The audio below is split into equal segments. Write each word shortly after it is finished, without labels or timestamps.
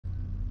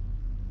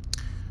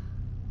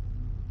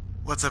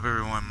What's up,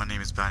 everyone? My name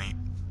is Bounty.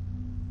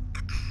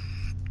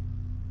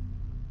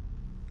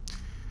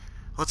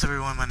 What's up,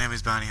 everyone? My name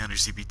is Bounty Hunter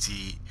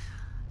C.B.T.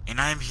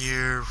 And I am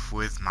here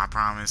with my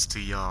promise to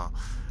y'all.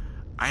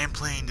 I am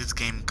playing this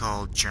game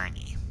called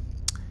Journey.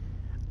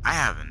 I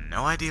have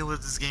no idea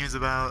what this game is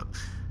about.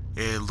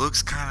 It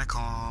looks kind of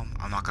calm.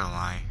 I'm not gonna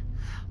lie.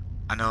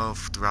 I know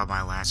throughout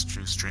my last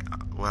streams,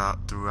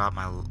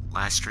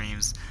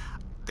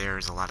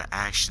 there's a lot of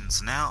action.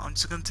 So now I'm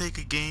just gonna take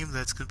a game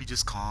that's gonna be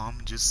just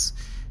calm, just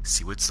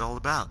see what it's all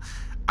about.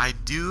 I'll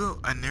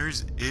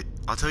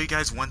tell you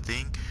guys one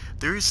thing.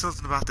 There is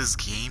something about this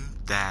game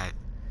that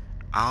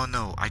I don't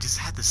know. I just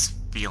had this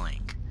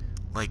feeling.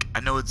 Like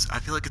I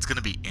feel like it's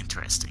gonna be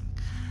interesting.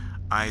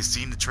 I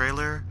seen the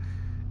trailer,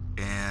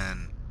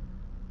 and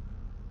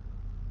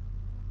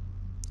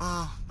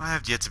well, I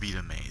have yet to beat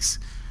a maze.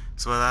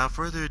 So without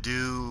further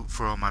ado,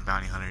 for all my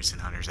bounty hunters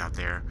and hunters out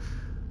there,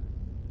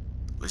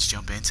 let's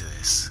jump into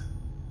this.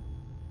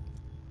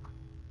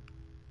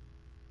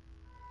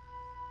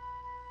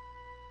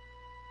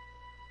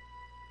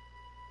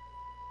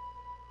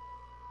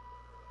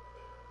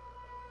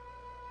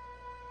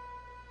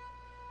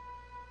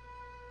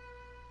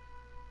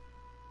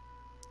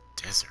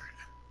 Desert.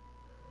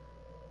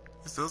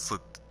 This does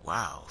look,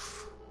 wow.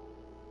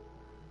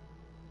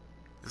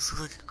 This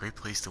looks like a great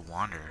place to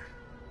wander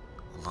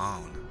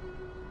alone.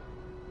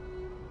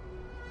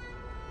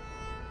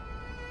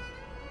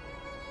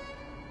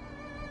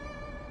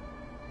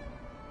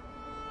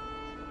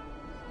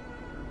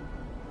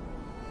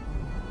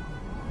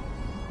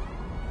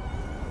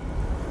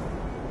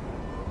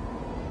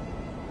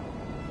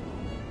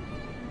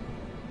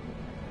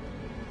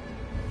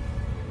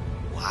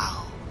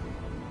 Wow.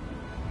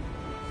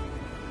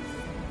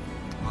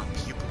 A lot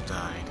of people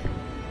died.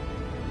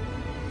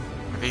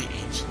 Are they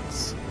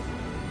ancients?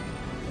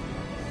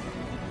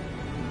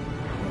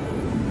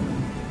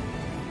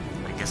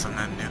 I guess I'm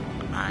not new.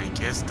 I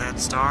guess that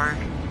star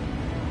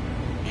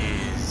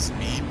is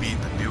me being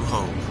the new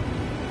hope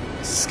to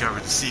discover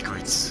the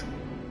secrets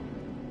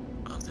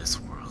of this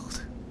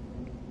world.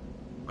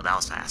 Well, that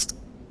was fast.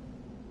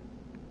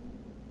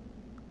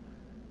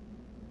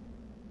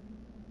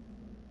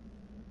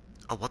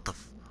 Oh, what the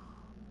f-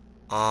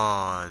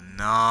 Oh,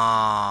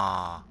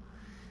 no.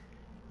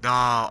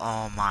 No,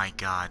 oh my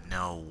god,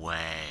 no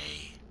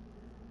way.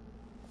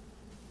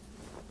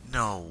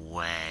 No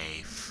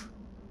way.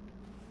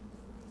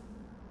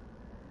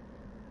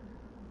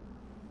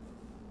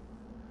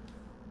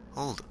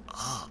 Hold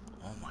up.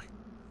 Oh my,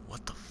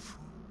 what the f-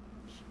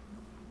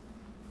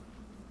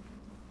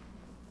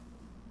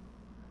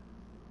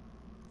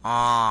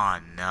 Oh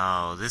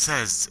no, this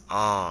has,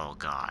 oh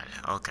god.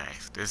 Okay,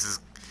 this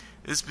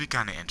be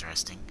kind of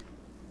interesting.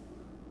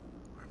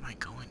 Where am I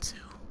going to?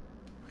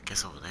 I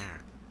guess over there.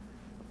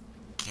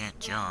 Can't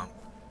jump.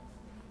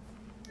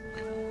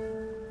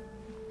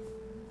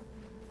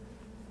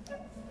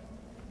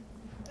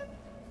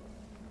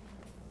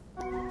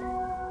 Wait,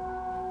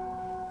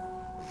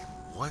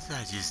 what did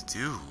I just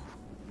do?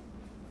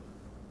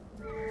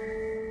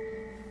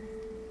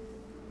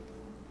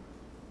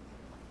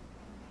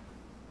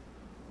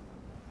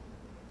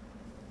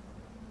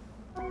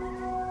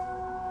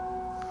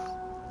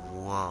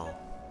 Whoa.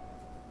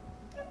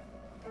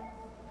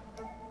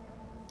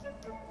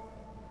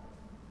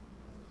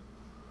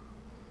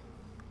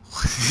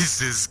 What is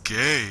this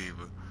game?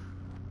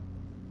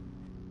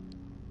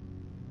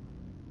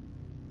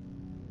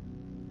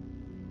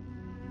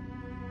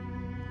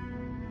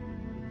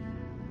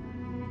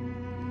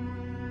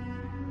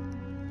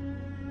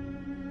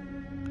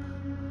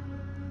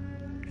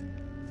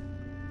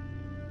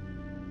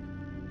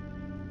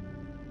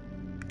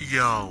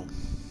 Yo.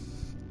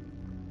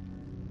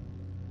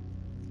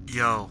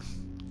 Yo.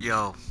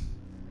 Yo.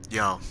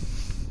 Yo.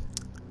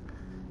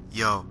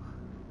 Yo.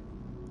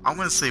 I'm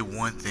gonna say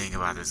one thing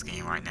about this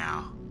game right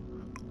now.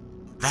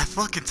 That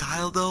fucking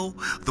tile though,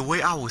 the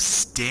way I was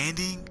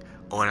standing.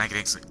 Oh, and I can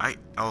actually,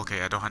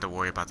 okay, I don't have to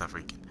worry about that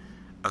freaking.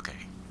 Okay.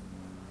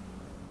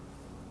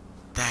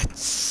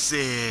 That's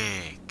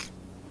sick.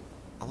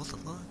 Oh, what the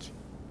fudge?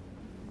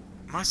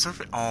 Am I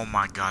surfing? Oh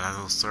my god,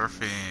 I was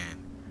surfing.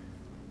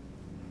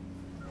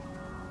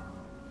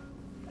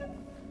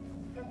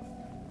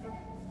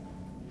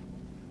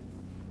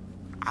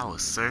 I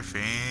was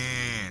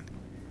surfing.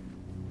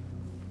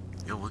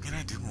 Yo, when can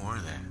I do more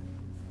of that?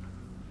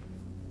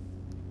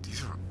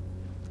 These are.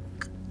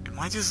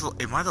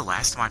 Am I the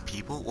last of my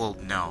people? Well,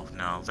 no,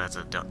 no, that's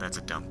a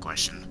dumb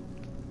question.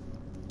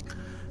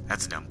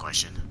 That's a dumb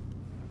question.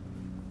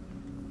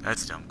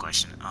 That's a dumb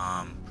question.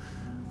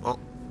 Well,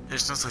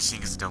 there's no such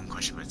thing as a dumb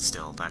question, but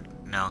still,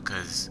 no,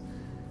 cause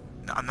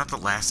no, I'm not the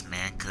last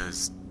man,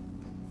 cause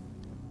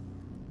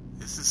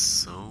this is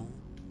so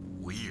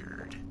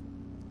weird.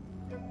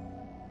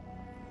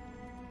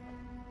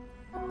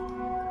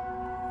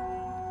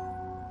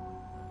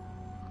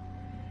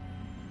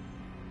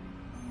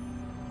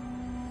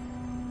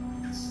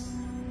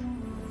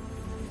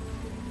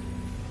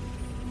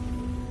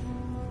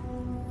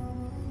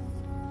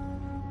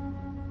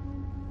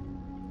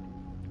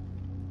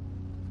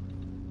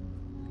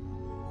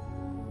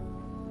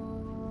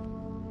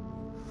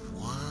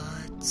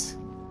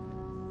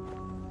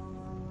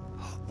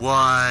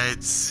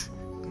 What?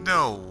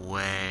 No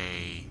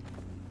way.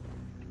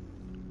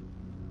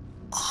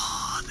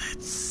 Oh,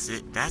 that's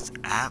sick. That's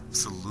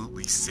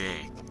absolutely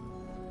sick.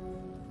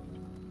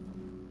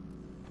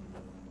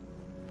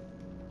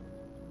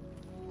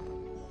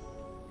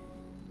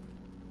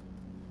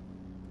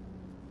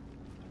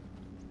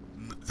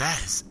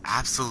 That is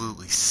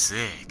absolutely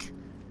sick.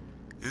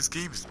 This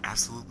game is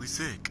absolutely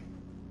sick.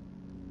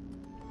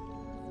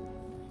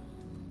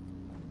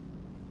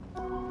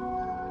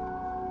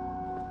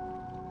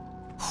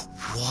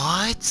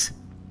 What?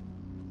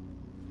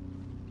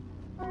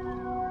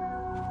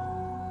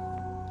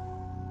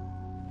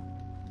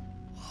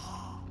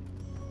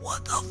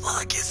 What the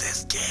fuck is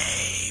this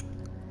game?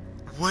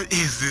 What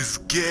is this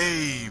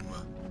game?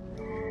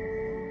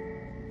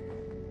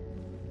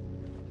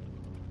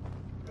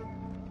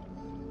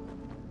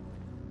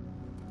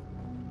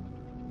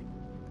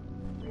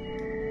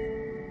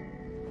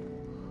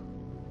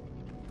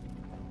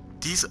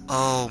 These,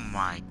 oh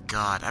my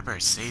god, I better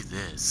save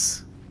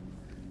this.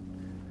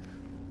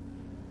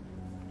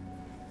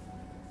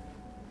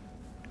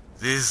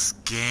 This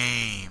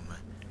game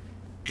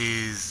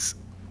is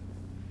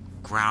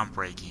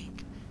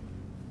groundbreaking.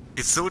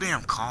 It's so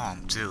damn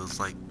calm too,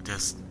 it's like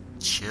just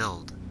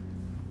chilled.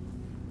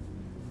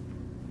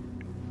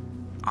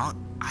 I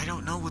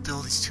don't know what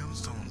all these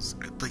tombstones,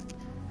 like,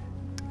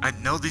 I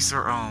know these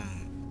are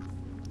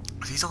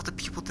these all the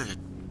people that,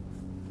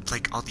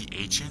 like, all the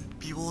ancient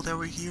people that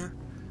were here?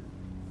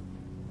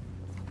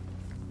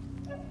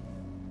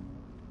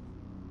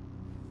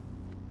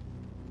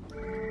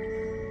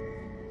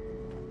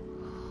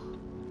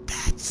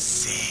 That's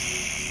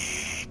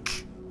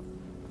sick.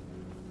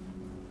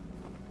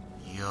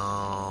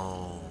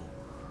 Yo,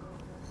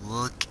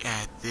 look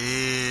at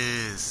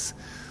this.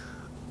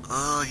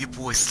 Oh, your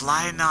boy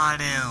sliding on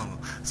him.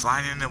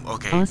 Sliding him.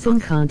 Okay. Awesome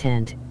okay.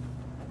 content.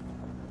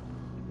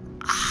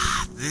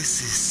 Ah,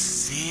 this is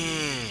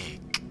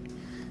sick.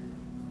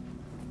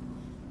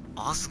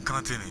 Awesome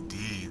content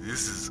indeed.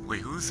 This is.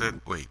 Wait, who is that?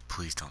 Wait,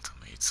 please don't tell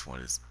me it's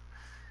what is.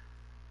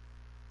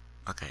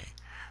 Okay.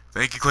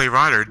 Thank you, Clay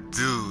Ryder.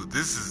 Dude,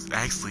 this is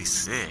actually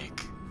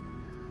sick.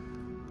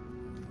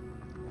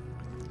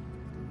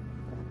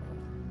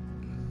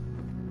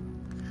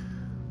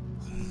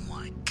 Oh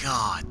my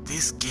god,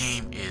 this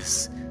game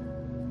is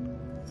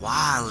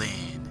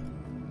wildin'.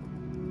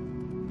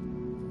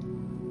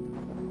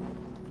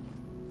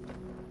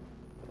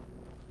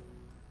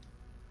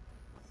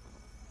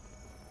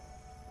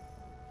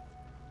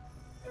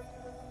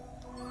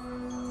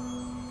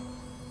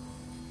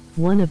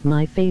 One of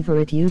my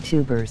favorite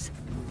YouTubers.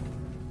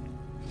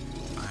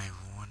 I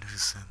wonder who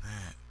said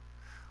that.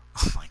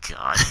 Oh my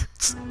god.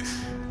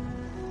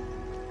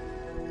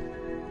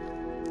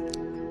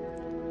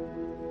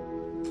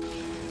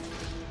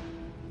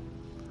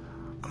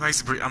 I'm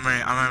actually,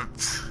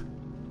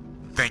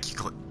 thank you,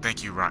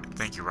 thank you,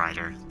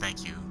 Ryder.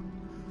 Thank you.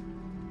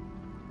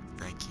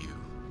 Thank you.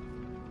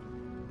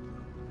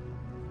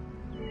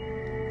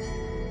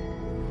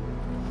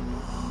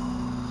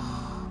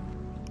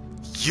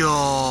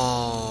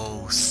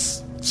 Yo,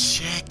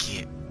 check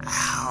it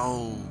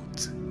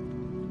out.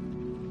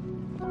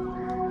 Oh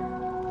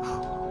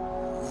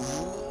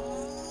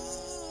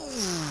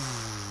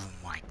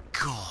my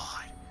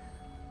god.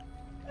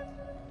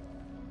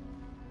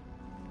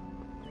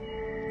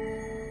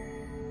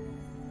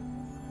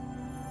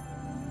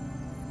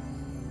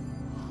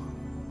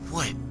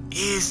 What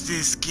is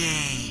this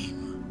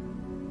game?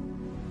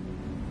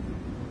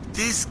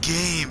 This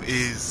game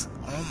is,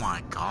 oh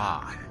my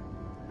god.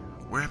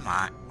 Where am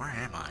I? Where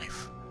am I?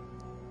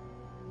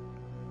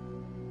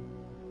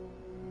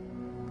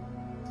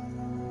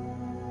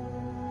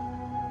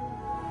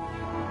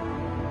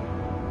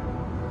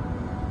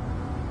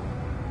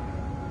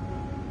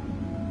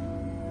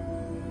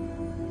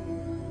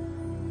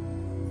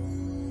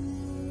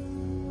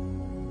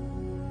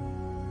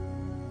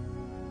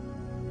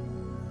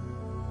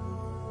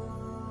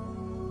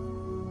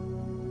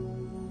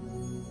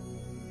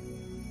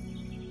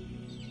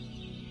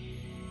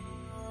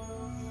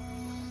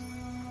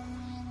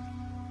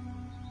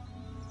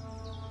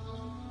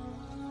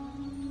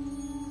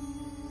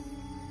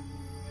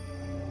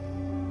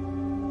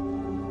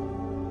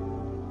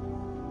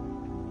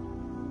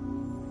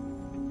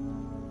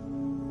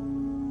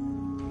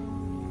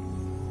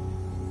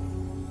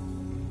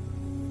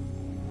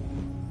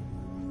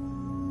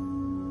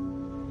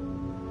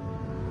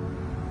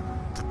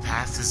 The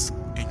path is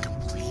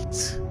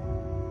incomplete.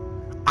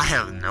 I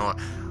have no.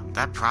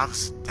 That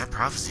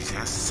prophecy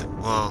has.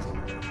 Well.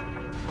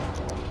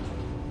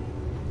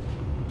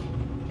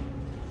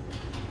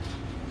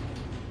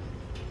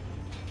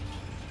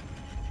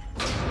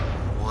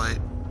 What?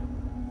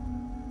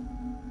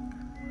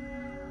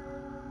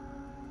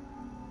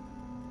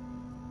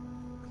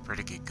 Where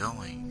to get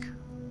going?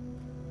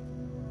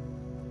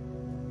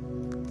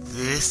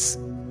 This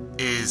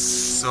is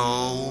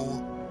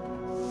so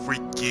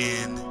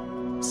freaking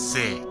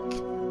sick.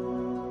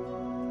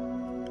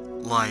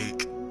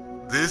 Like,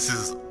 this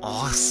is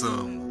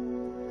awesome.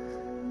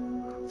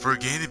 For a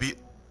game to be...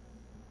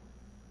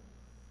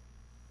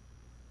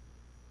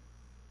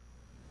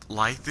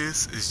 like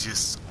this is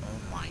just,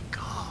 oh my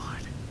god.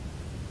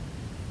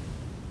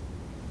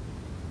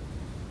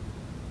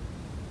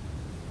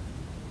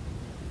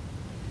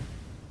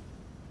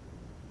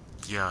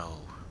 Yo.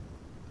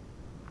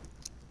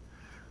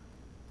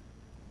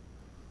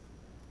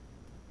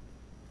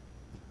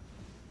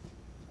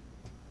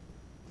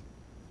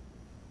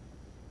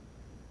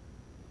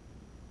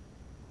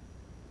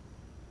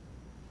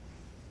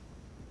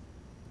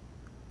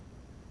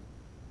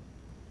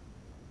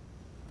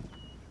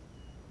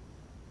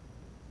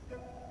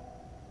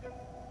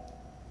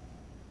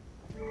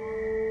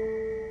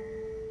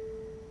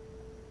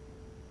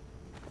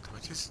 Do I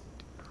just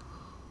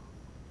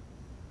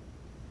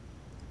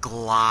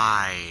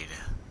glide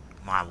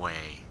my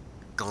way?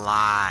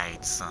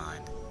 Glide,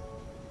 son.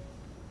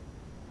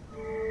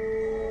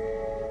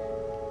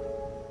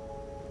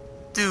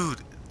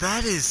 Dude,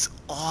 that is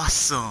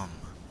awesome.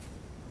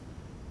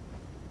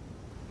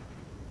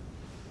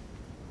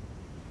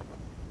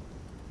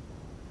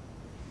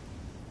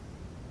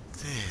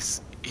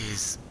 This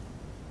is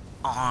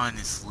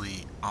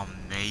honestly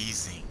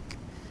amazing.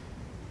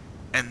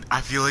 And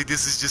I feel like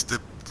this is just the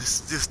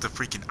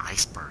freaking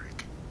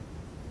iceberg.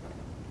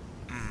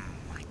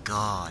 My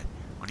god.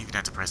 I don't even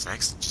have to press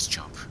X to just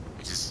jump.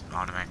 It just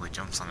automatically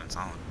jumps on its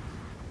own.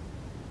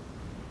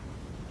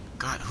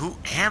 God, who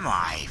am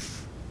I?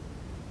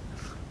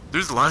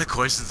 There's a lot of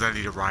questions I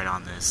need to write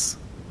on this.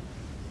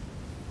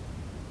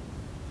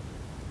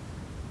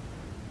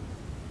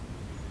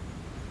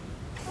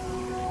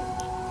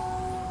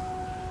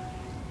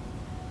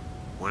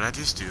 What did I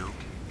just do?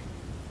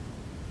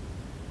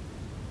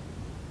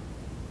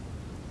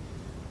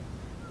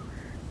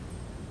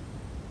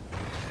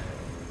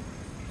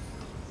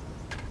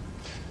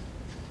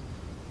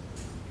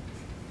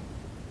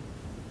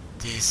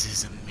 This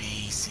is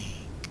amazing.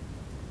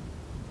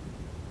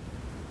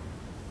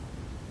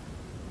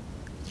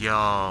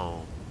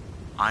 Yo.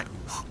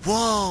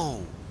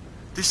 Whoa!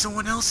 There's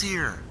someone else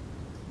here.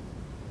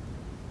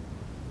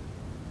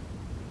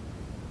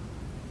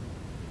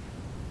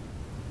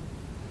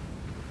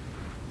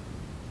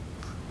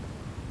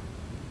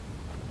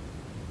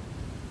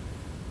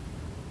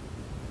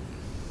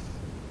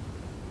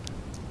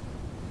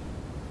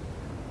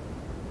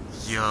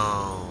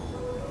 Yo.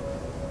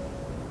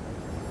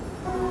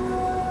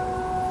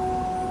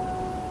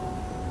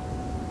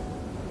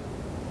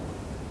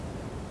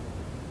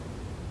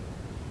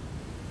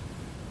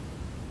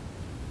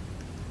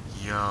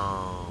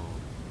 Yo.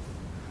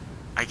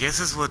 I guess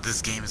that's what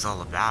this game is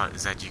all about,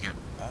 is that you can...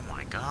 Oh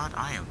my god,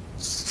 I am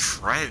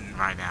shredding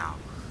right now.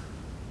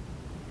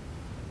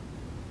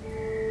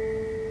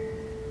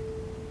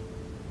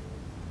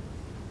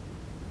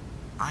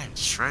 I am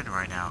shredding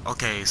right now.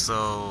 Okay,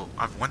 so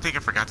one thing I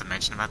forgot to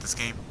mention about this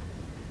game.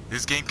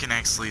 This game can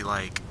actually,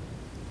 like...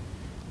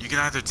 You can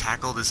either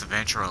tackle this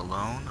adventure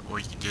alone, or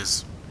you can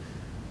just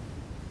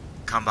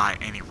come by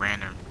any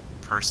random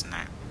person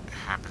that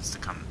happens to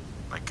come,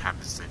 like,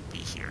 happens to be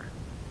here.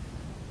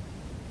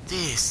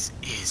 This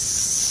is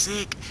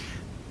sick.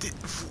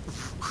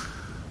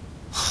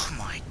 Oh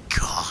my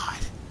god.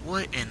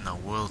 What in the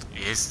world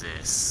is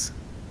this?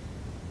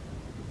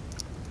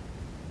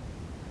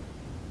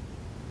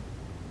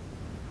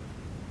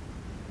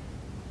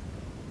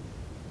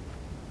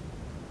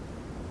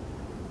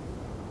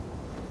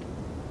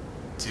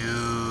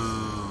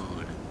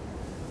 Dude.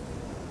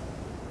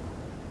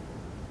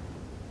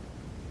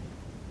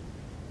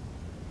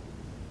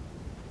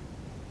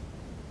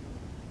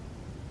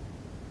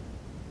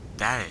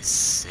 That is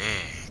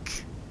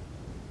sick.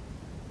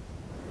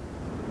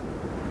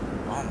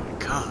 Oh my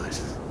god.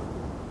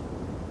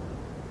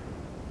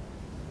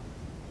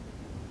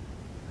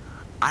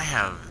 I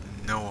have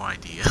no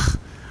idea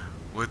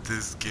what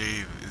this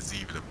game is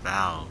even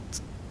about.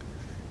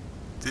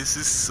 This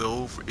is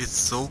it's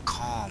so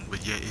calm,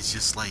 but yet it's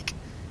just like,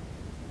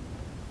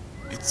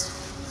 it's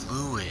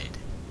fluid.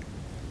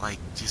 Like,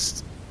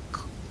 just...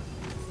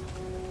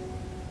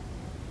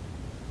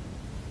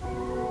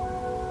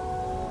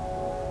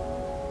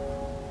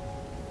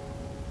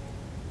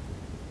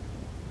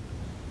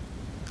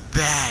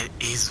 That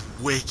is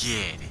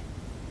wicked.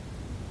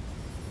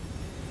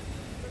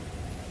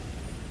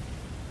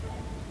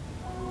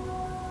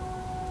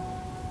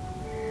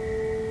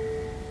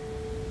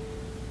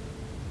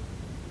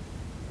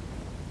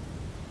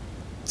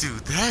 Dude,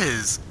 that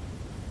is...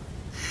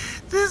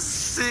 This is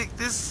sick.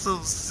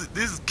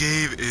 This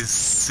game is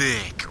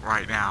sick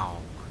right now.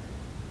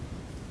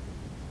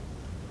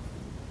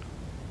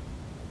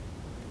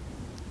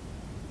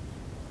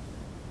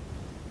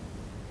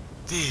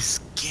 This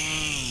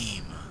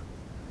game.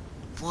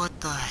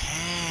 What the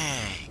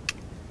heck?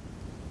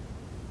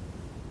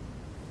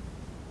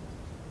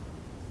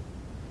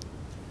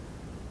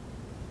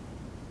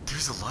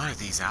 There's a lot of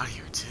these out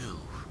here too.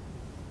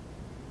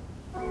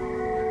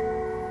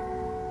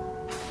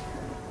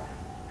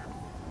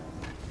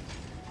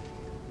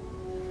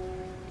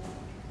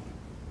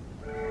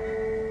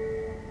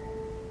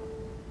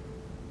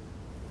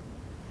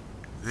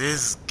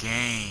 This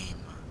game.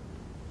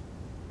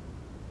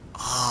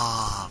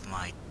 Oh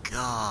my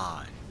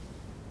god.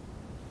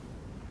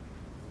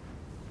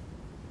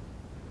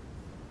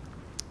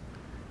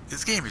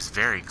 This game is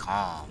very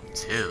calm,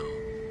 too.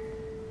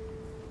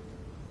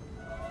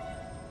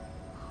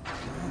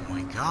 Oh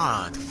my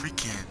god,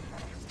 freaking...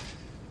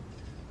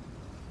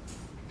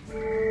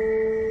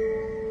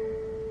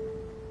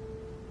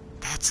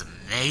 That's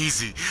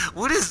amazing.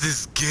 What is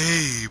this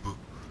game?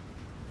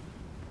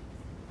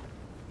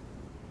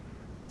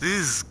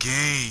 This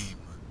game.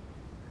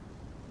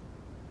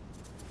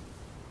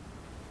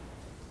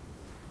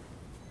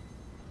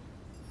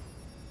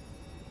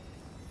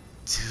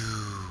 Dude.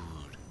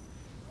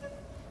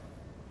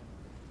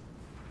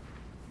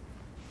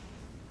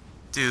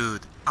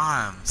 Dude,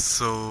 I'm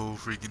so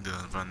freaking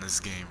done from this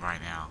game right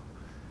now.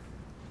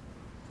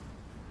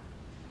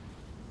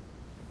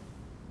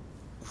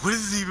 What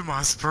is even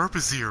my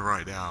purpose here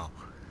right now?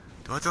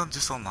 Do I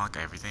just unlock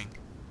everything?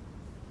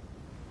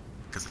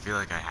 Because I feel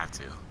like I have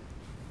to.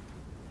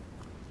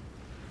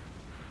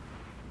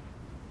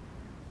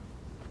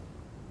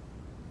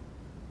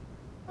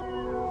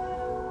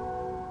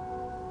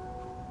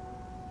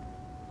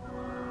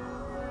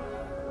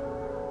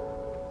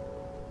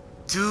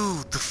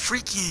 Dude, the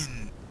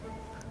freaking...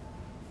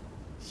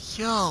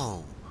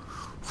 Yo,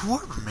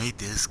 whoever made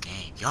this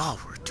game, y'all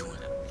were doing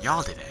it.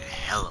 Y'all did a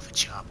hell of a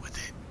job with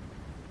it.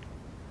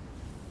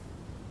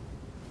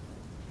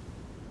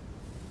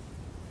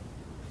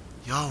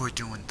 Y'all were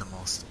doing the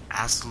most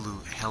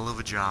absolute hell of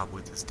a job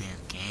with this damn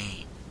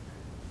game.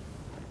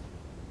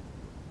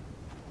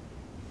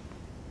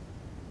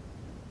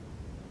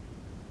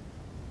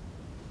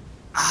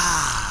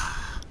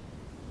 Ah!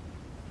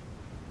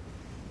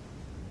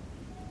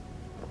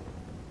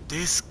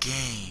 This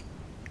game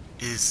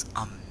is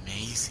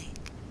amazing.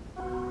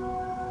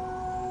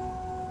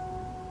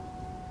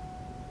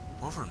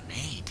 What were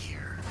made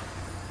here?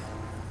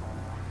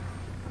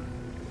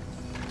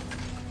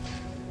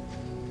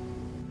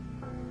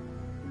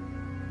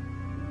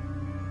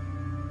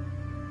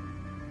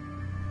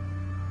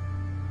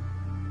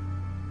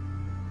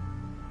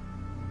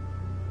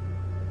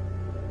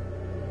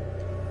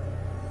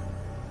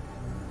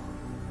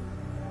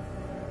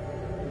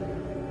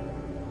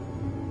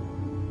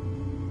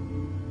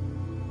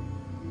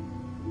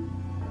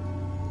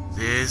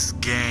 This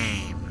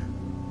game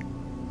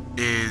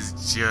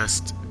is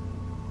just...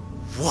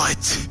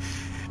 What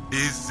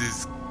is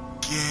this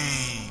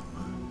game?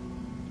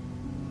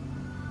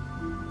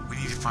 We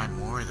need to find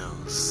more of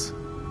those.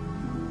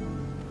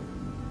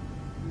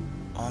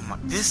 Oh my...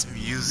 This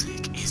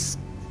music is...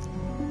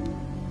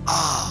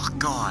 Oh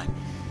god.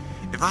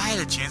 If I had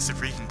a chance to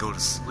freaking go to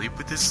sleep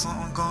with this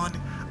song on,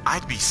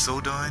 I'd be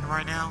so done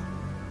right now.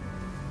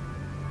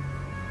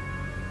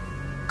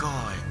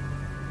 God.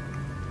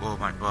 Well,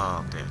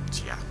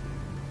 yeah.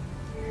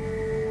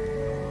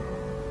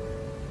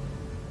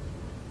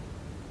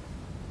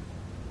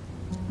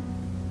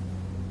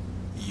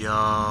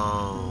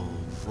 Yo,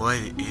 what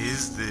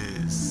is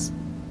this?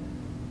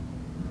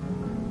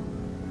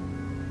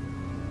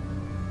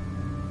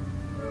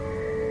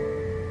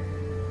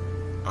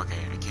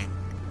 Okay, I can't.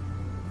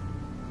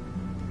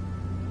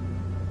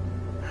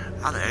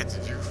 How the heck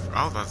did you?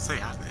 I was about to say,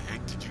 how the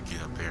heck did you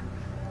get up there?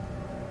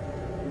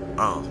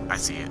 Oh, I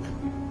see it.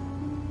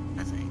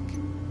 I think.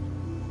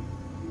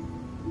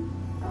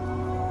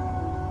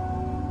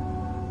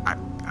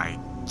 I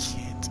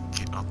can't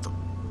get up the...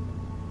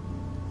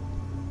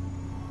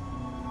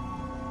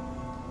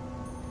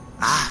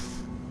 Ah!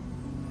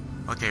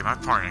 Okay, my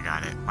partner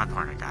got it. My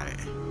partner got it.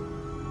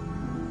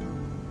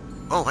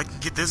 Oh, I can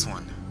get this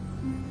one.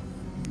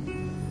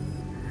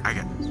 I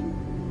got this.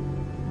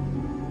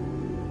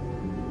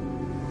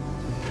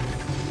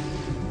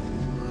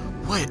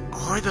 What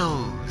are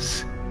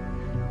those?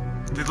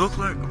 They look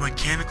like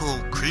mechanical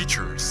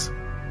creatures.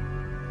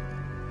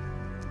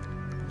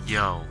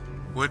 Yo,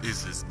 what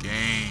is this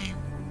game?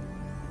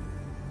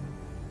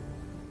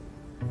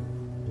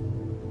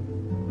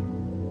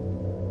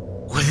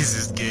 What is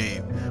this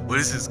game? What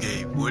is this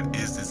game? What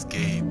is this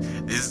game?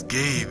 This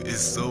game is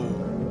so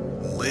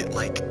lit,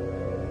 like...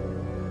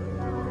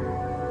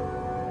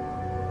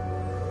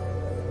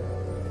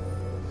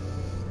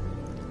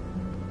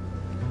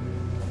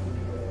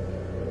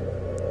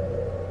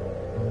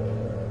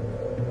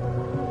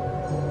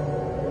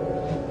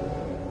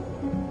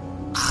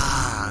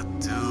 Ah,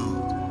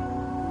 dude.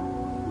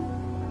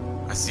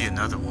 I see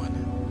another one.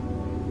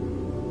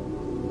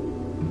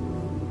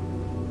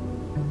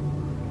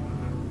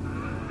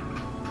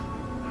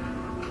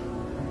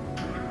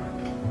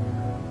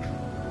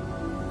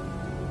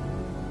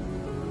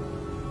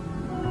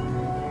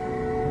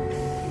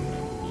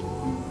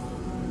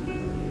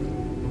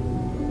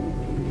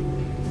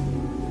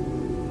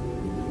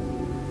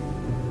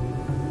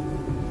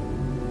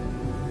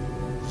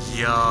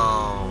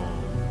 Yo,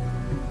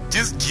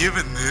 just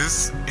giving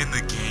this in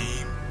the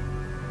game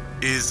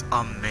is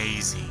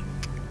amazing.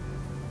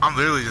 I'm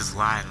literally just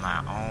lying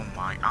like, oh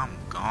my, I'm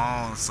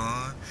gone,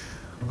 son.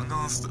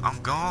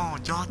 I'm gone.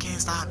 Y'all can't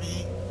stop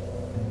me.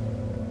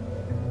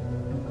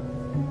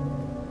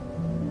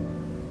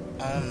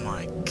 Oh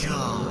my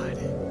god.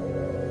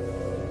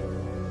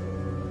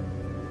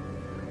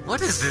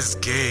 What is this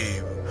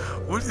game?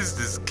 What is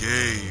this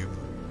game?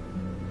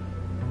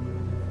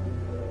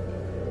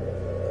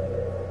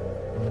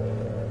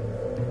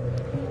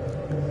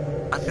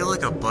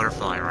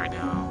 butterfly right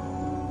now.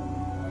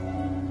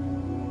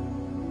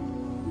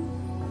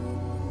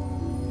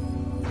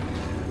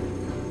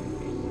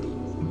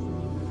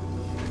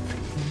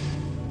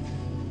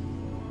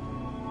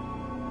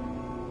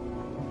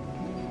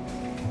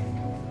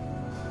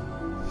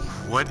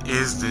 What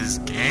is this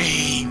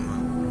game?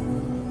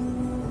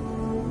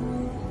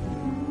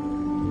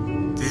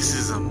 This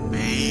is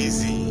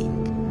amazing.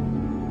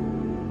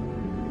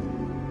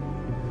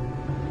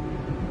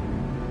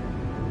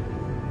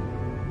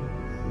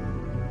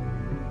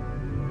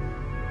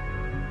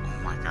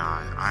 Oh my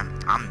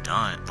god, I'm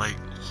done. Like,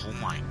 oh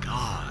my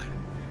god.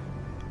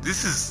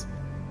 This is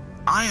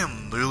I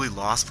am literally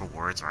lost for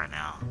words right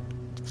now.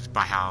 Just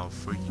by how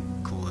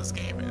freaking cool this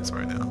game is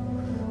right now.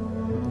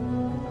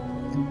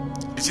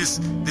 It's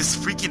just this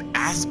freaking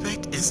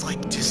aspect is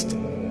like just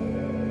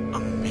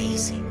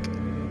amazing.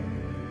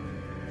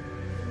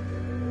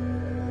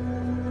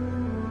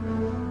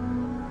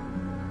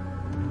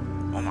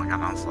 Oh my god,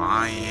 I'm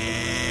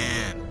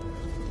flying.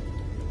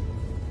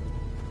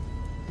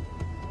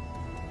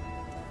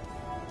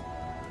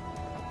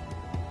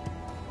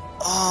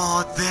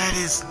 Oh, that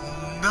is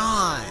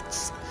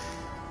nuts.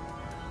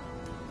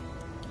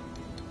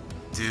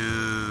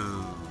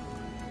 Dude,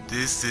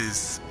 this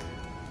is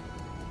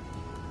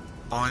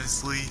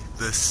honestly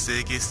the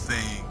sickest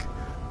thing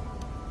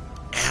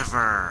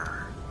ever.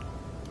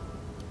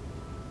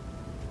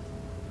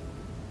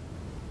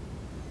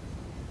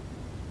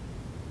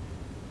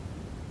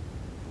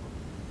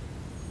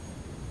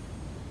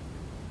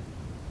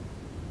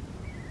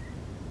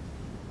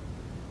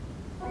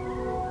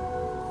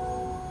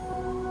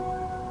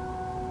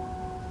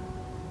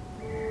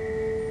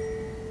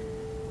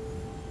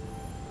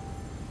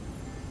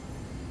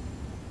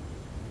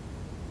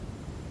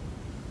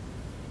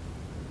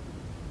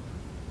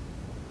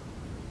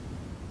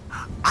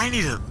 I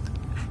need a.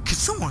 Can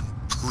someone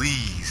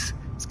please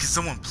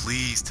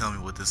tell me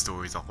what this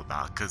story is all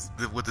about?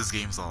 What this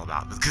game is all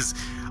about? Because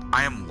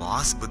I am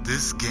lost, but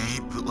this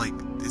game, like,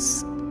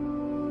 this.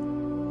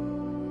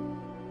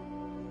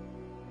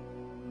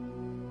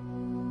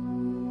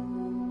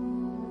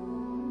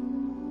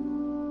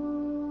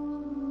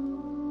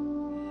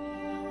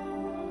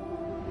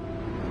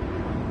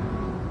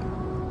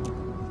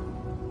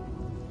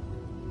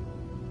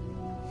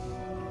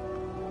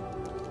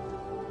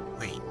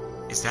 Wait,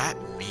 is that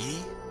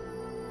me?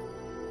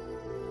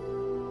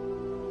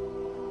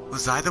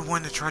 Was I the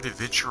one that tried to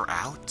venture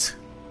out?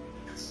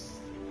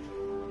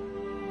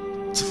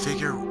 To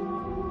figure... What?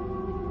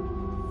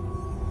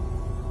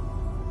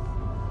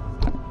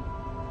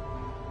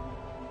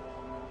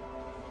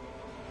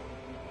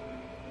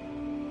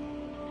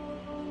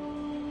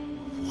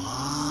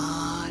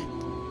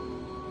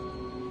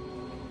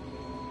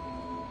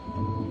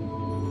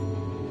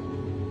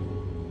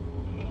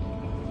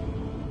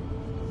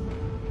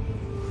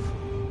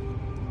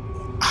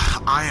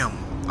 I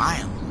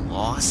am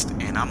lost,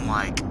 and I'm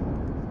like,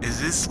 is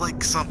this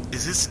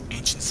an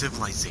ancient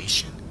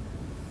civilization?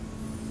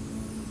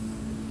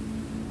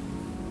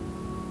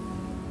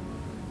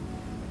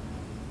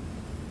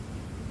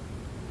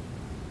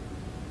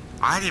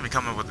 I didn't even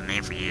come up with a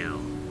name for you,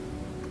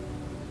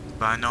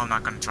 but I know I'm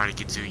not gonna try to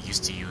get too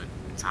used to you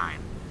in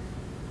time.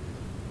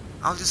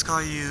 I'll just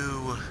call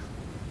you...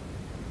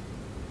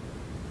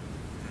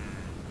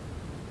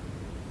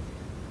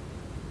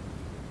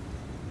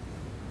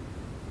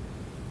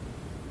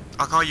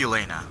 I'll call you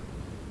Lena.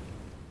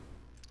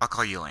 I'll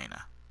call you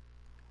Lena.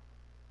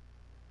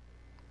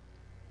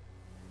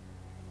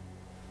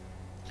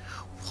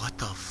 What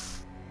the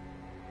f...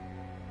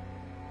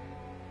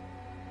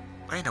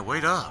 Lena,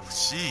 wait up.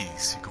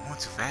 Jeez, you're going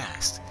too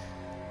fast.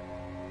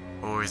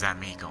 Or is that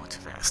me going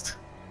too fast?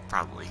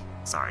 Probably.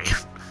 Sorry.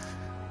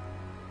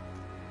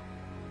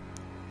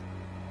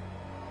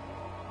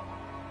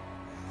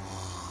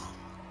 Whoa,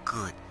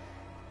 good.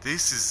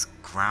 This is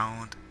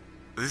ground...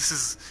 This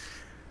is...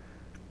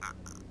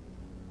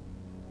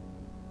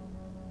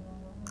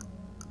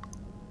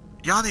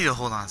 Y'all need to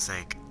hold on a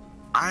sec.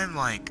 I'm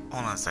like,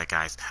 hold on a sec,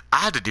 guys. I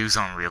had to do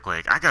something real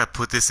quick. I gotta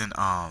put this in,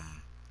 I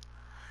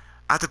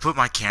have to put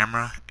my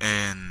camera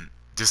in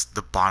just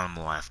the bottom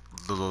left,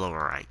 the lower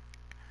right.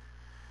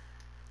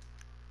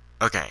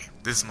 Okay,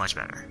 this is much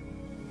better.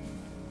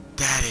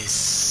 That is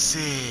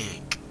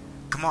sick.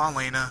 Come on,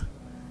 Lena.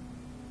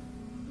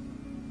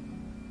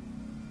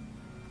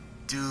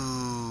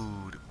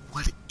 Dude,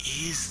 what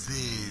is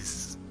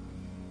this?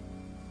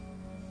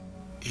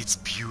 It's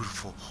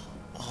beautiful.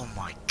 Oh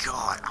my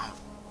god.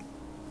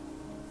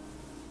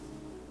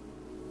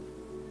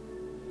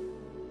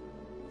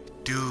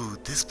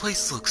 Dude, this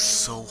place looks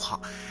so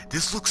hot.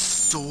 This looks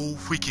so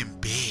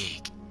freaking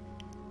big.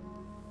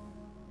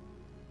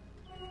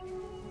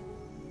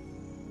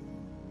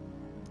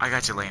 I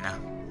got you, Lena.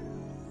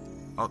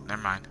 Oh,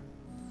 never mind.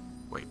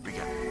 Wait, we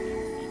got...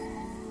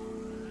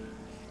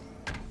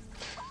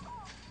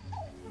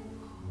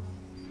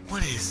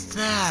 What is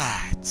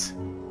that?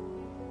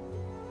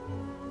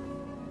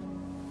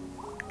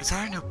 Is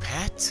that our new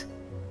pet?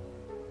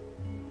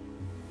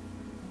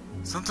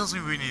 Sometimes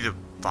we need to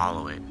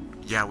follow it.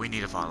 Yeah, we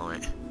need to follow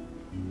it.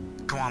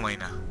 Come on,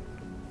 Lena.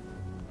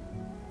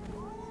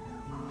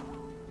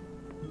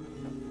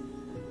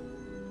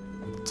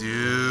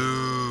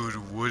 Dude,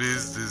 what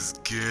is this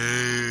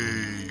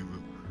game?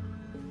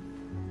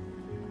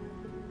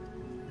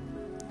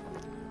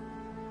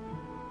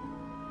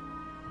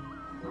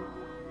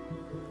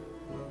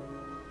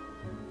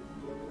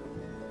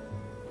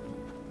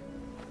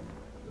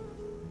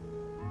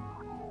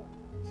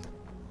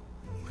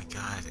 Oh my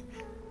god.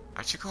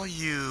 I should call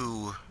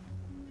you...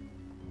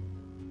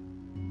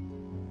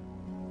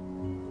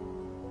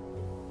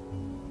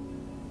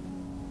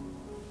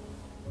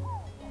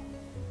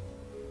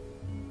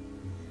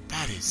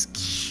 That is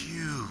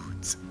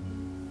cute.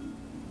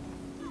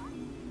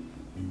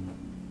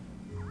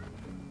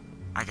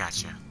 I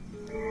gotcha.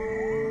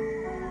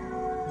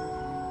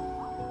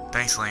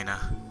 Thanks, Lena.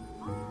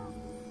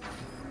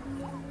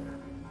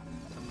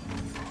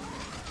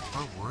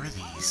 What were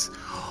these?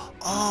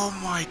 Oh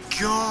my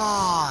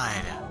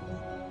god!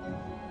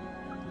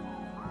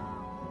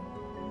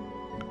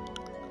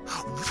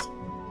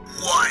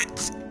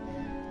 What?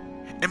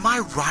 Am I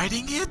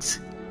riding it?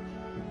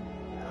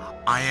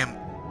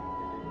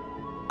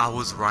 I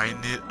was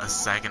riding it a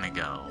second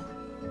ago.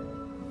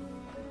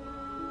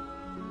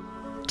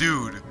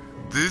 Dude,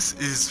 this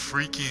is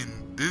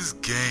freaking... this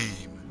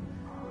game.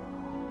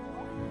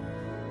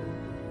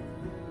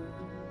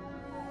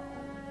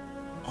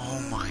 Oh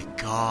my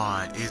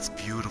god, it's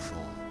beautiful.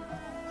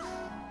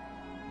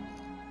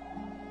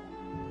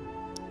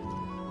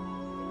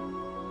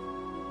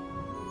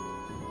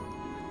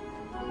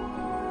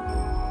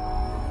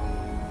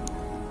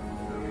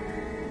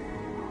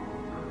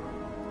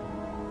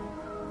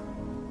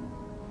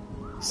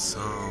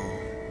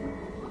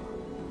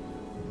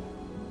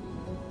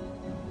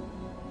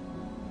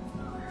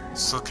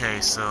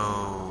 Okay,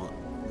 so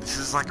this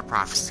is like a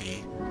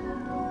prophecy.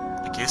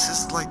 I guess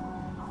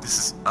this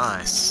is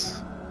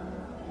us.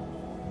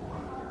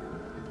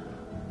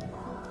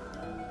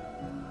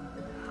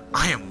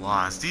 I am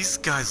lost. These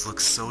guys look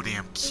so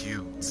damn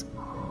cute.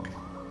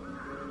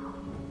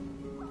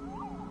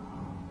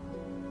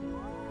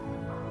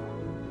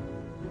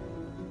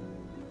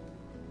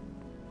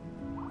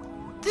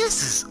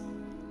 This is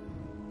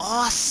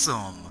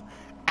awesome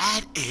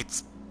at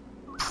its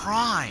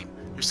prime.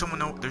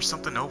 There's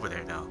something over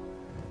there though.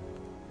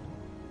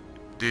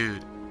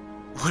 Dude,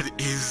 what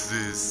is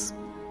this?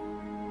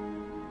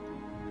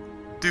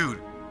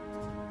 Dude,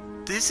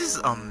 this is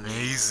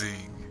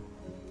amazing.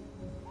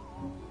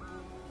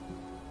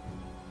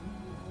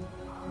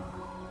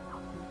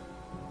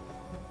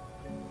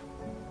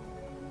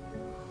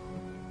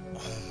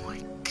 Oh my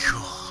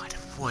god,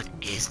 what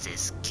is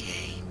this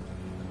game?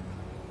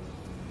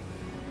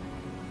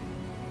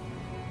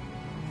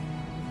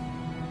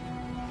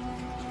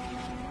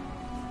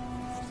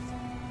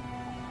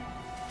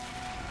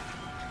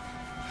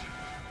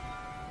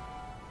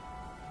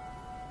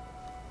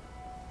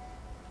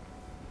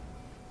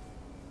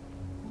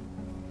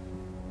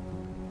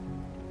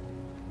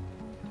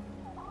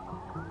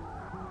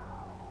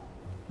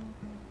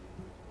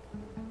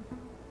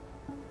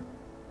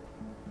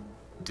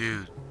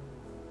 Dude.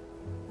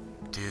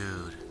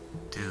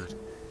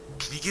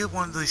 Can you get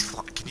one of these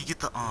can you get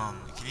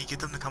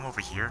them to come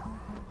over here?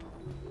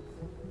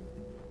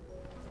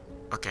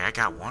 Okay, I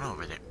got one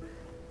over there.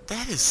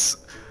 This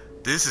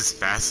is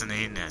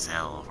fascinating as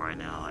hell right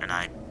now, and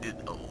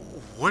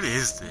what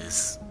is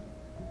this?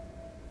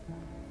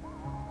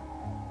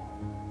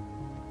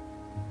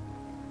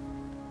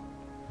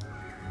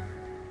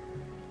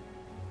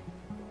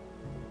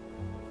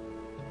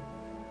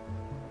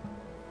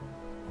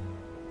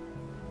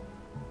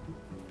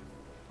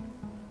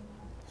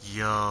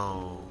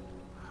 Yo,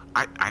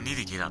 I need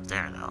to get up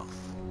there though,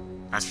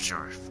 that's for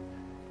sure.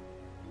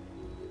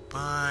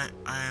 But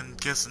I'm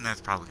guessing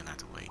that's probably gonna have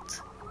to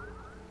wait.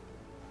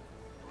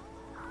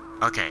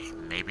 Okay,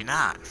 maybe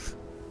not.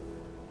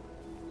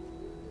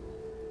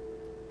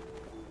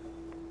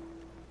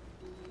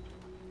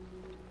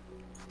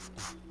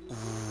 Ooh.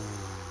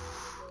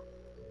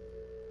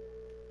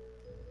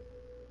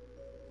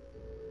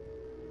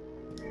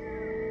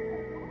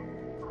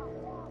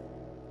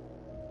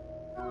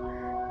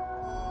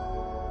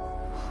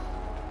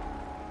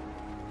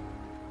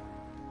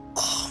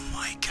 Oh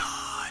my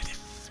god.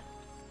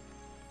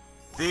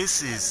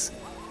 This is...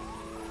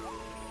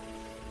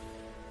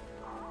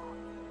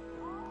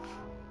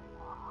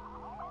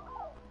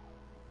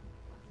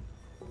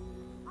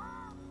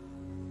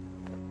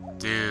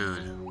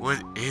 Dude,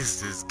 what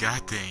is this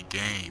goddamn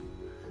game?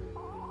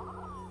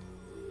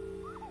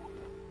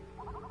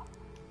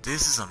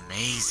 This is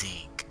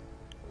amazing.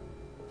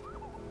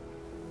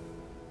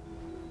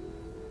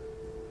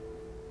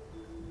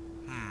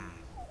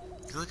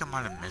 I feel like I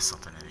might have missed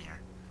something in here.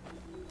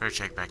 Better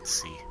check back to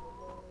see.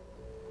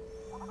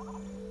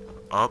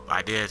 Oh,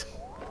 I did.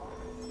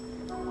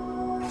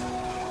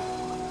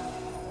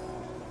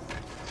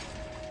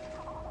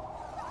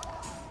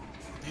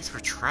 These were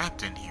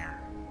trapped in here.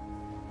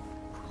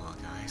 Poor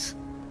little guys.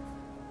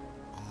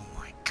 Oh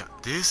my god.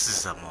 This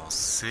is the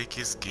most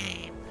sickest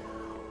game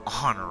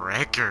on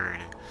record.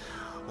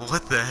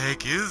 What the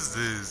heck is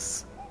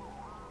this?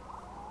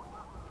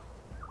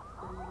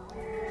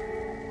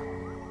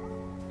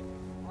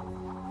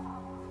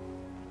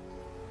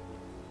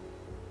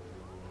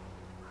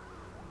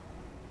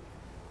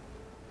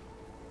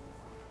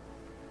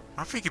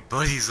 My freaking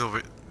buddy's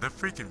over. The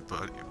freaking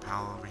buddy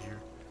pal over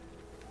here.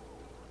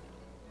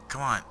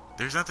 Come on.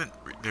 There's nothing.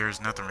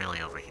 There's nothing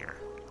really over here.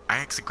 I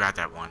actually grabbed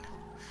that one.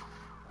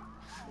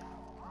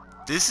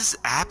 This is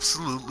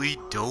absolutely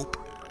dope.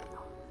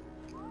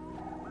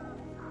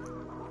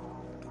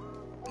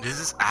 This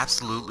is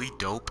absolutely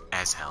dope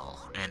as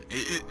hell, and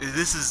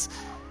this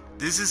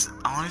is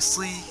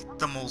honestly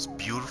the most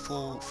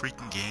beautiful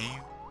freaking game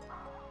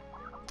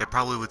that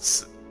probably would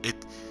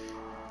it.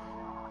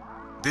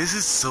 This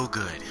is so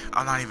good.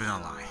 I'm not even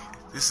gonna lie.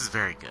 This is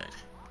very good.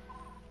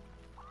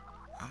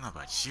 I don't know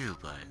about you,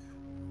 but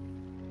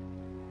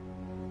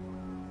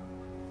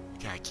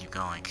you gotta keep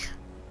going.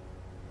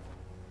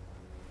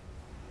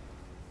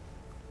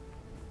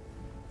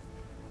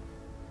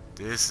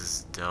 This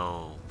is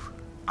dope.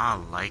 I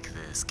like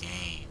this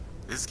game.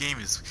 This game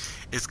is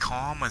it's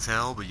calm as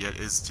hell, but yet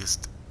it's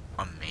just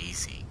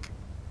amazing.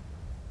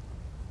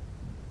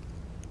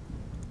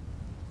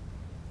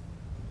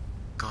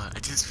 God, I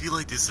just feel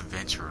like this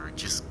adventurer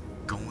just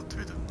going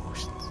through the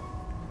motions.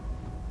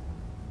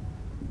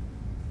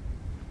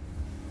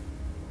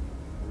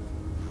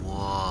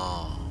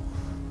 Whoa.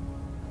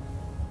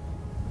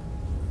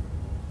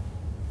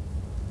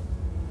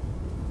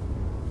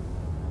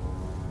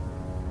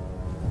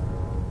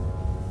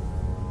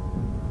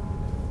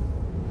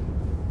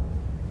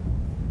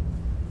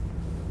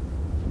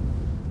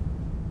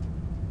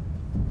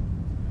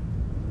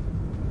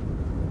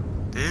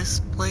 This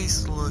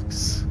place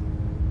looks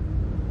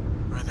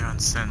rather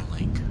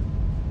unsettling.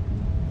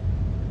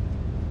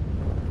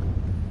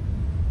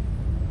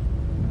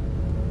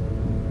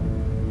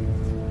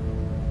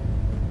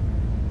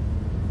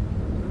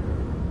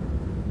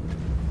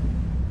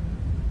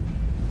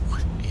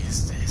 What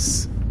is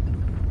this?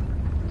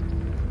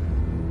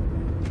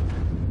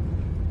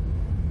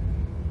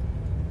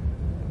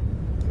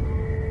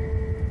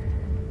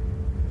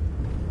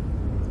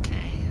 Okay,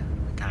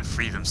 I gotta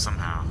free them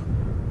somehow.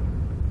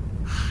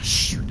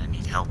 Shoot, I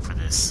need help for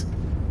this.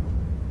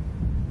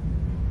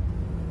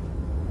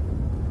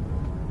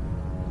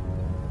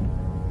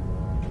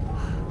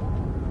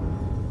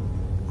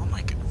 Oh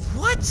my god.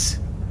 What?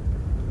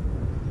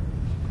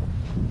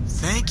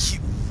 Thank you.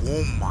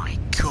 Oh my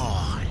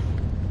god.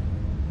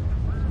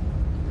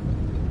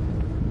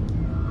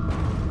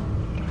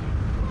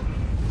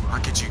 How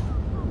could you?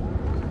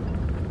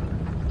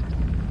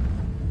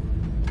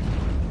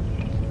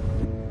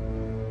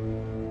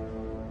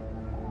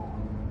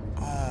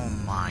 Oh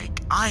my.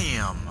 I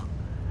am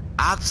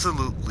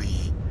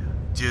absolutely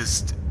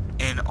just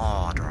in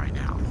awe right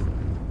now.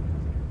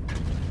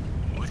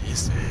 What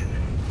is that?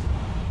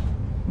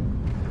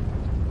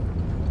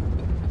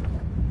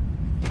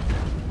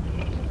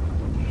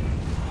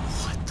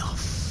 What the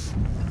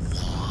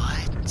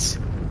what?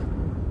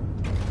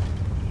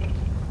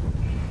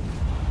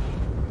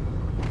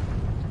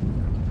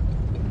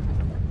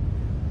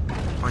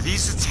 Are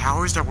these the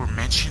towers that were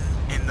mentioned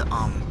in the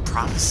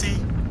prophecy?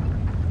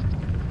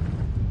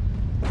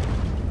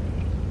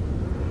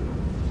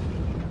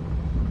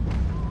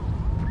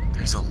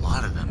 There's a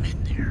lot of them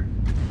in there.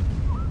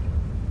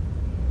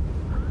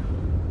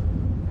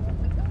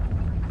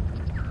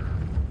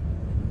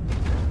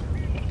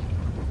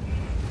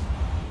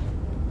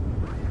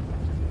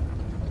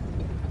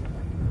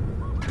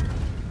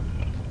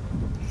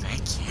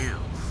 Thank you.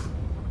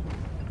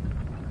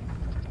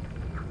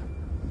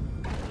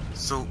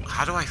 So,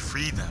 how do I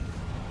free them?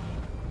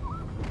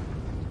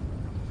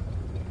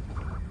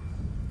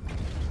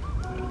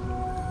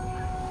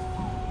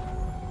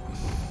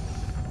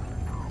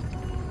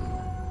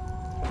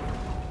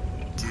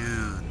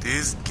 Dude,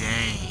 this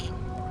game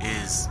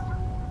is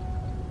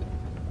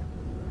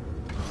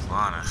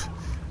Lana.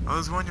 I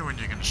was wondering when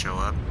you're gonna show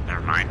up.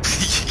 Never mind.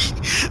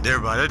 Never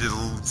mind, I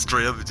just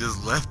straight up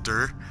just left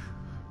her.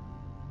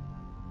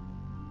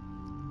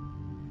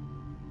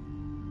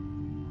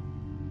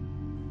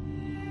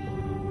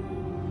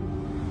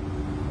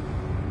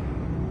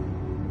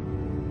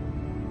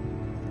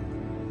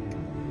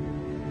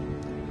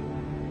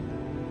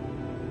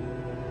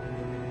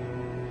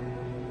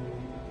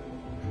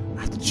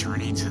 I have to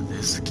journey to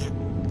this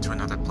again? To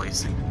another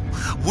place?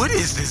 What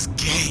is this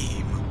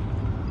game?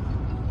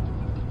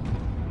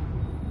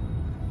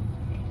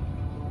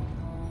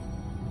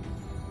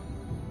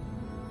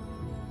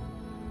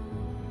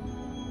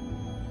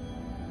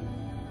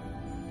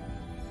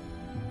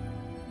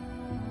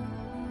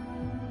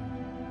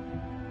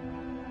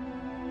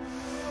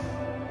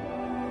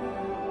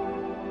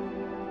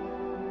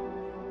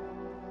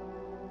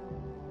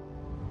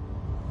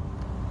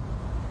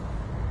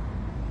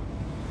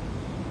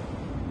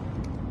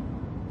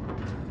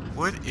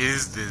 What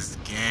is this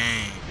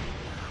game?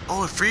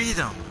 Oh,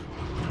 freedom!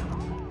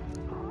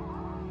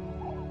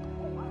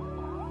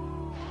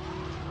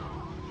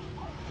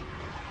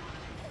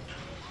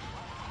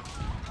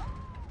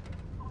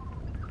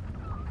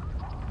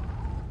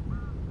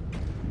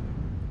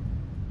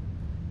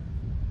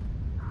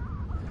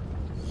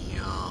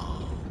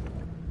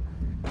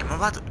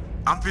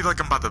 I feel like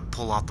I'm about to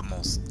pull off the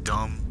most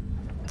dumb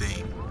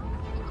thing.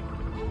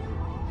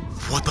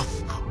 What the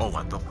oh,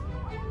 what the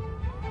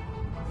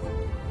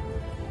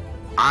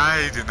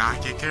I did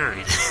not get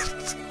carried.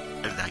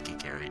 I did not get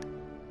carried.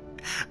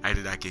 I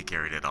did not get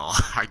carried at all.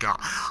 They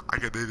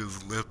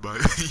just left by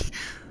me.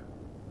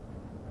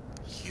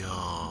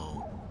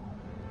 Yo.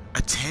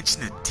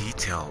 Attention to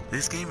detail.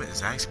 This game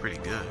is actually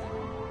pretty good.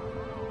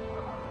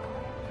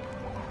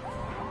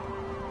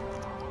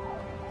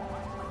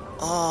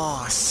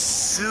 Oh,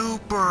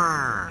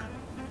 super!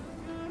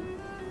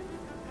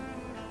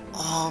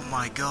 Oh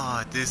my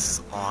god, this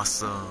is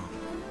awesome.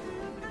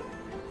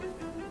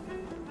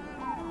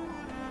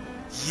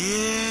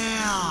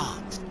 Yeah!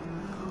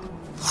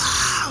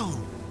 Wow!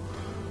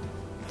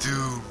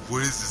 Dude,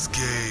 what is this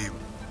game?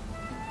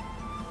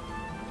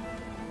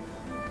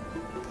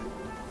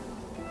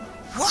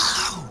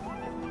 Wow!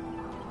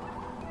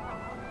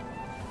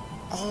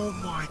 Oh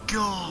my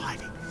god!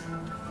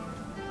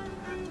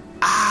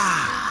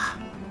 Ah!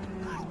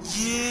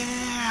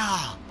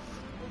 Yeah!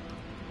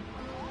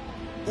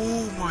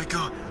 Oh my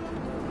god!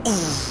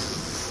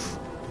 Oh!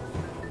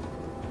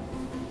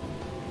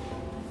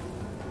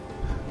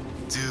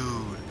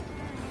 Dude!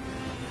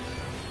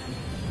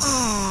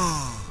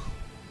 Oh!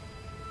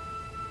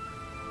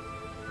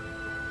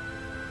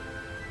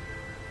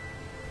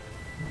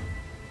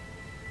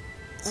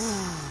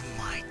 Oh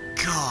my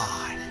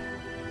god!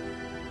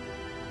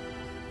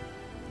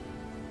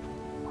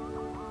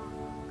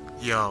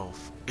 Yo,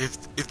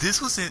 if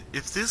this was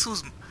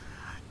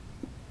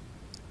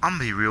I'm gonna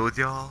be real with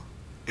y'all.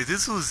 If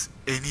this was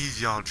any of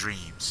y'all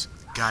dreams,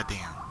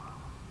 goddamn.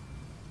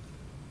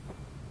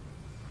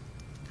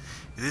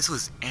 If this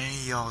was any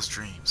of y'all's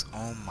dreams,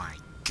 oh my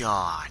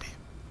god.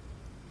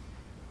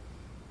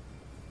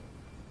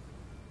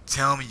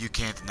 Tell me you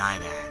can't deny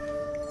that.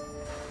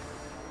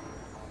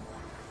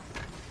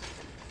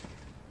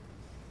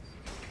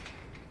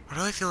 Why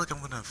do I feel like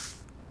I'm gonna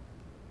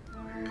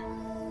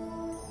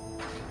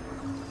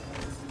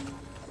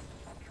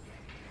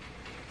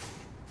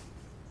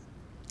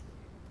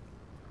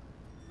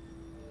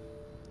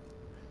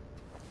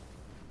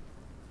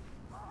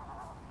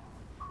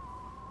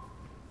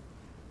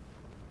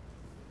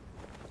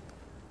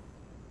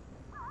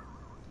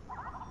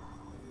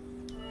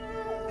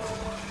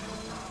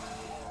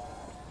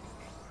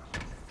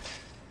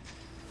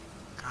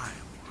God,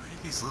 why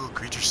are these little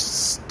creatures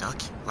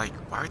stuck? Like,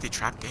 why are they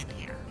trapped in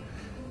here?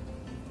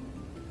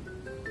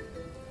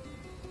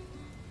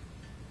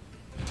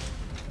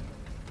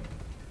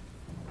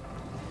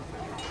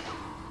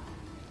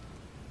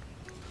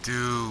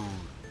 Dude,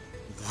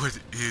 what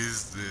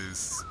is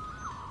this?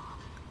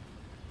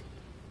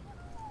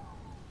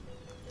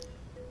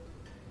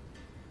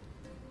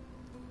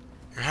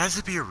 There has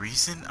to be a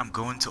reason I'm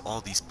going to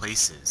all these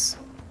places.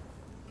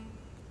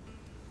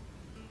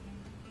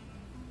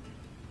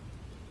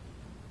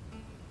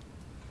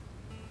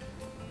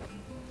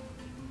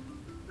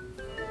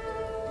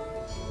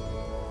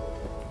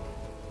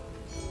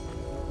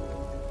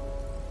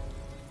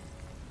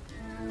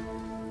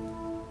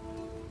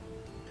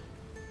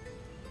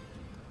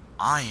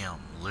 I am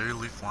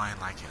literally flying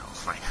like hell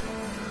right now.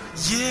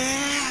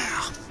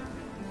 Yeah!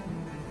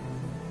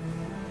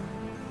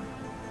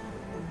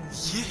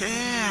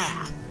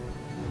 Yeah!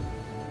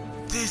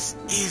 This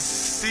is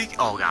sick.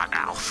 Oh god,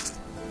 Alf.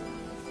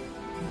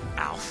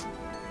 Alf.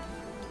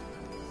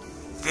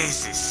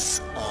 This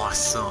is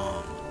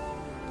awesome.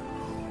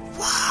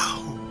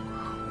 Wow!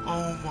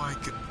 Oh my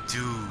god,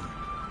 dude.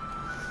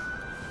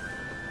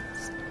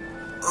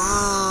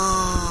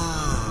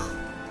 Ugh.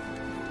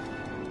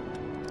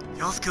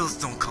 Y'all skills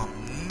don't come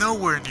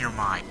nowhere near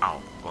mine.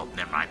 Oh, well,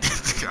 never mind.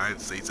 The guy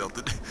say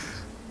something.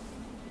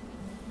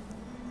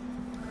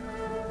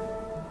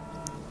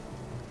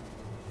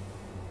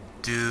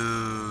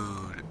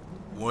 Dude,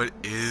 what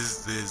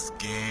is this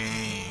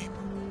game?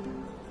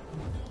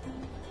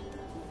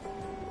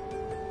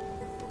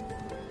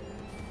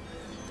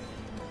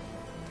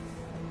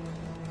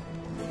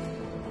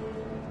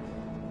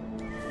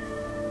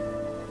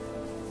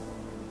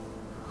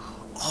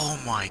 Oh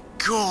my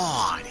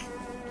god!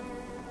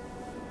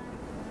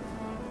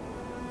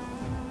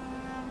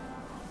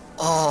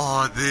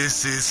 Oh,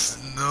 this is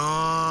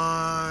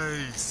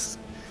nice!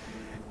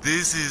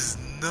 This is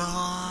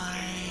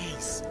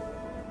nice!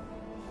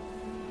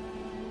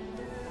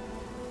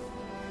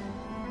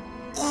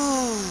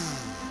 Ooh!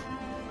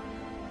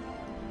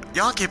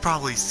 Y'all can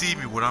probably see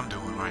me what I'm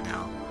doing right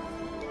now.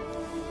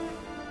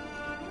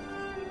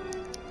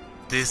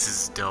 This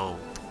is dope.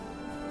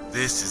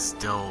 This is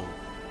dope.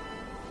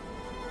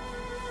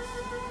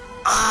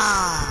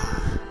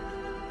 Ah!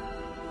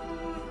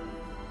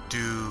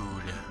 Dude.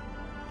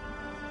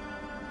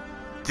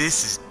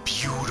 This is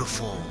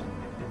beautiful.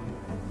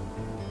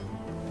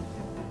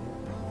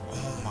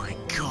 Oh my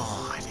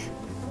god.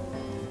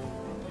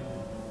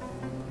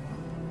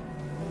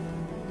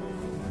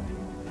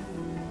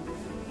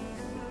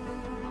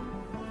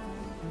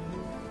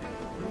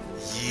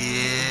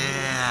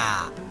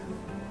 Yeah.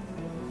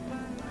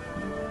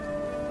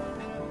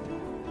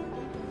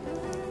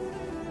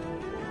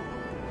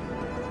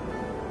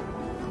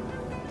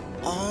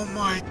 Oh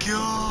my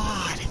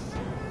god!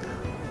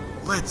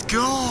 Let's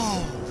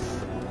go!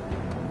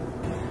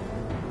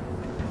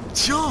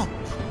 Jump!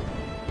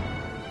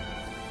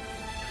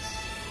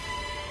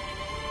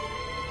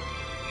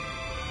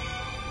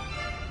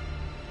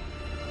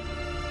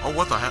 Oh,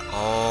 what the heck?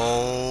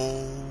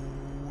 Oh,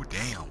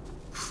 damn.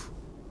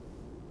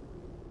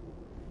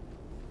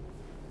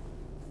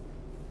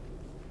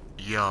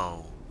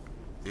 Yo,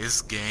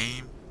 this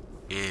game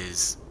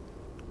is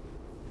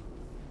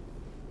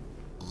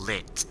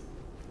lit.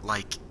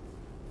 Like,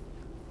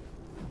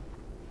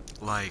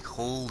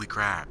 holy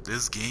crap,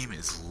 this game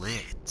is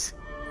lit.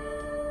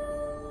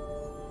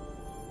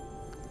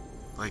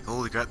 Like,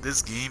 holy crap,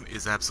 this game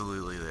is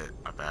absolutely lit.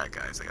 My bad,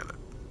 guys, I gotta...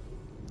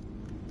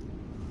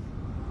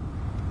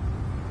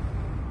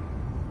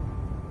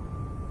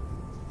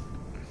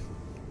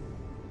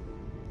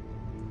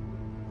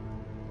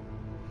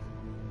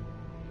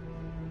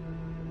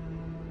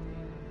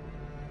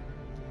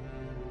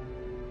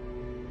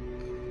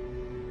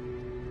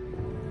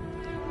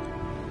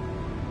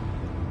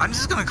 I'm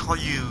just gonna call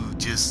you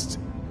just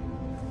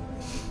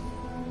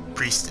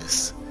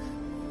Priestess.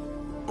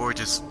 Or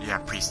just, yeah,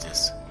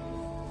 Priestess.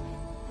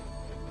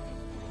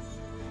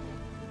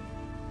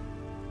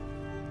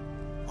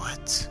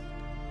 What?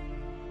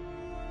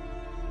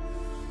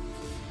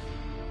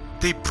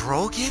 They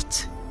broke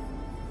it?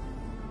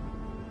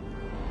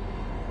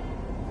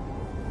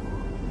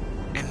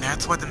 And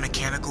that's why the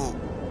mechanical...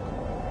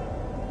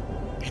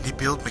 And they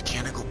build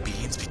mechanical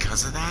beings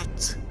because of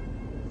that?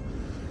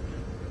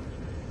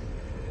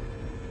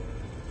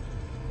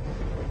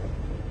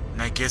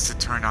 And I guess it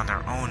turned on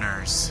their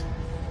owners.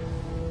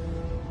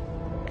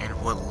 And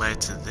what led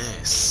to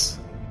this?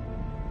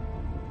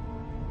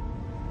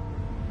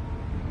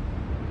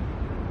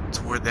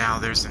 To where now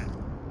there's an...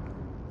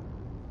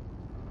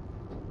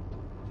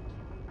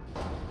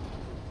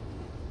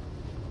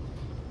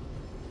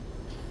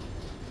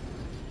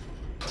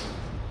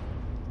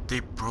 They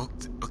broke...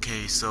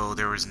 Okay, so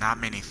there was not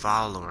many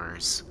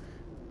followers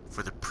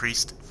for the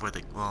priest... For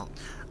the... Well,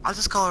 I'll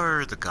just call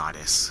her the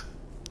goddess.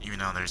 Even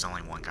though there's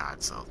only one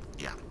god, so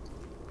yeah.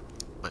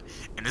 But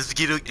in this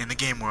video, in the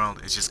game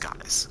world, it's just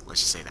goddess. Let's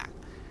just say that.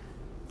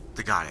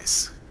 The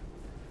goddess.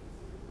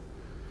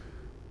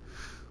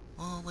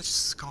 Well, let's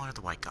just call her the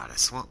white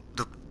goddess. Well,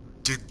 the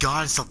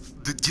goddess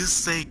of...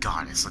 just say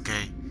goddess,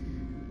 okay?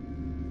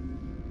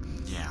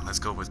 Yeah, let's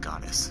go with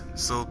goddess.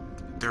 So,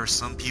 there are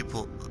some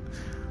people...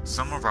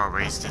 Some of our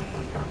race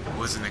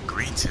wasn't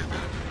agreeing to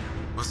them.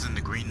 Wasn't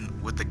agreeing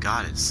with the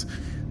goddess.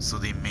 So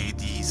they made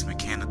these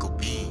mechanical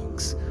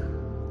beings.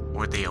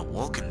 Or they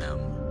awoken them.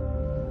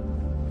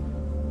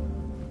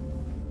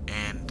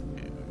 And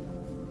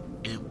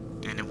it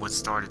what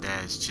started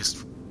as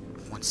just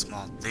one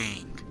small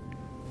thing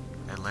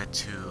that led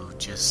to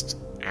just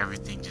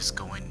everything just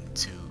going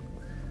to...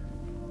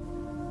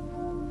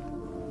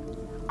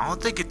 I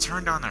don't think it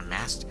turned on their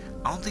master.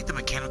 I don't think the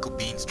mechanical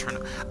beings turned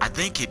on... I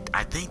think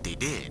they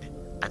did.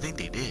 I think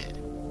they did.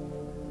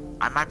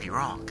 I might be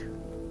wrong.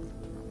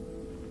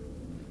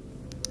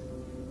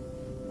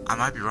 I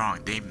might be wrong.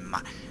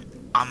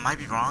 I might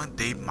be wrong.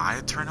 They might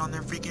have turned on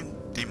their freaking...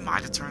 They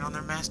might have turned on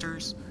their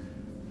masters.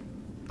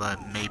 But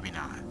maybe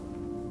not.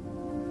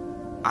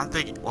 I'm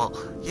thinking... Well,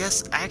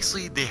 yes,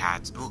 actually they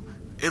had to. Well,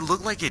 it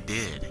looked like it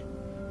did.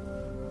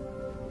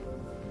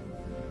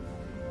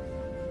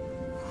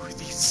 Who are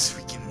these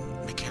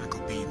freaking mechanical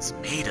beings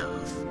made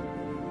of?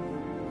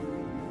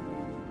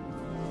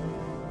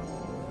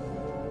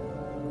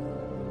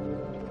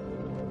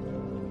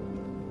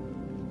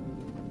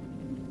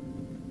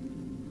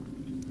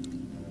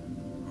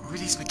 Who are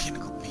these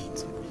mechanical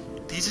beings?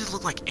 These just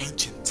look like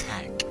ancient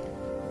tech.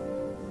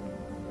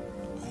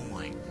 Oh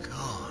my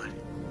god.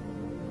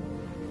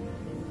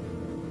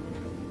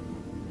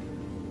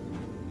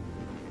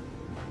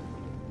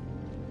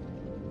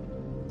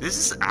 This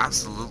is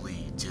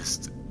absolutely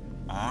just,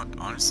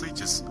 honestly,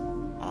 just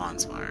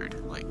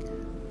awe-inspired. Like,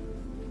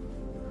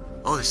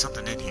 oh, there's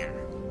something in here.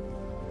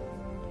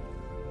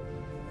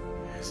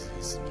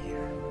 There's in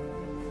here.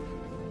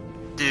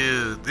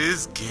 Dude,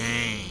 this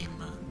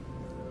game.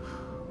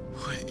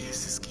 What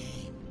is this game?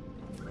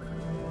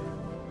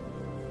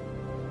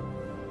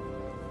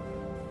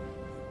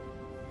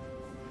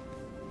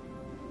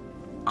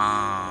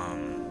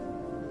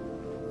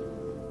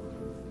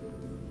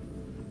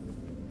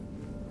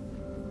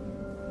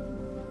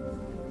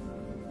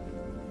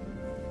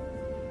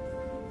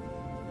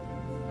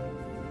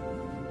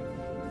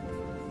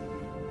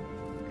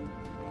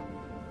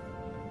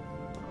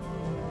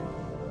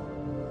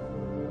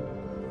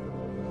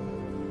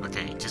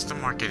 Okay, just to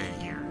mark it in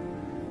here.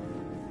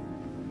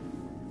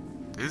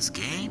 This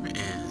game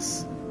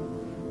is...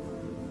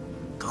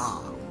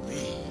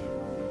 golly.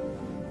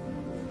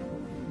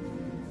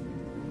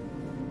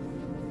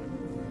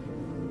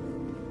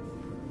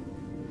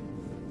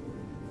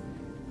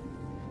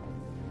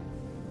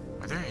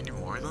 Are there any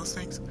more of those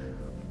things?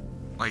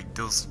 Like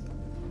those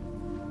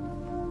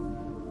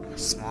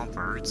small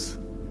birds?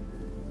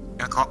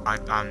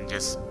 I'm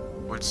just...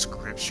 what,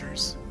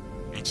 scriptures?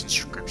 Ancient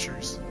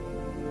scriptures?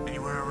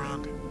 Anywhere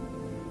around?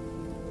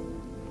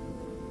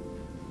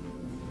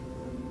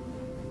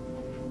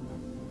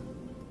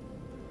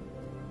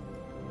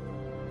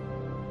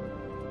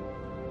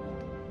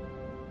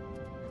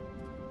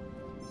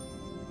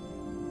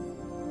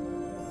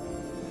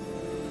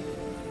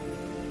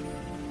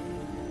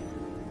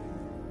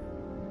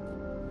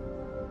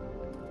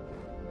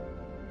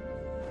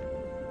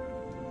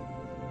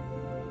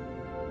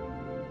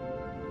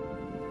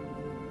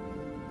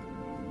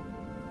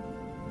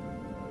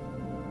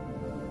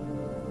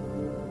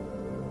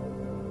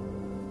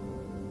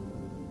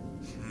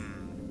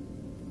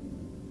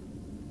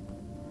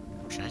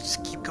 Should I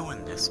just keep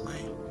going this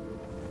way?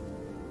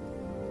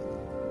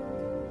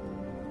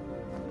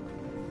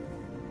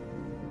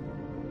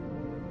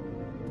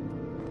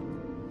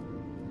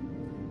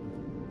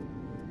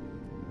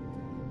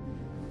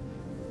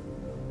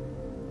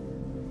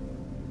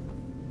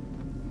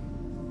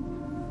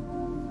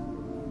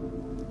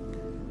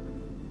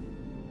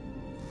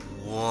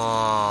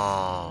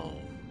 Whoa.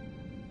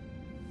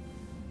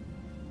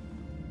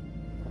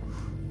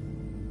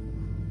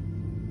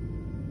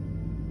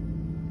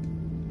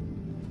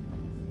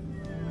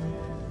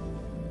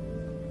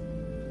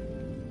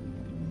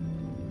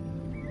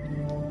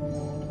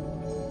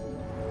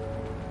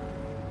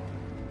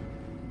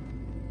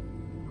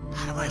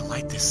 How do I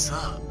light this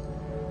up?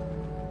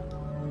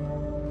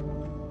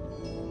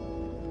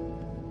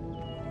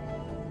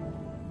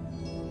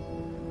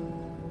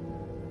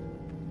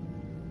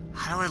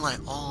 How do I light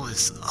all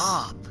this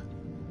up?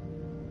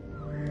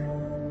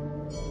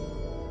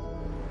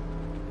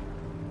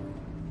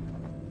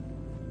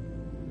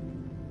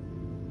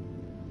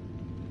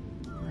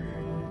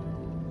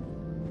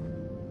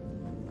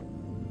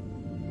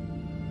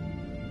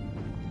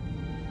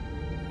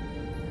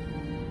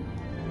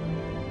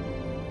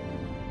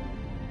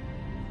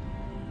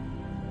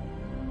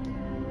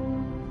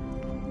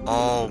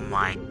 Oh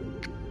my...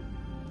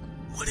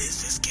 What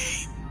is this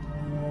game?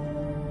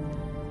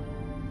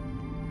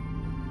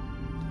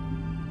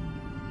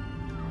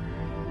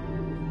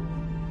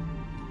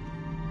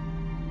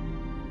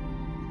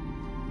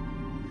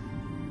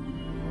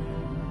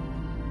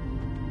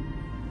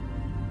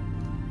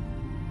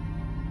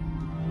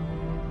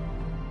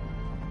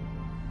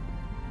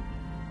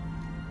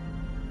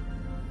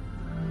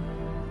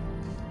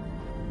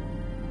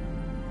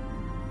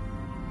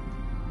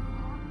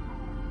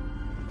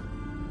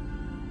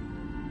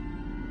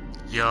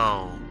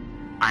 Yo,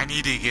 I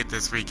need to get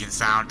this freaking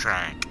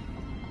soundtrack.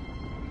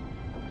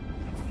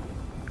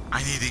 I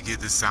need to get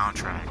this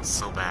soundtrack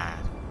so bad.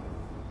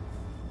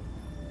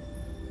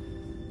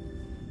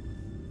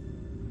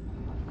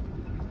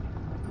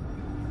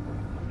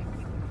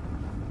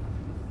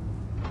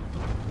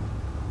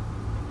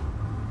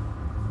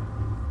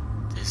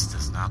 This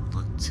does not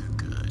look too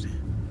good.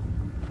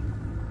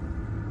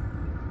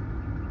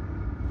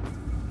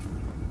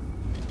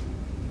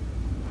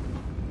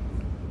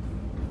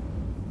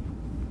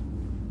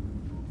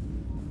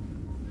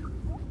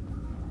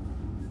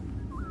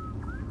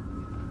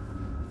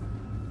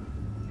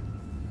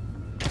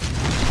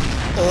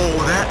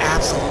 Oh, that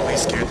absolutely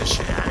scared the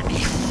shit out of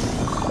me.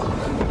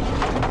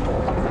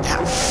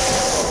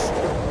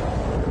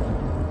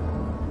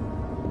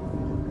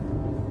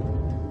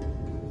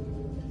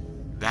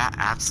 That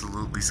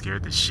absolutely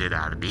scared the shit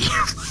out of me.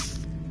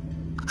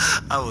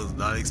 I was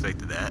not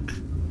expecting that.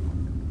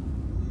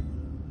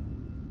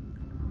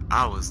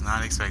 I was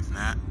not expecting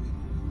that.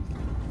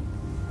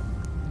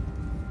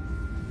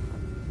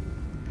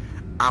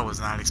 I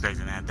was not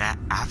expecting that. That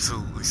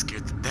absolutely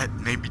scared. That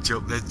made me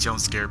jump. That jump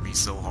scared me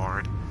so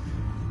hard.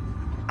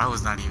 I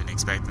was not even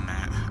expecting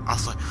that. I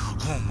was like,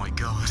 oh my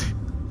god.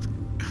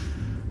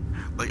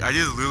 Like, I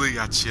just literally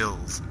got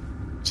chills.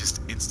 Just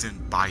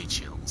instant body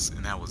chills.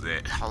 And that was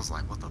it. I was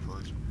like, what the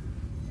fuck?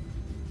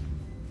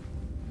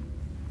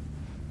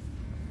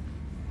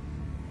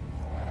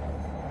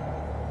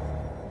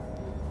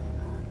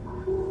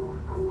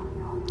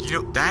 You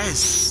know, that is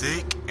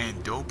sick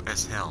and dope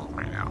as hell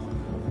right now.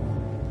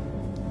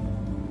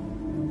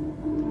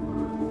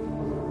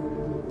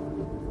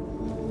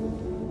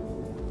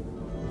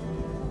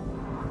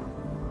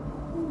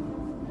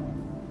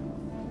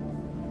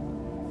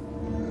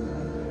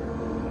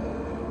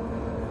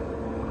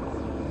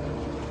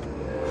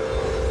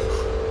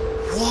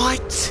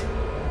 What?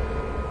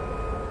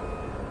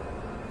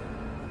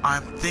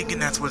 I'm thinking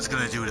that's what it's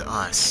gonna do to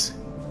us.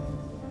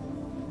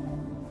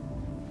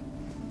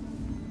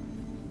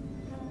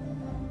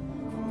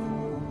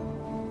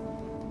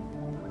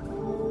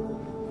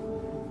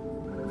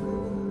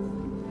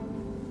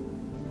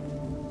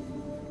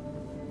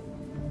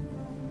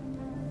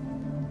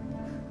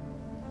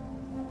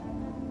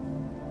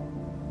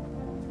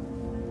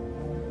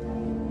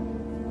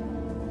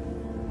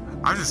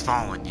 I'm just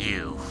following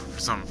you for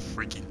some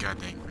freaking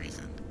goddamn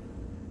reason.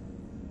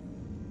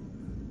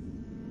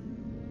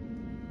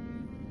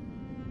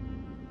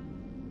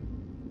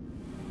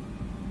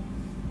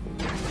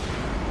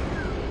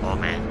 Oh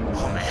man,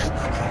 oh man,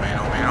 oh man,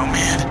 oh man, oh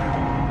man.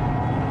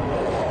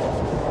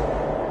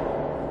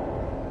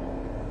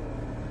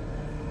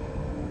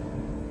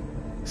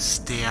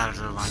 stay out of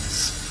their line of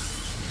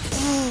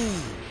sight. Ooh!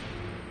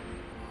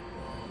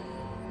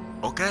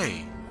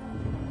 Okay.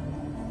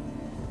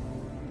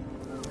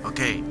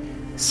 Okay.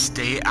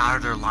 Stay out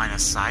of their line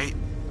of sight.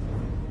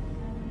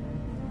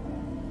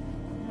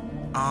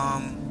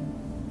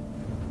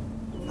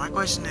 My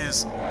question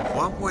is,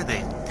 what were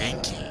they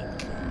thinking?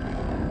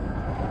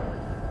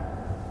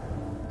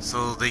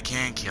 So they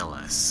can kill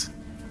us.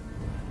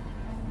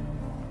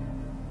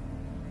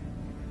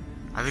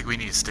 I think we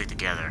need to stick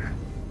together.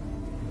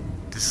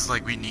 This is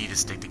like we need to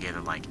stick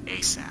together like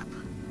ASAP.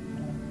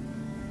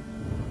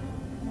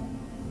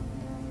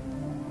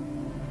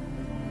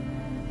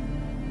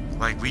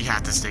 Like we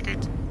have to stick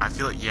it. I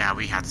feel like, yeah,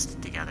 we have to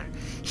stick together.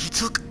 He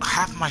took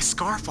half my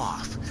scarf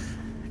off.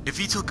 If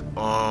he took,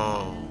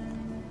 oh.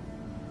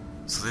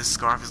 So this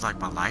scarf is like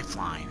my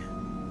lifeline.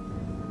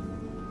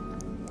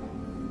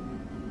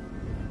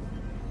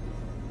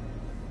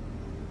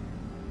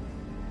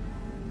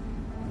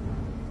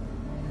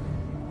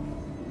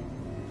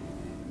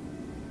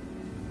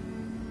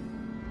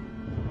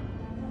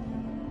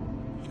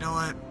 You know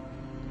what?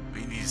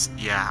 We need to,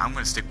 yeah, I'm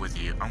gonna stick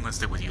with you. I'm gonna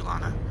stick with you,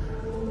 Lana.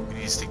 We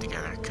need to stick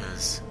together,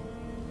 cause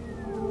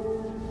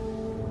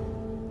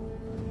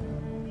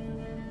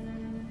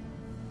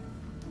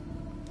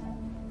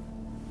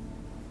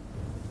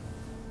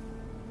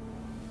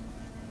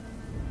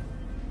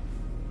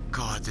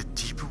God, the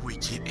deeper we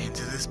get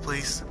into this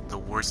place, the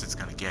worse it's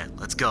gonna get.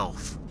 Let's go.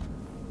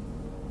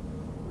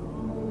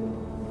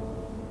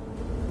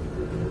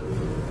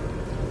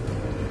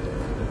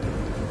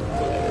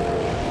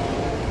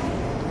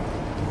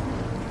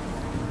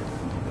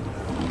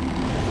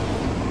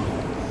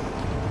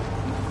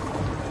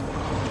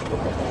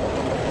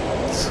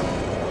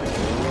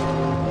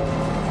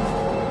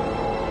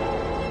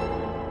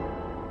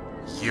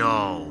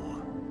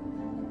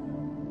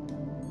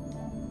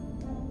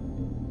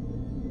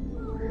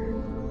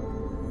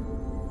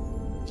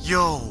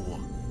 Yo.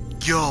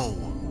 Yo,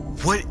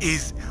 what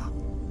is,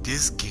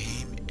 this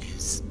game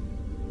is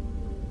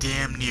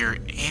damn near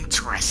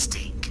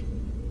interesting.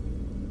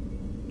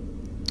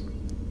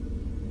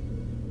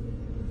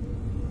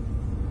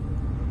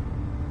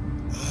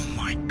 Oh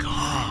my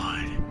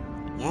God,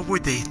 what were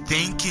they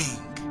thinking?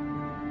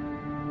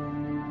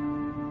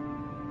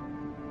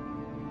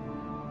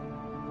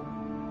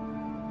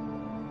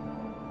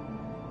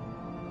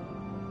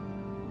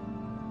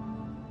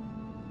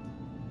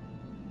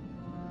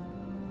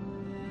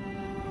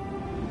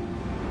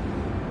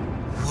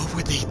 What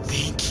were they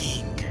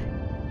thinking?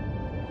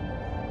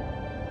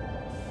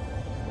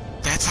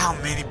 That's how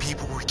many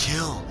people were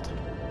killed.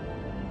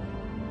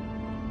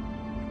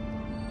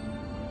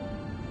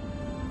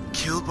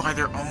 Killed by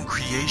their own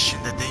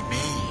creation that they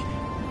made.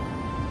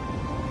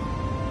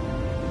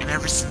 And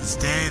ever since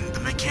then,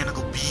 the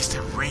mechanical beasts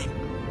have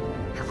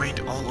reigned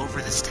all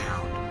over this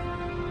town.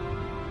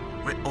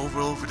 Went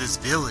over this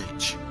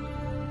village.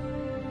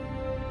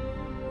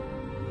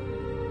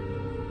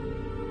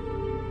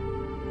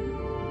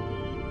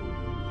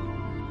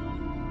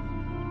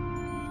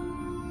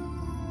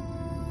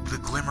 With a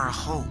glimmer of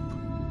hope.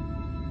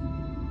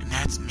 And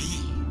that's me.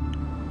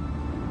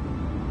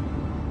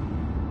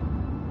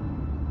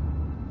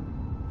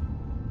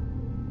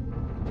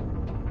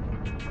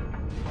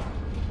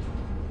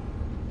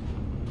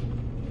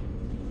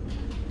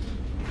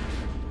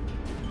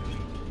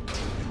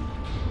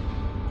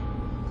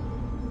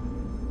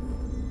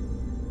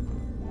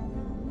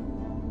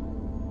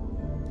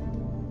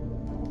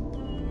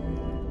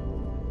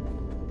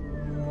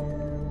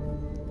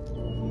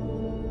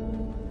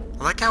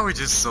 I like how we're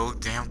just so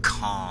damn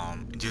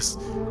calm and just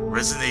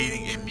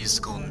resonating in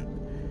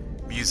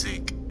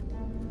music.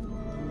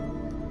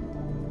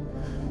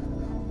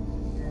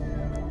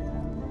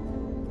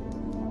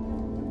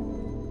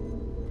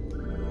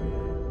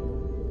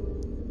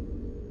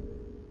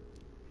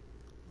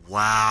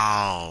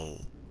 Wow.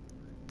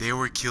 They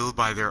were killed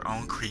by their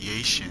own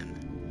creation.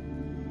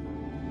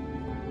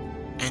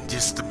 And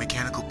just the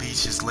mechanical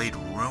beast just laid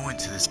ruin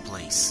to this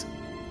place.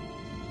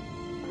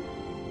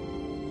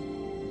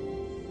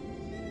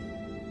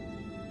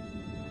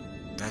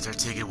 That's our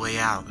ticket way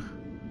out.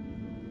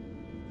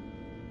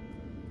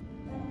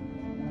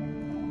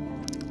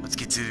 Let's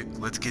get to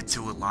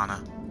it,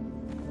 Lana.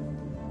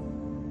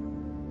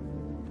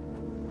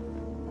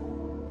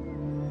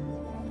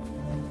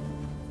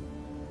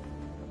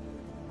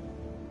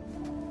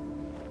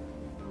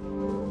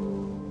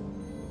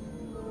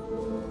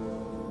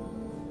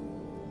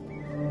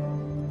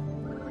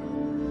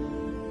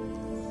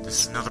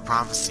 This is another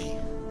prophecy.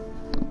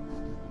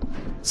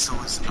 So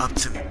it's up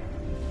to me.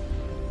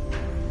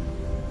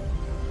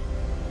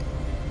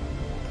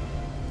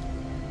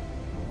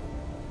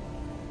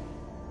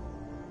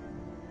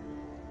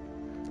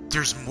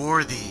 There's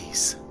more of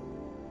these.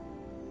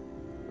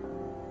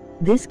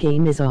 This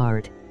game is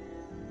art.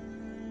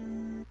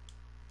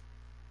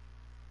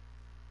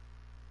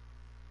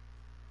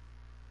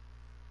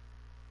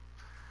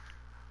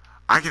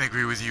 I can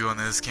agree with you on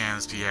this,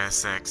 Cam's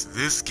PSX.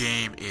 This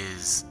game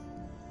is,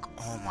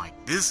 oh my,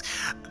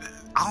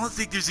 I don't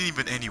think there's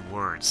even any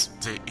words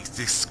to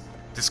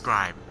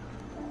Describe.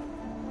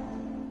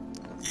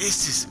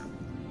 This is...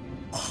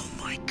 Oh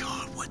my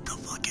god, what the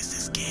fuck is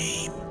this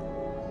game?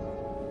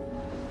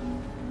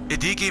 It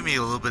did give me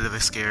a little bit of a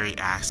scary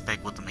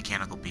aspect with the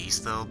mechanical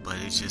beast though, but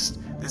it's just...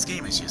 This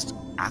game is just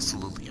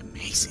absolutely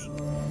amazing.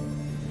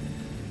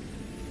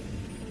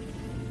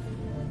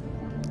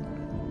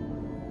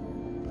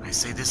 I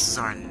say this is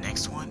our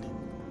next one?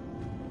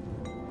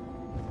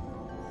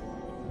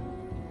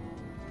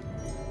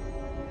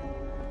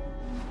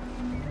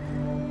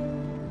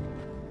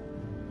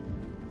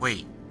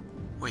 Wait,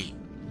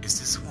 is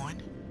this one?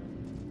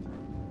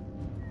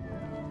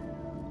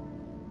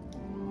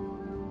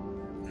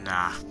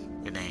 Nah,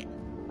 it ain't.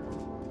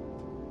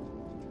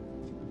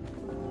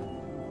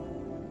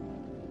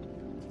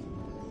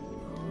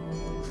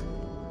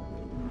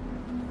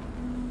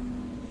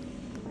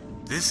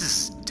 This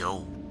is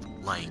dope.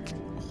 Like,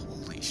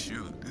 holy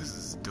shoot, this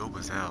is dope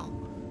as hell.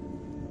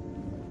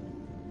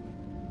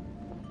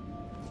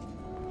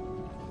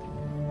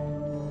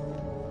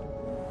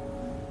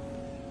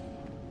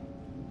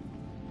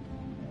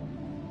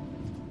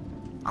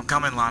 I'm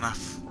coming, Lana.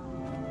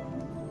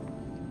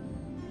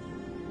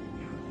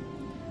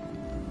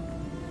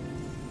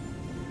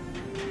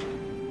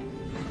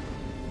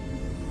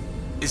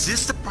 Is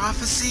this the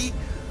prophecy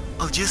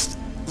of just,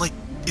 like,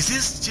 is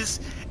this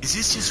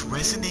just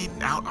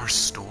resonating out our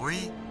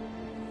story?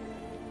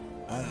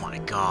 Oh my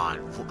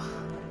god.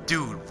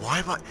 Dude, why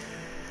am I...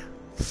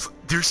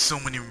 There's so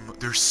many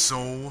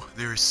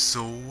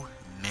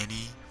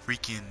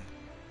freaking...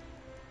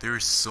 There are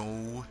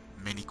so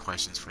many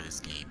questions for this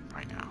game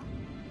right now.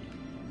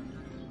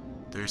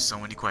 There's so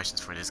many questions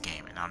for this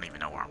game, and I don't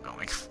even know where I'm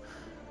going.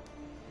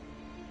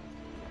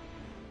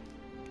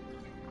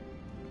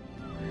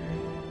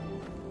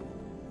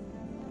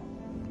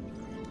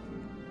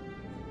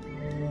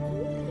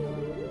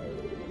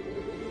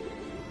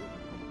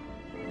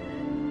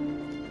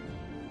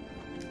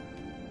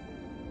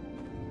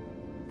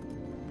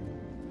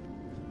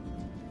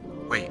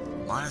 Wait,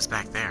 Lana's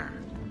back there.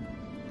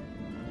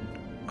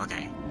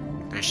 Okay,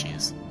 there she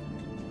is.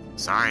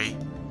 Sorry.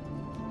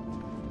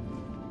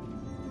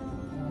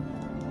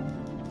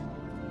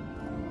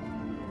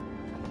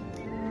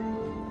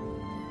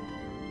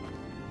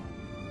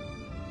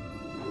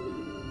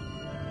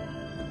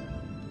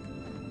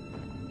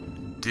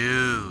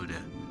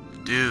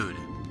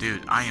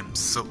 Dude, I am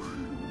so...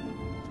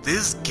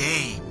 This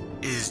game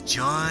is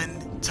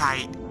John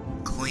tight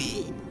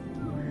clean.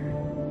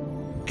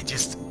 It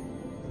just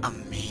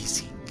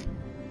amazing.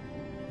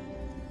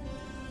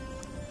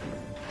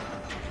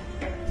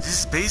 This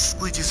is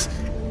basically just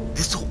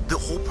the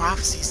whole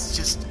prophecy is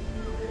just...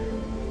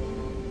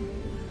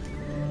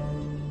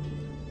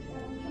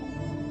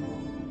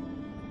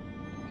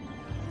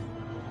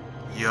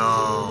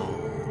 Yo.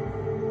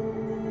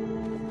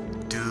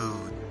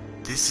 Dude,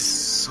 this is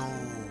so...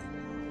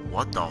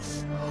 What the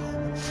f...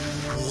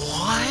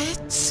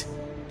 What?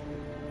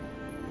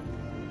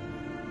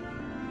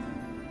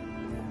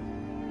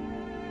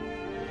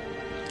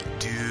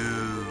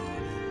 Dude.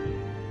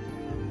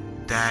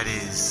 That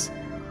is...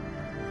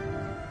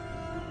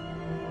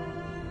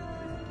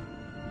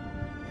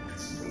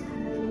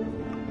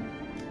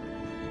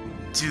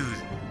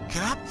 Dude,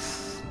 can I...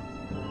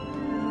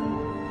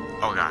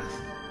 Oh god.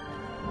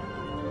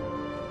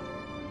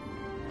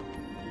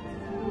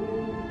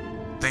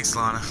 Thanks,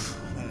 Lana.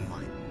 Oh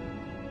my...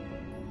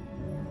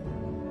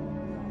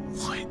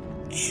 What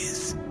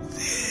is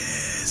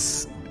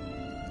this?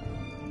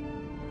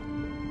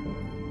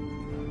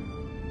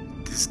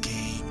 This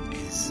game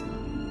is...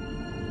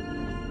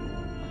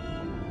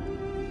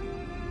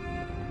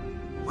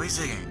 Wait a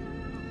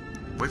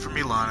second. Wait for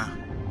me, Lana.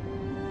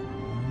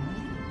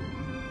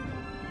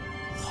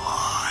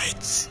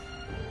 What?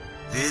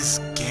 This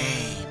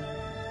game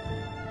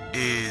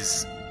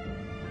is...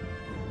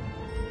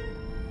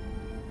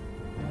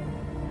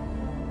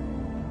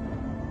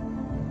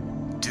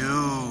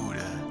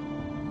 Dude.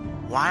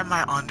 Why am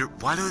I under...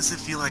 Why does it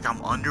feel like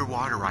I'm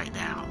underwater right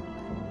now?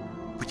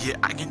 But yet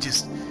I can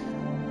just...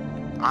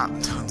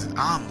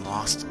 I'm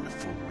lost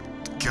for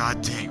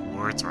goddamn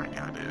words right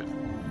now, dude.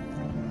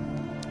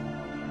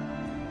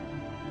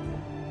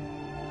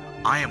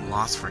 I am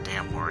lost for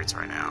damn words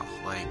right now.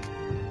 Like...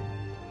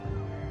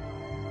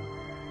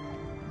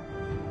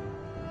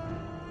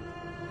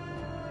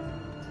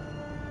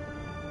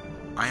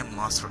 I am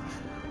lost for...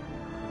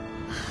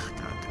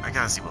 God, I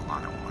gotta see what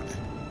Lana wanted.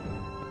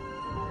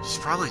 She's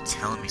probably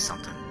telling me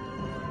something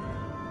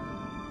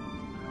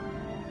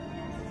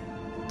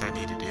that I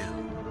need to do.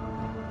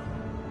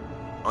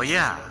 Oh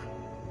yeah!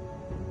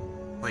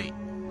 Wait,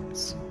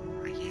 it's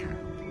right here.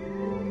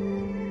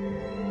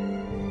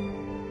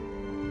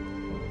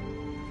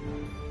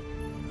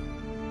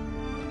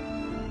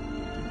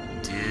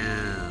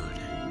 Dude.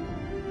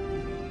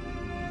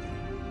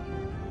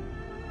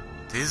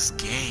 This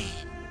game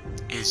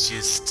is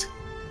just...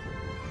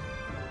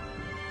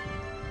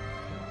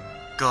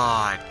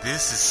 God,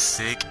 this is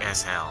sick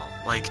as hell.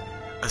 Like,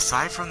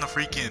 aside from the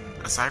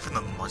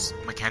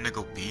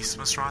mechanical beast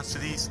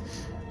monstrosities,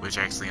 which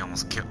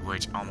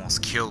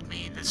almost killed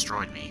me and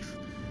destroyed me.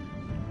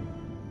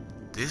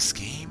 This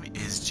game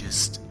is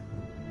just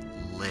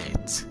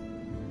lit.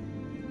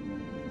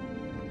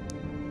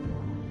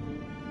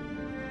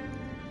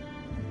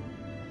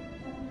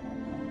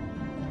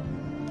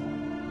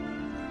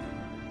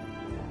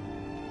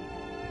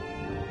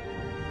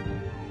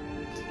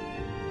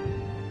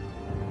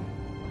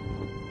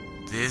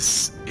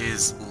 This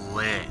is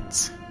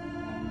lit.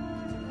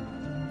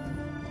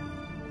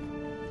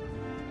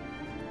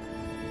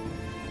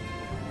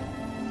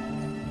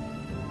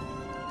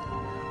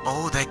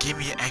 Oh, that gave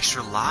me an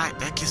extra life.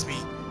 That gives me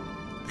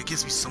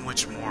so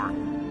much more.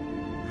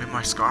 Made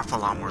my scarf a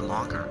lot more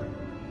longer.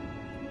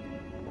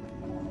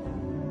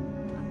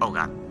 Oh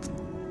god.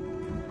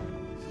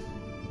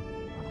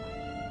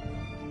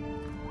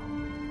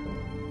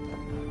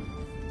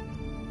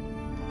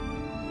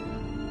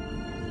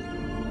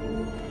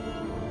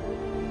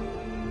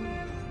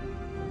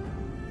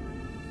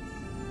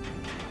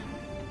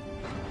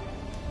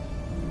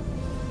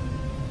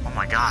 Oh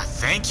my god,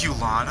 thank you,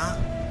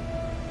 Lana.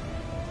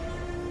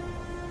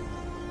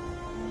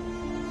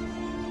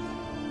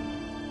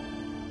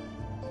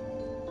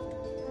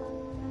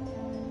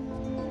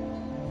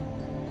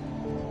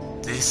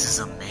 This is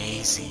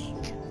amazing.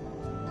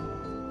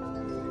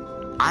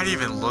 I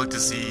didn't even look to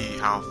see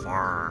how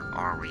far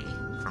are we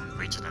from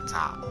reaching the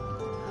top.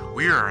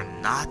 We are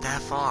not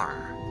that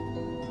far.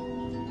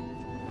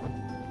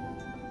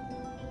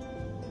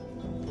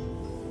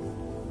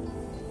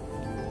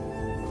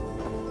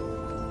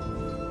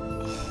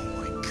 Oh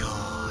my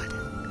god.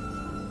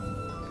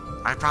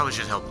 I probably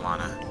should help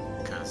Lana,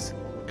 because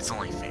it's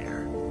only fair.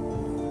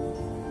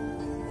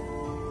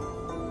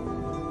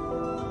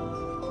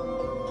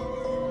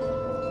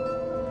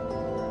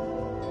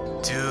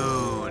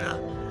 Dude,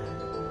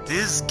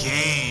 this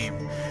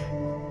game,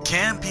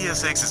 Cam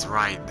PSX is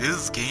right,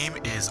 this game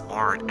is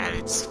art at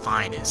its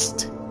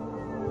finest.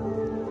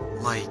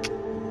 Like,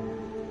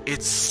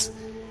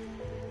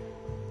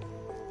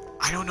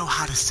 I don't know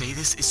how to say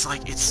this, it's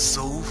like, it's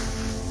so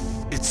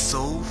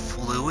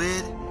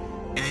fluid,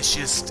 and it's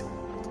just,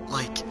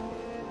 like,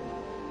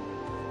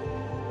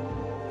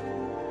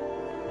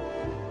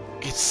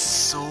 it's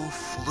so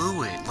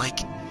fluid, like,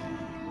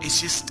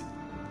 it's just,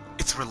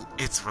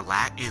 it's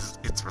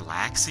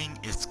relaxing,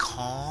 it's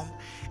calm,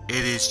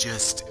 it is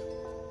just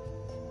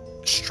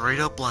straight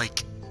up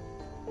like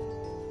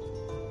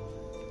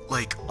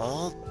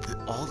all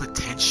the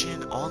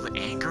tension, all the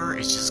anger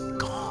is just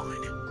gone.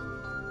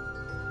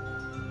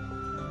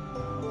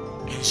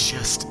 It's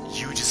just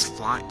you just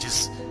fly,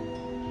 just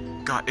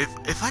God.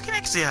 If I can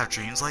actually have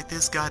dreams like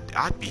this, God,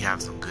 I'd be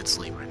having some good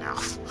sleep right now.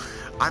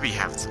 I'd be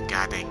having some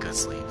goddamn good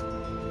sleep.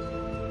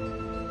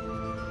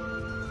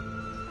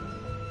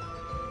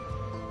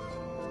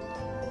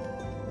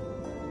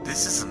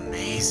 This is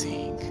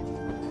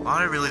amazing.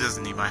 Lana really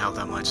doesn't need my help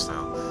that much,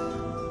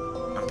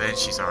 though. I bet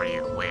she's already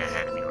way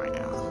ahead of me right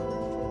now.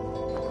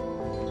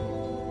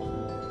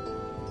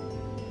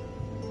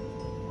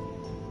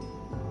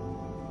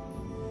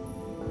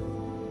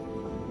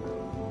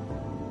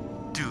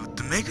 Dude,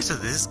 the makers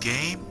of this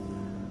game,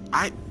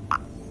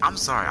 I'm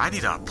sorry, I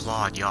need to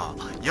applaud y'all.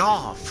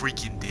 Y'all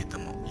freaking did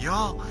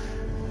y'all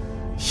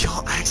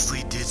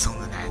actually did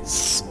something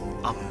that's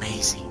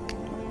amazing.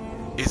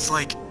 It's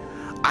like,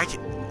 I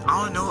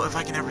don't know if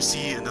I can ever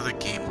see another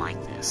game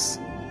like this.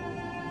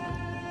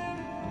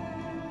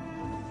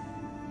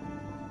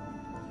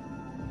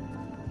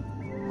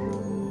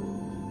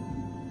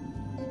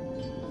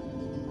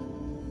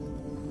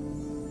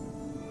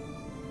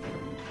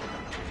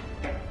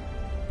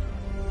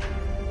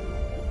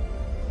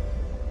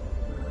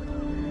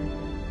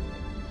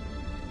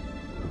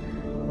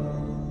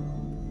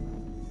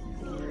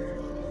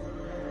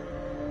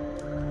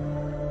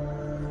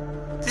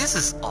 This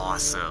is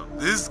awesome.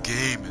 This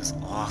game is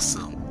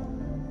awesome.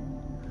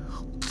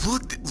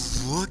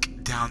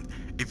 Look down.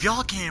 If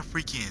y'all can't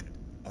freaking,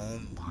 oh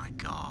my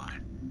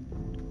god.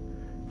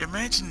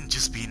 Imagine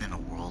just being in a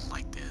world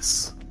like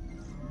this.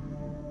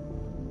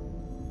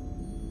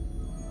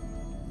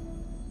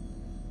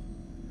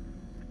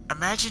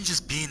 Imagine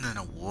just being in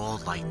a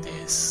world like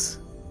this.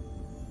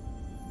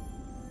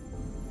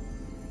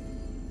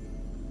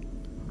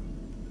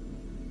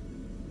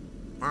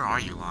 Where are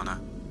you, Lana?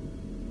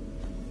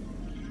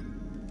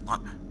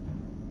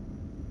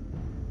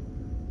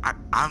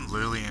 I'm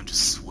literally am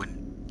just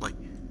swing, like,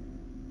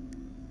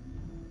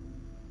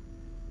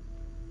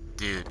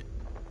 dude,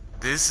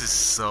 this is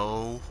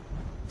so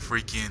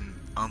freaking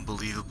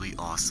unbelievably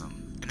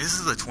awesome. And this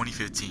is a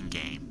 2015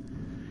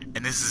 game,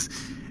 and this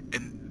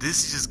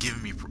is just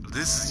giving me,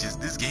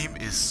 this game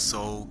is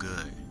so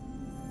good.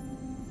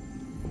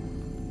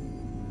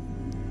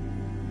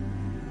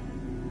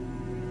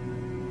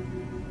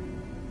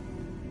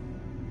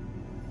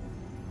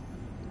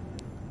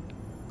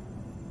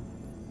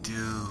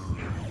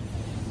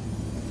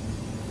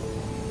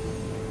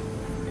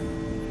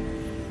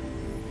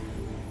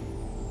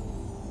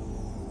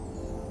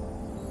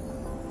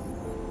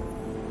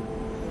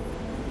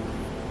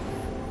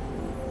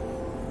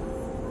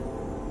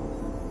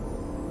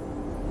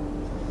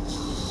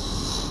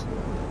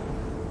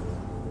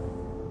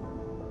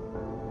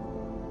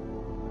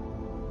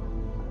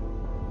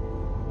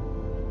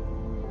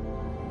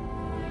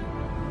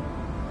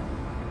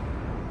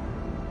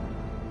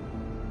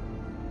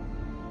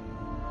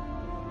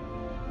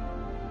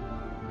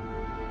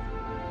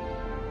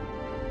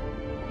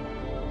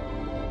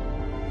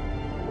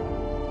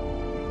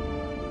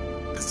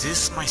 Is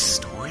this my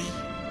story?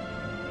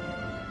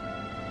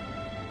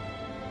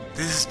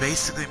 This is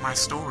basically my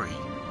story.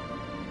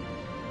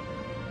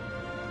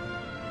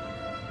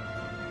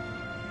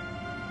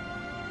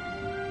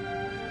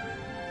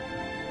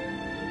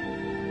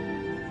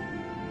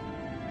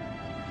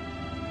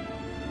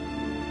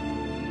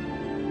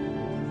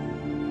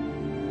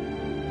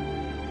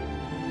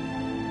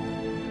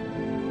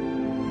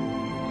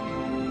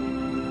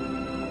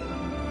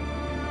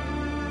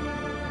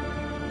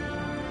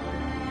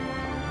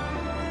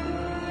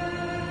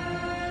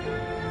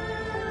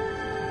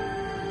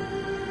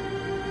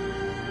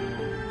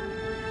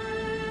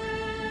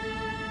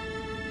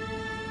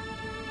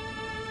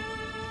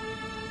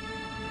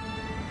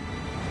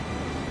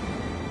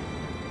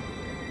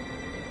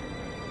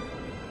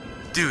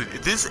 Dude,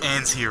 if this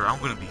ends here, I'm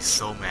gonna be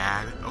so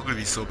mad. I'm gonna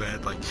be so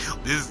mad. Like,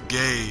 this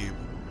game.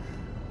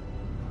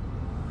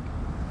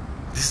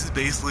 This is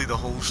basically the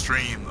whole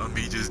stream of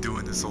me just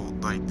doing this whole,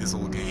 like, this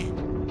whole game.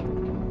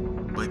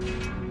 But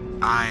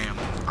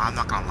I'm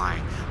not gonna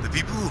lie. The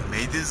people who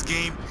made this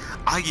game,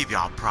 I give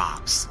y'all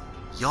props.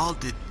 Y'all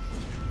did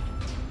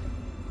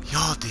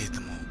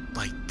the most.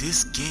 Like,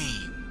 this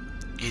game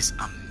is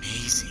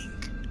amazing.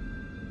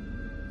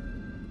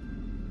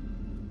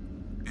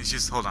 It's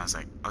just, hold on a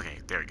sec. Okay,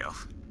 there we go.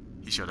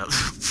 He showed up.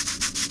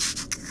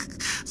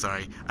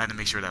 Sorry, I had to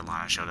make sure that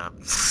Lana showed up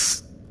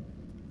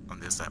on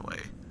this that way.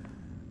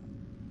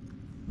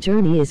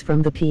 Journey is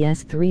from the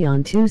PS3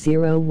 on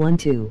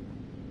 2012.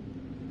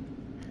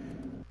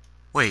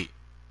 Wait,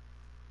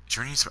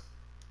 Journey's.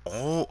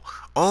 So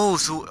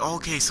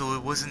okay, so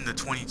it wasn't the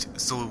 20.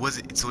 So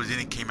it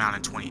didn't came out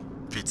in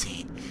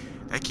 2015.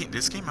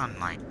 This came out in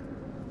like.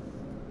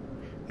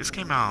 This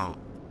came out.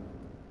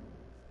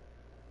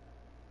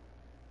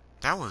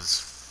 That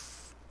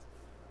was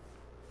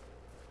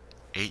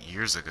 8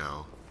 years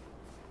ago.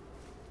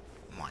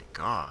 Oh my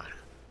god.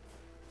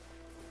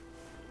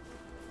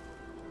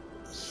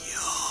 Yo,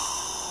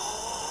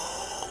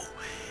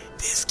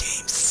 this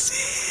game's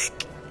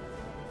sick.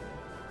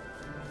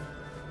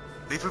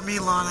 Wait for me,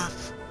 Lana.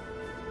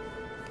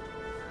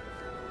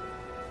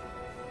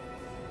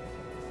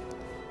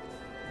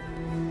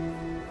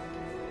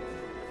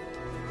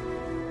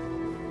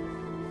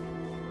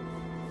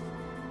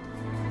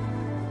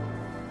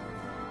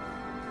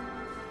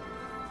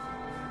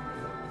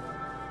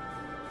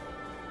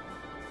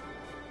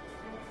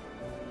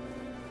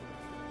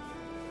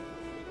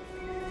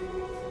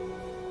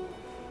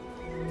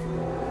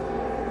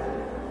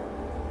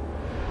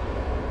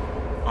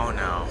 Oh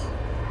no.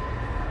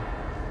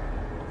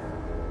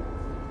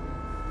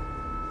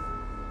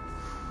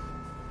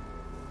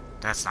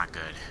 That's not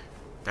good.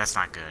 That's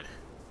not good.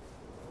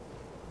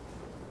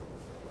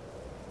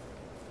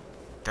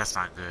 That's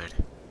not good.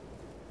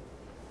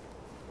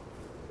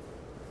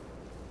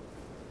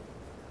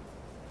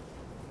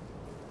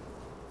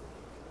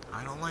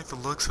 I don't like the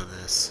looks of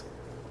this.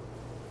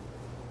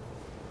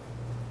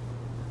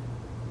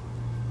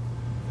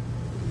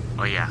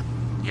 Oh yeah.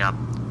 Yep.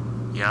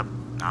 Yep.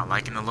 Not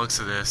liking the looks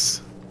of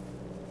this.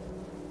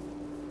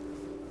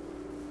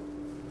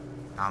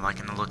 Not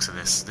liking the looks of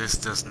this. This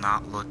does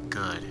not look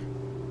good.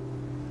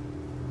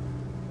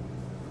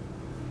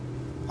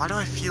 Why do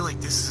I feel like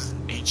this is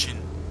an ancient...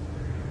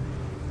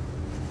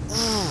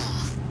 Ooh!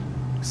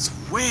 This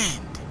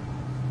wind!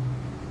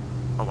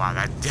 Oh wow,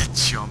 that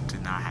jumped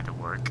and not had to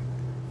work.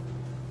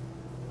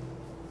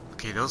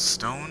 Okay, those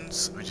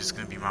stones are just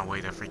gonna be my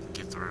way to freaking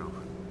get through.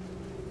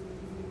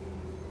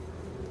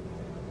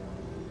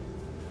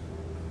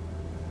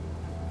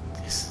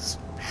 This is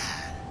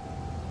bad.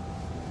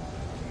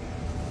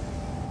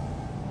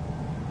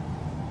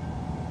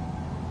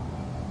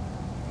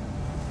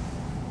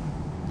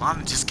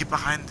 Lana, just get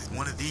behind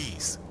one of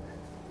these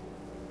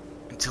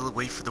until it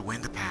wait for the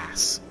wind to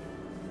pass.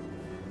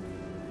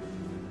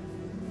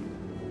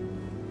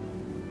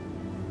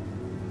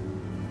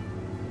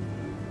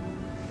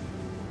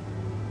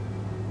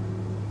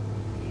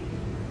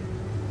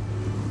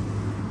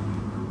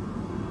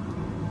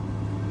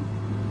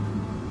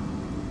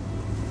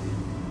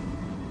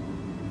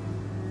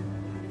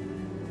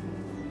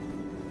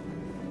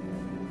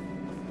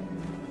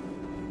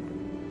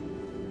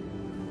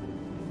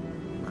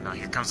 Oh,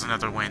 here comes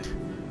another wind.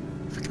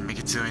 If we can make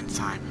it to in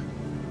time.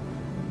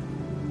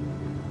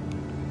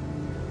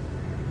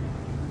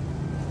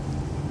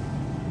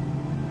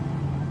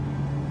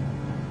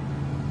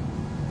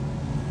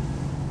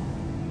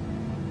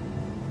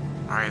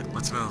 Alright,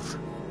 let's move.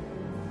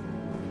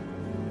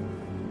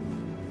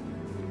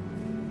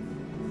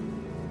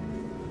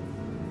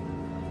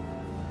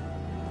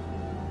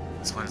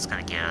 This one's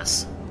gonna get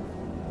us.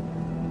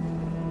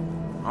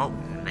 Oh,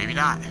 maybe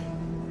not.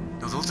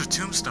 No, those are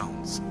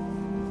tombstones.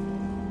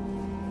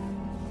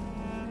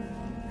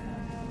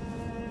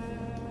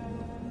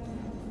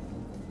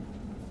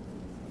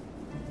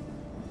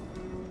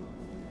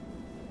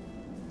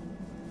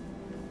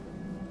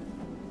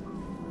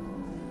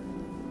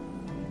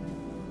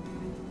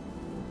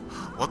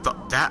 What the?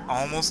 That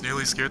almost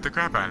nearly scared the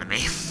crap out of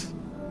me.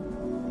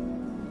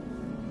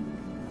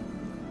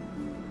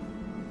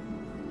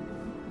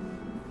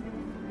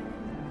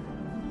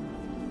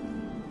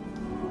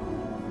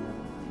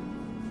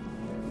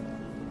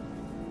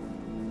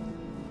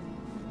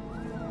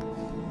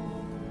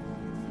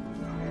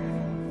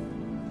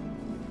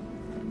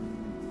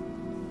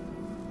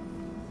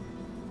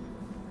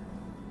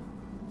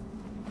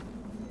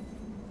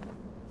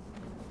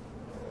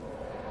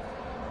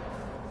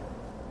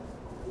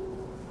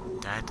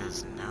 That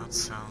does not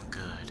sound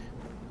good.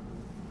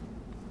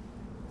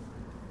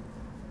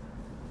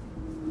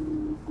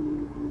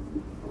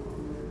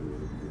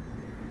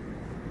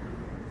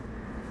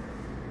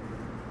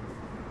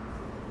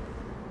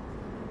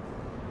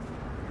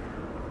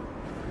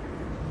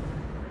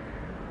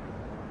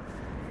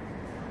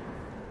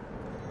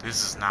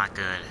 This is not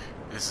good.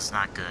 This is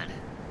not good.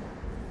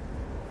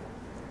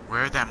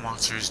 Wherever that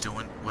monster is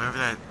doing, wherever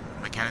that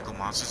mechanical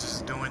monster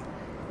is doing,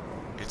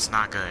 it's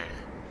not good.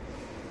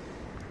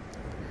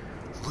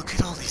 Look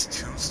at all these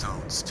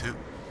tombstones, too.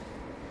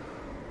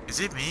 Is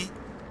it me?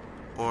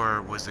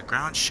 Or was the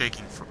ground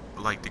shaking for,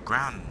 like, the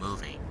ground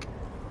moving?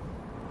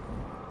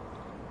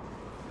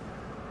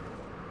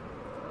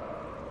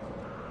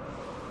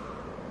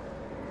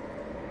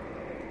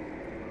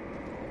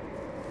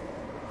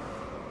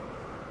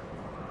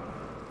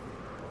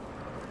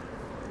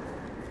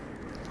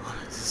 Oh,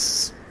 this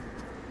is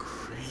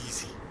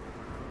crazy.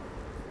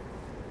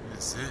 What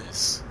is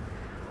this?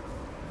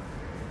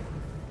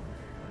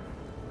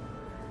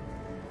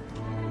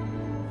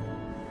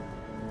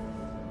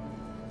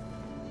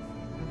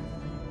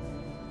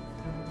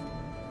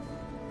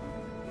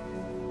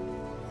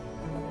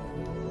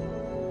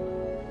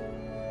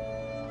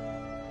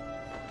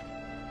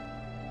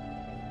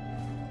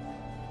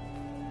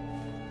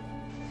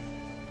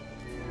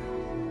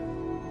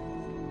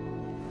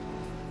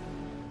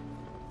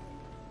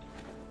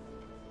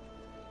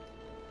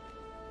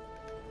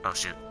 Oh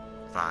shoot.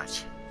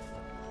 Fudge.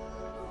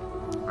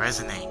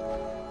 Resonate.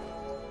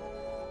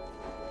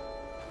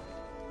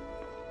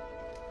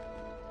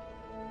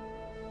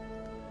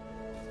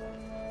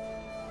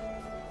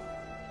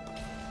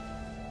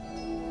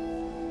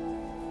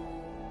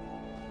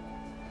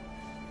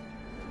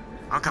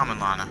 I'm coming,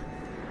 Lana.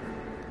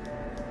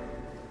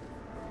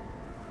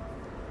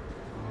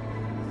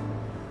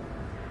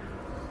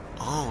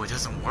 Oh, it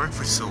doesn't work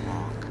for so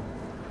long.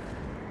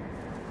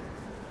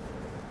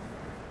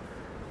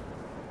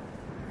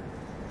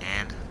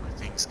 And my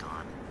thing's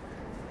gone.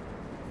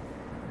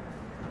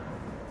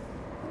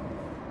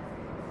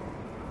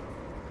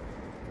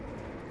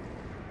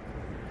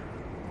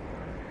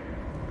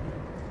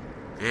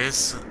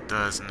 This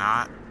does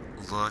not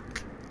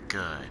look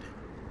good.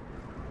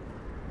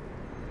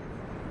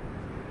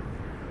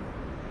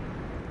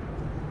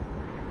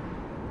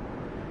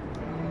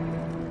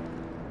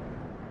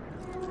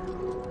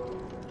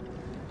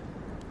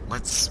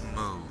 Let's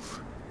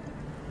move.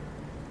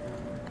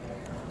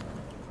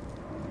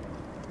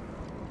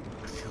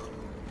 I feel...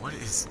 What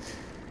is...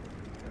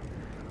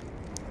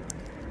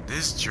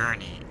 This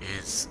journey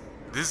is...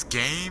 This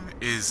game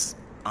is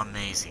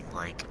amazing.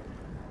 Like...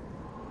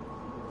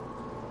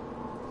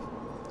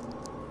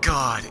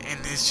 God, and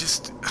it's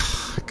just...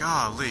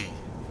 Golly.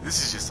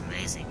 This is just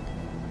amazing.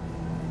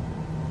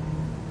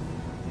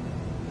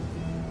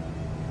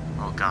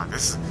 Oh god,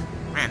 this is...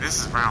 Man,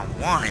 this is round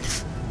 1.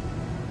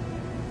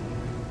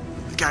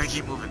 Gotta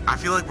keep moving. I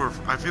feel like we're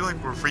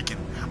freaking.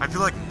 I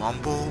feel like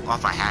Mumble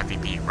off a Happy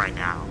Beat right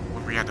now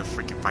when we had to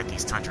freaking fight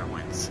these tundra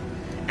winds.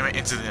 Anyway,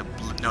 into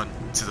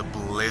the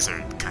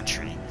blizzard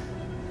country.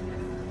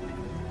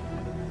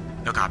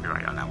 No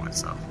copyright on that one,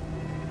 so.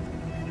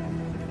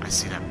 I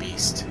see that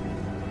beast.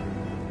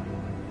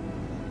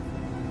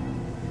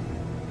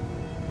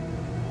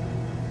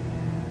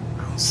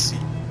 I don't see.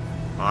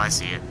 Oh, I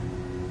see it.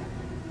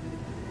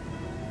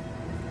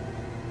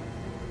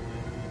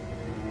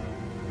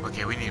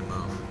 Okay, we need to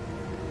move.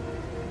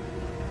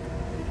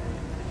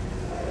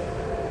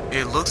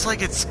 It looks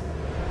like it's...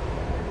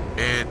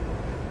 It...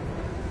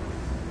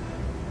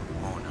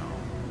 Oh no.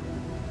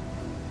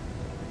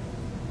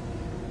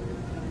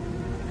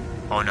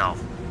 Oh no.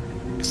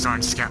 It's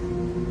starting to scare...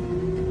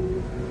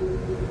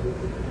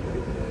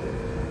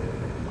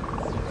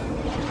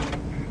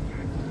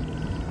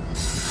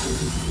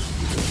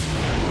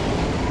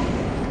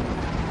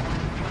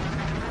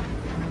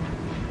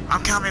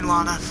 I'm coming,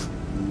 Lana.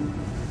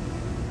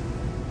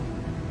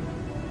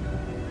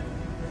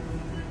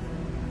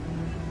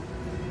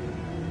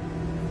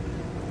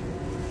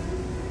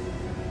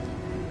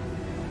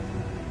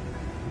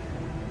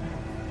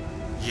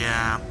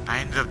 Yeah, I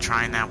ended up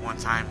trying that one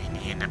time and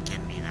he ended up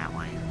getting me that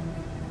way.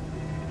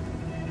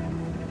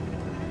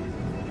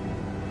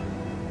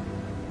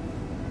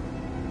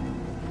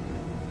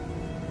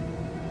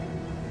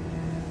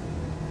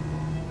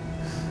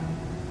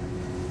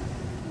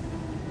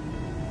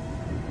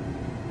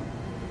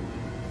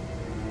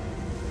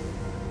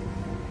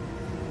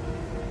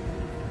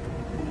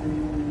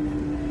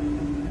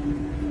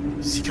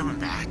 Is he coming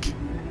back?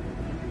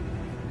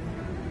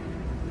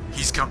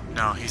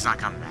 No, he's not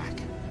coming back.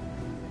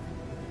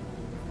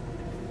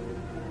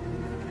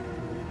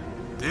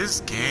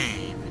 This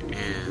game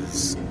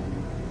is...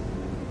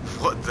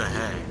 What the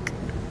heck?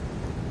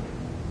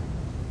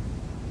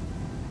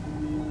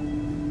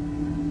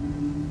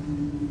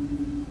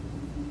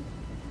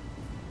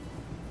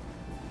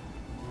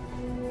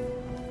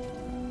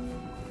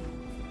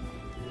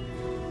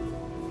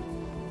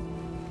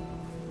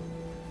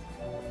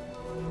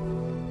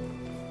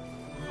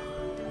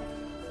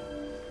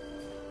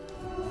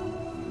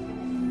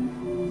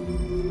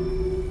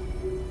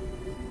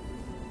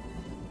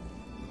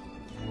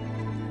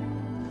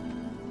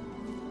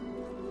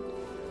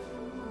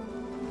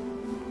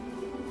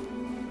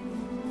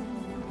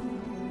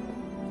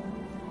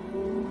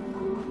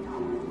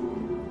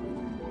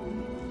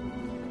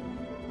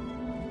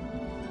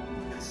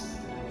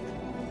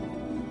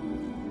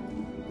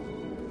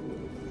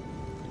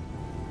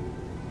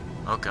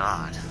 Oh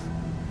God.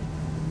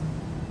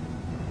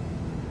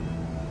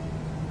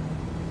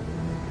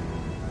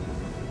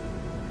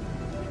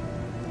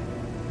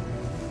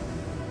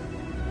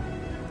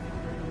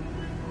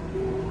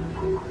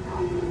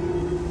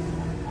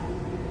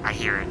 I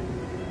hear it.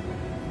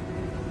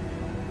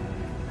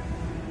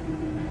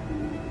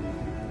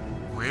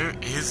 Where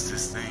is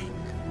this thing?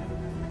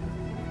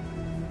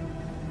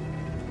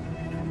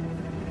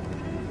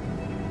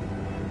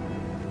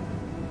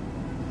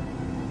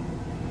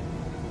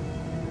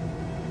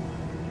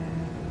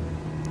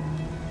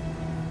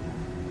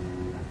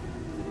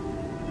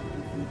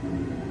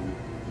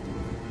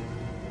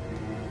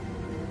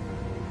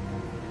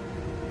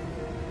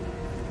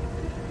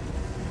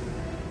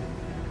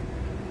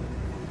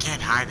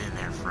 Can't hide in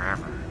there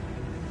forever.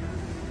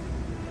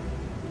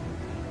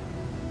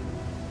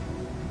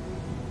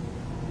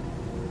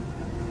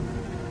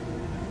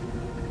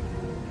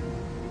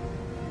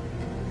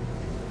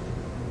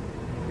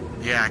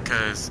 Yeah,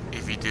 cause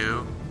if you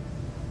do,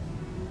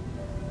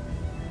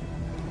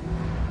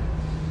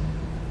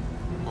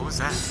 what was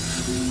that?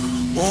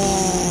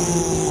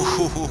 Oh!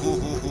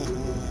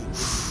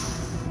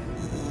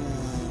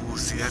 Ooh,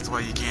 see, that's why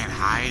you can't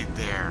hide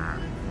there.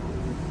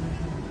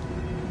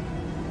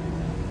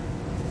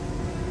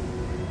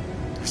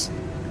 There's...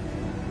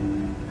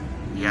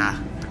 Yeah,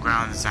 the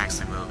ground is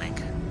actually moving.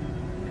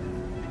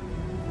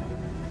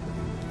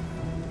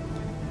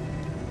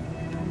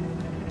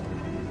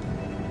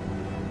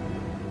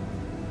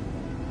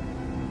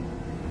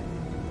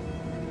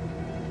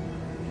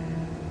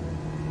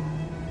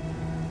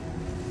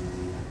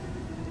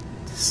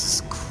 This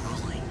is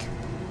grueling.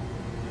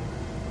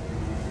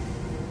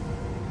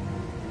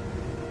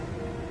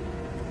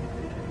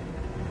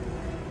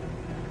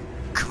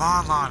 Come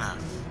on, Lana.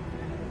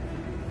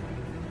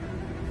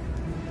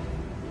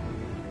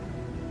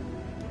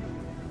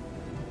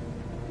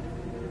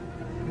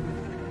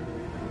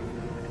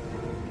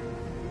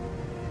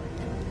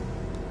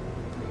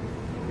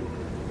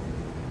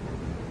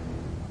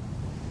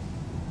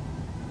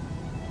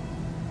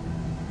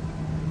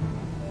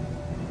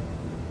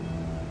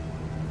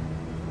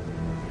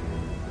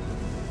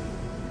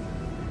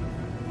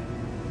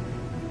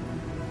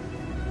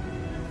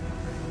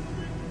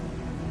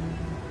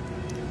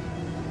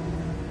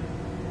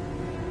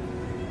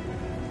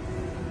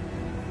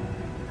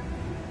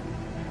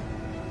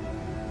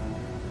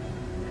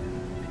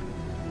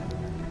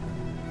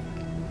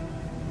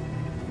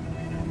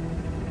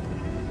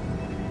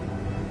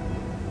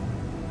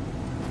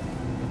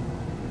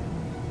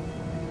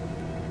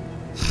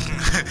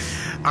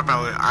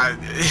 I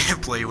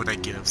play when I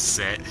get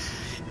upset.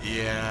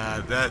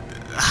 Yeah, that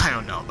I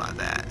don't know about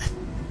that.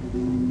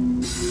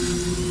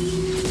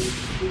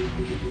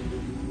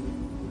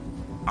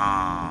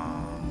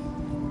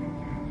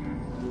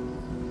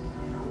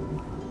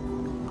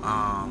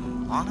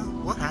 Lana,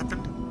 what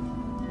happened?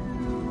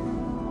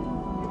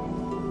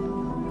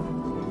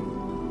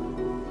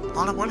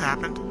 Lana, what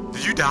happened?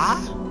 Did you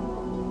die?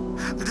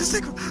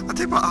 I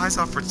take my eyes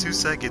off for 2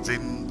 seconds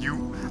and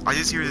I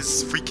just hear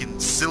this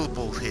freaking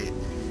syllable hit.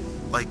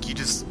 Like you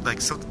just, like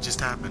something just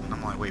happened. And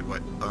I'm like, wait,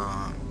 what?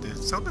 Did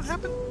something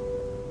happen?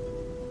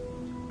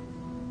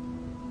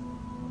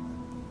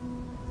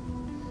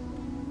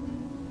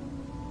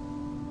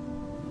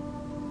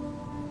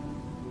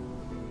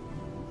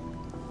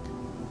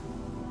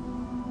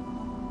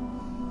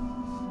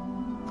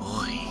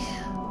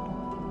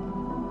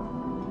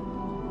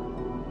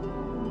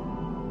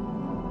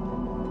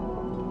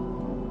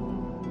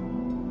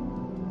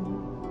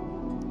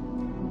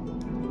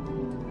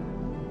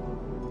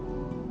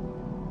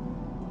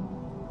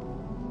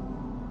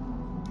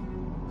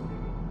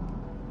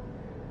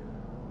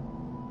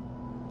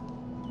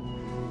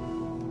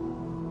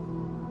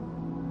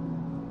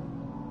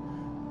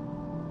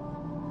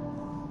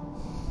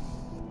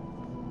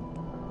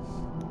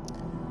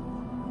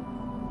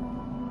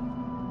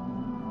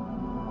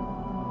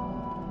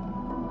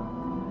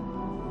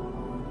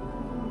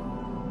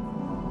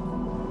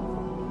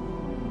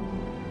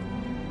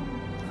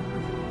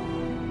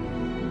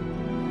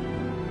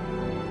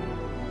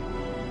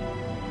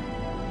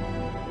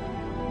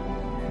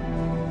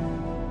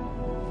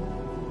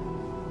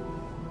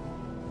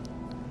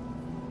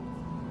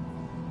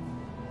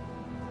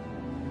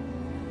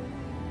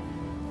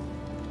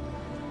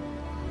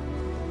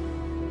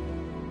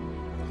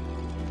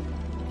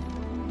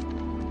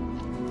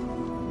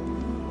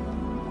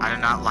 I do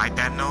not like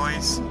that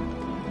noise.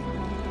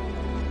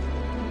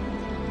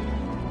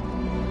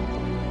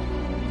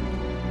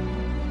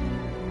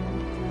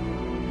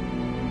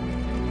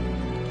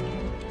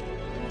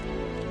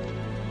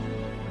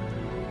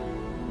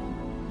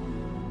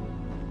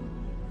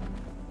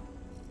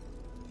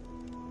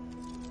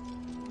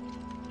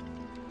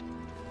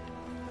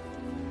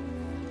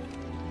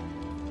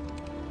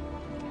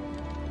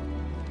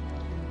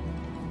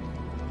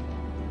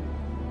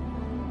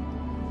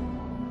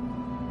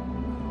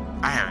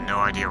 I have no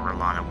idea where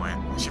Lana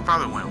went. She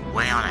probably went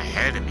way on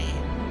ahead of me.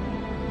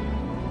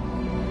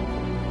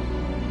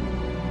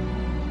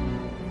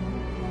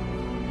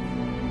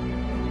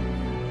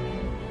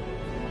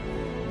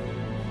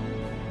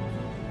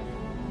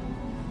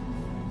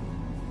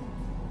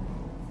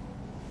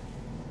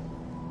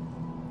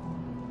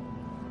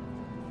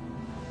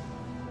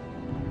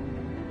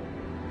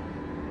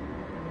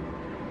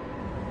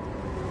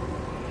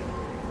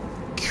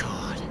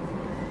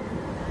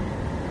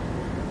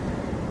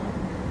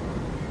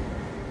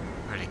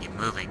 Better keep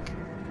moving.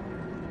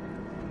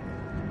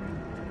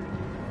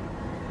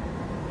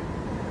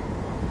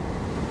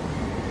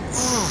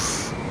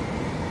 Oof!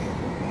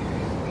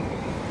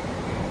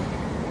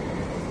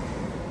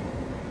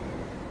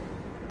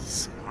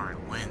 Some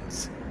hard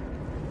winds.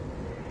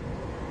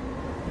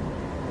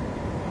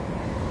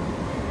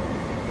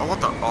 Oh, what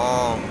the?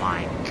 Oh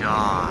my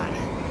god.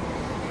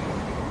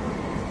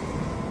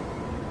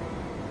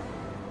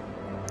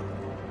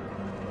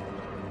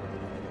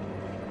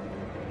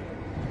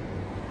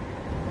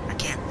 I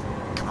can't.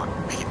 Come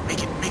on, make it,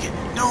 make it, make it.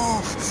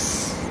 No!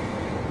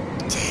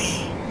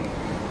 Dang.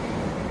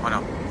 Oh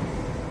no.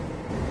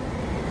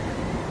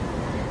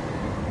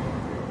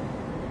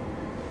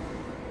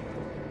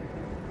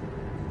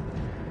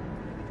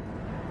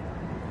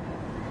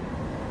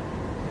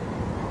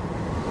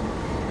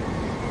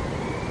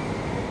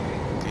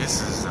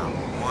 This is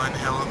one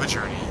hell of a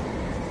journey.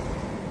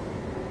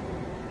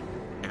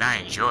 And I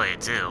enjoy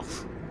it too.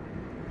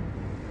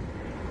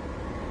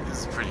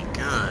 This is pretty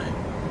good.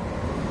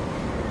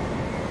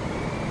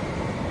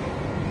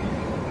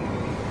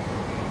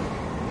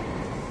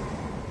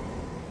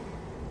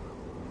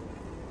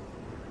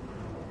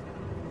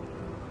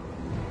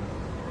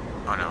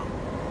 Oh no.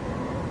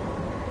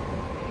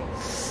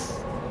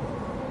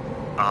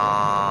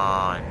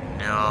 Oh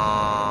no.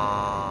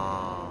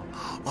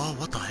 Oh,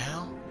 what the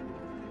hell?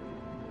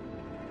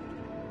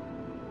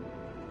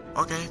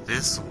 Okay,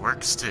 this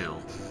works too.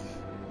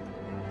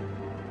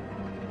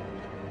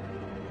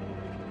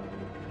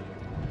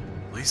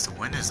 At least the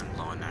wind isn't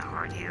blowing that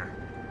hard here.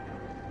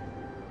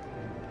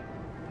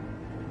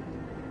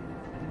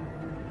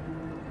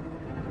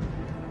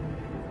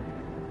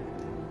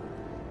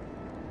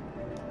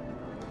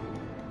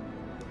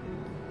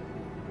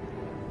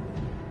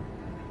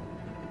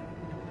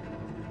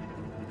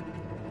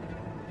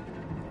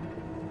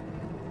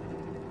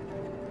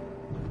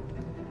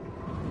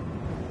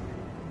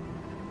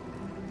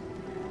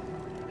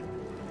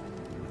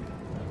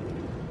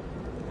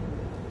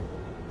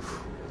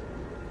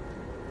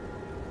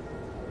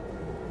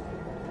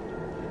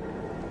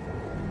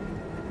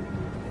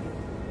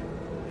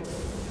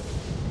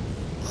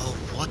 Oh,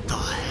 what the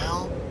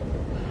hell?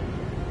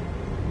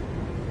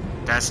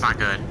 That's not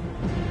good.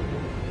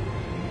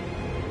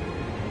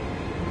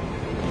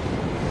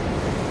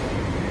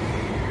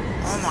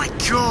 Oh my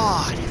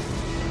god!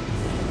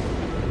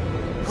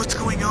 What's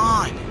going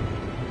on?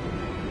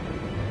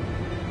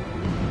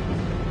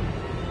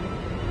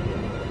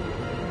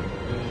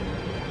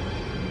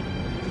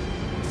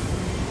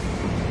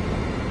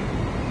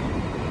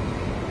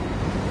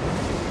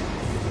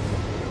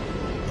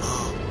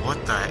 Oh,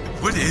 what the?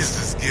 What is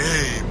this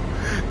game?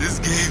 This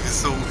game is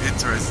so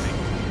interesting.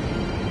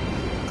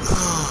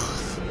 Ugh.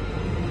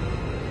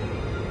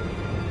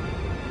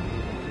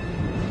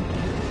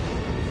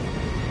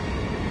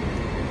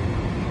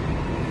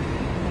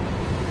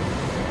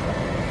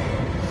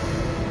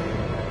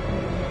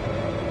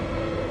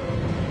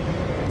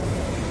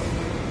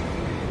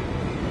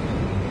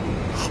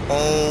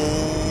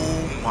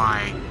 Oh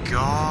my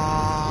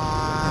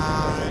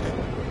god!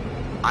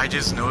 I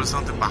just noticed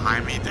something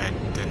behind me that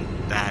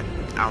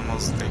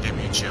almost that gave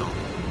me a chill.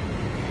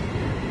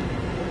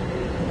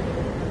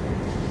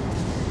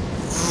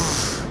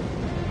 Oof.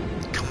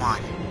 Come on,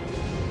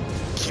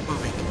 keep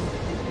moving.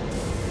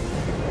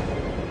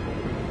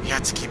 You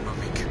have to keep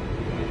moving.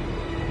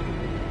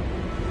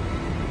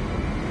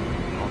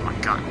 Oh my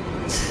god.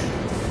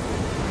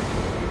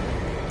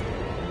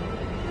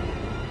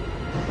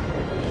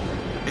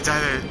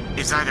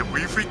 It's either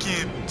we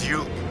freaking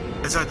deal.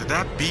 It's either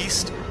that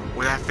beast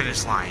or that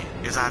finish line.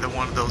 It's either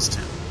one of those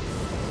two.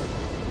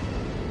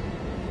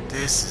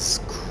 This is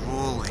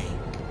grueling.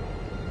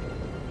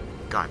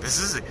 God, this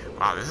is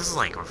wow. This is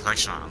like a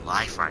reflection on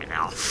life right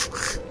now.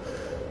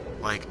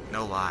 Like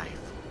no life.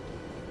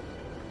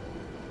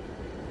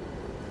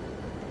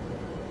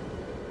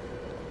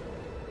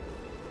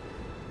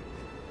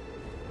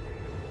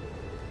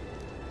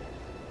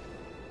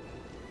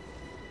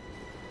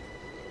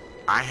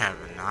 I have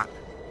not.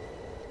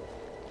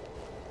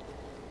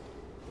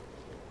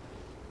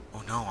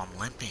 Oh no, I'm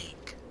limping.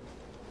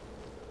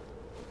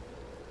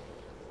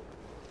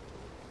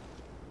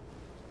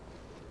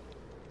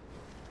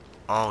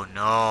 Oh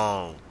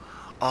no.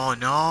 Oh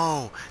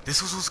no.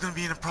 This was what's gonna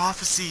be in a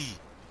prophecy.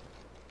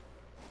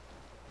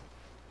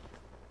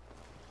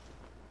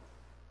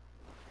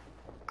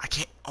 I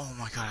can't. Oh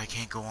my god, I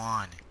can't go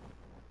on.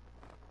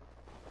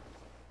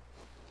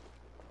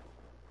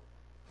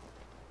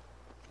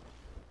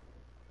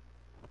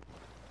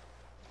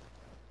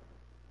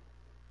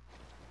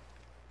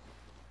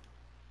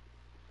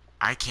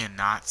 I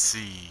cannot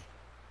see.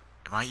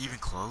 Am I even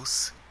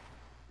close?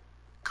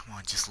 Come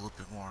on, just a little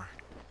bit more.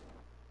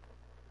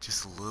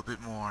 Just a little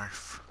bit more.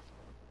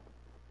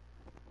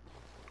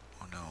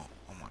 Oh no.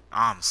 Oh my.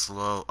 I'm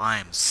slow. I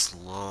am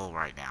slow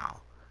right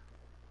now.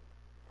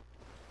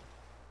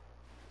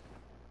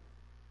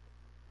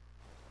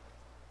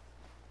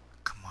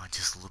 Come on,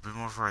 just a little bit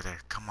more further.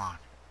 Come on.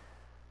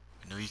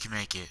 I know you can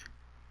make it.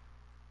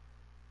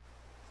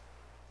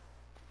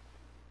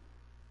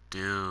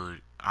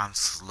 Dude, I'm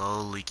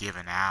slowly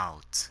giving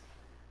out.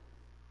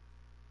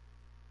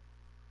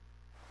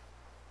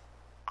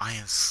 I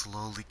am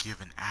slowly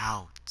giving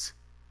out.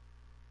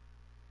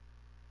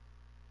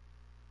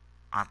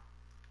 I'm.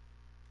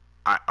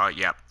 Oh,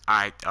 yeah.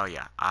 Oh,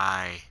 yeah.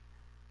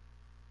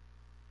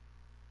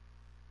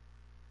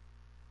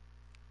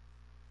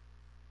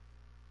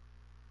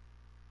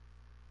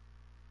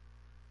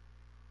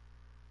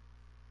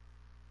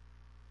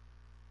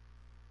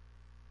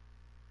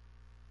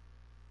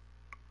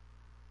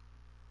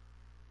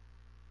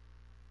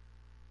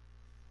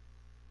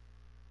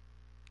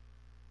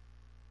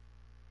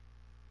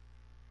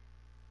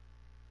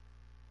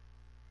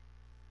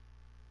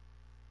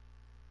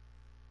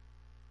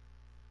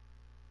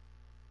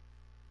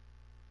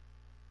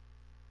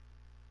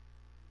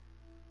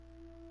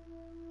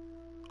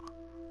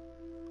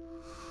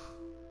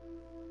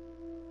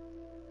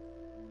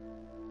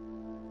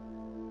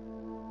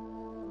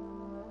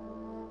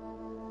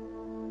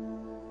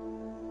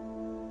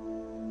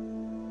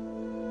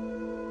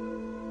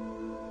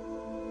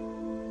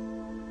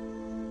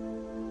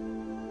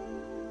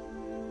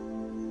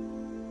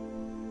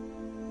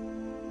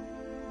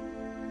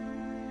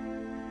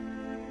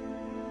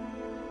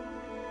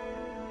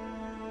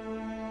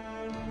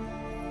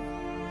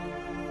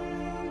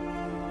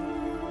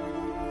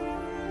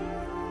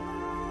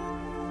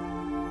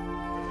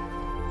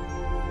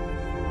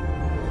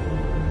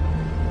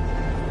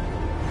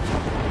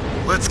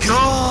 Let's go!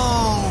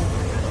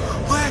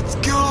 Let's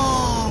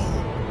go!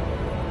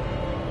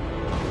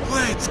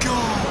 Let's go!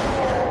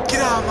 Get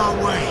out of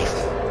my way!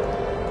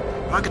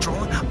 Am I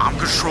controlling? I'm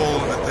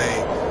controlling the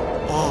thing.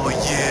 Oh,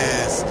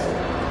 yes.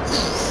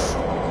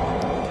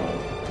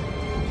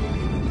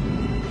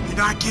 You're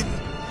not getting...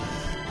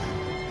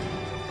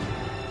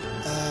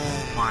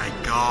 Oh my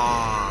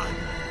god.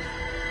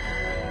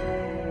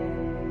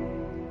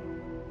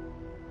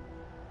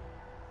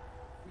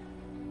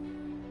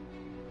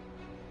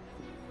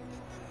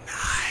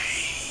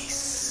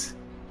 Nice.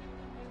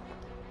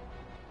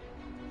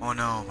 Oh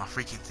no, my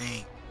freaking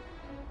thing.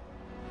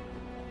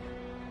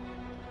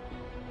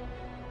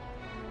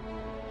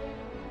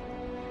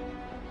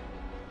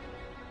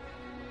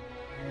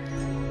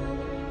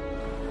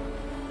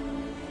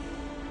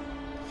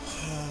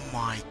 Oh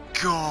my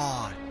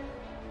god.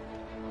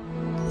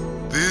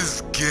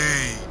 This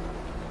game.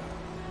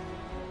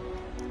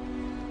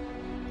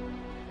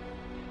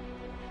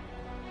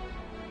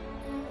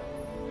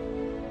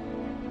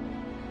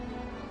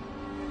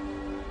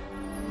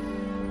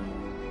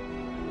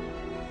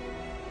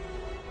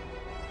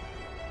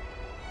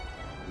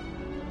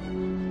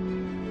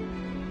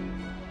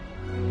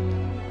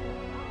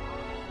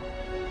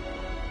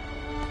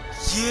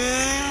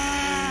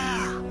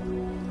 Yeah!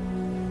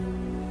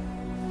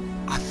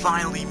 I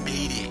finally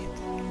made it.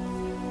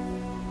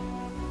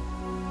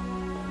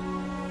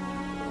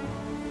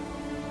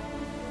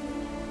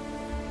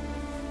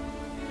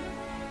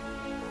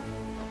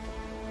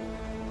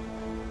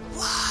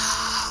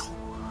 Wow!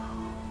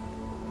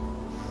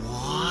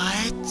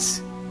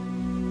 What?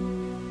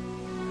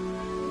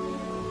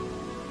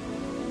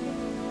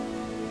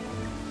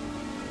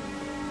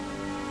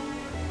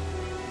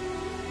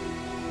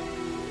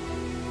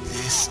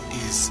 This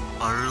is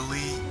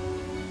utterly,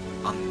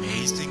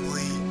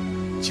 amazingly,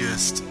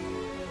 just...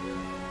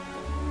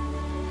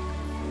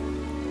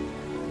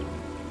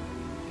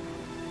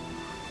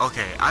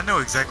 Okay, I know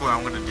exactly what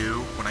I'm gonna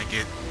do when I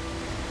get...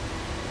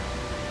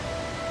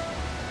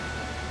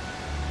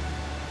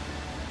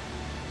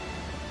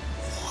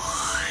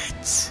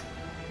 What?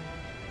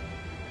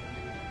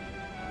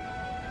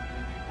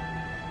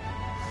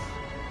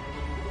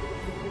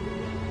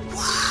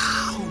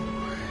 Wow!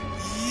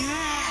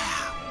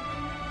 Yeah!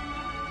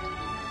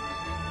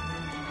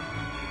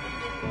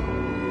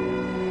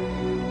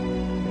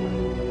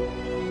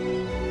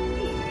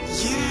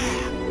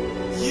 Yeah!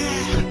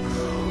 Yeah!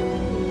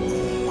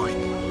 Oh my...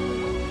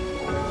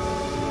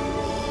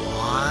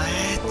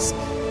 What?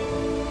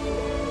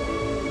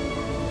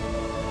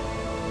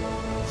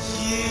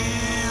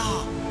 Yeah!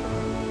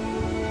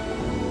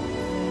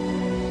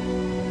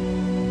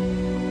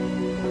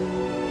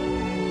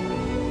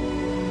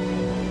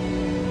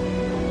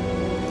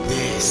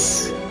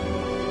 This...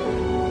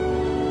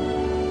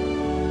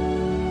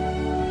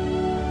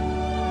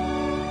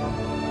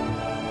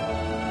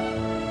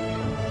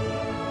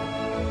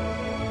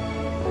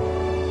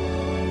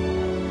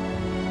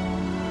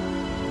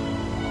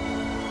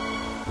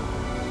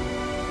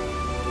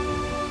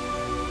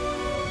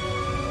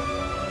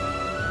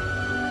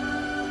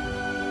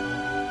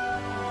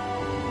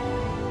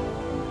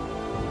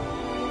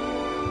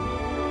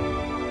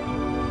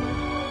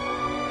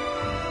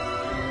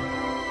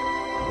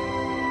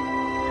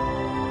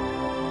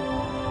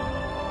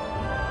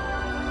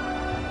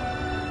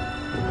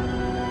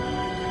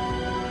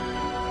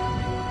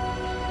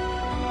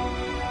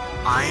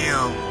 I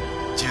am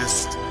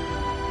just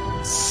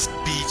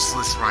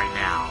speechless right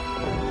now.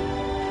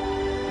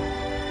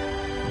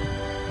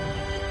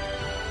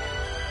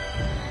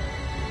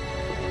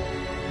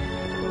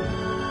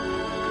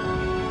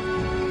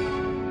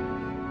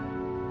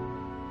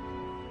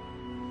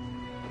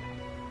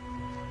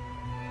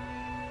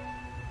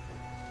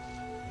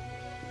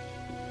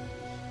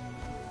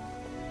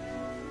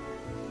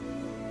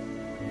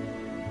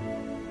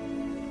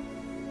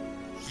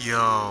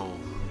 Yo.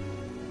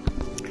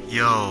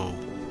 Yo.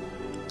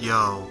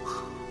 Yo.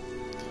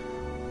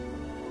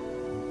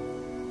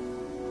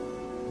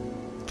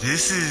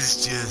 This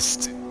is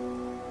just...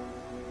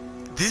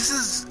 This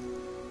is...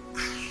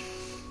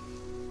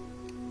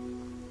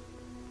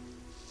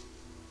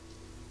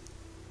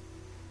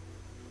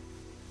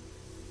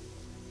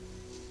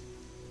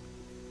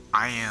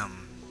 I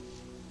am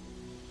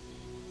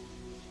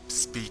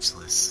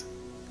speechless.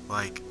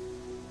 Like,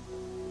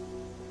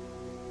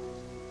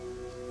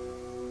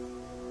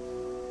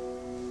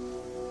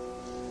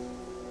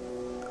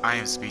 I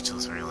am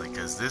speechless really,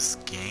 because this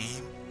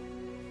game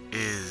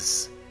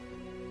is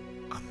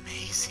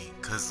amazing.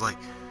 Because, like,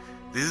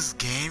 this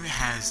game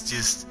has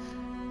just...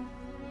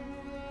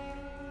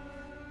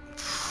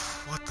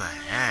 What the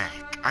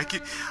heck?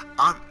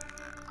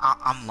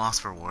 I'm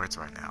lost for words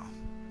right now.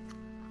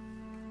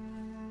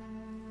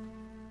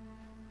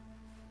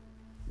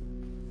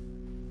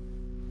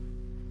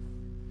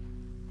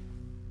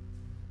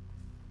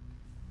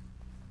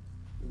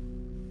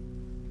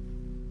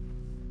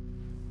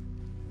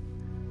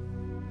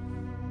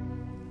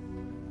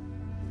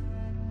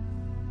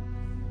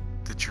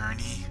 The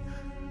journey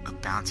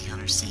of bounty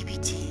hunter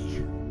C.B.T.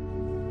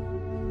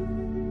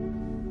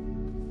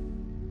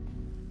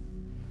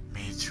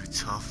 made it through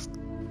tough,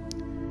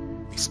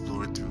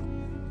 explored through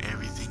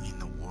everything in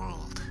the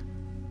world,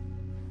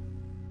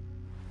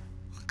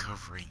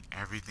 uncovering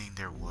everything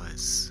there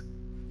was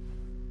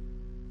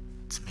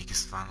to make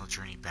his final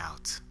journey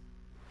bout.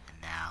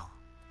 And now,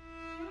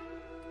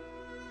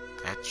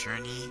 that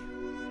journey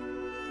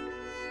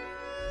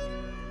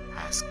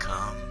has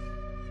come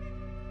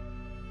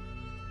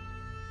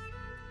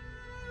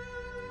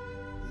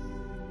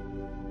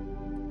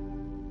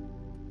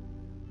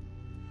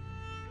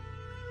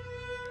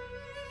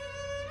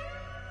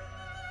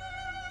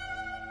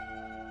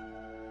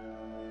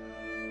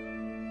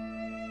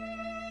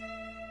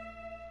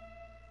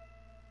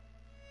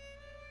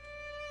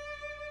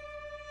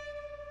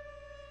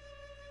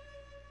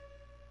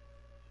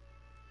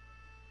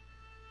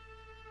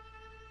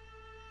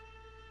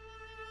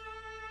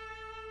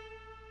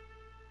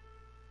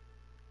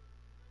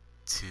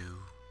to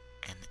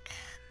an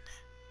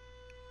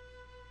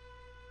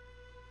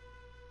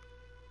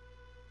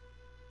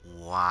end.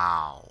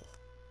 Wow.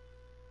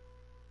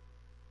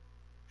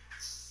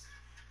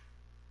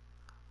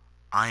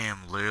 I am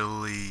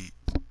literally...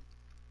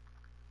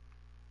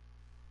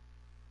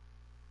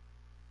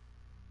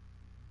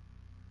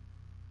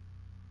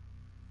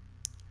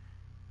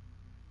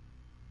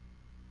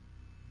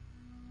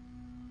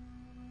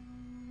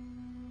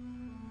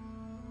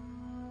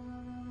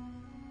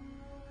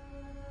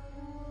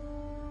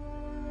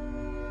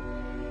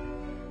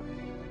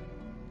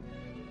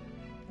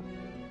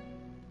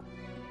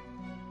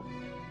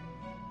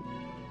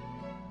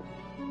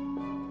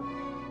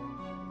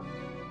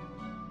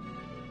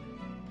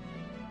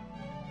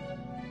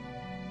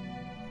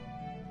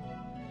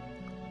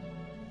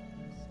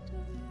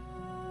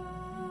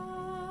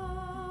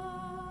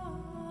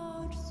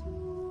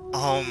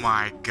 Oh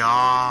my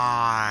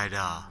god.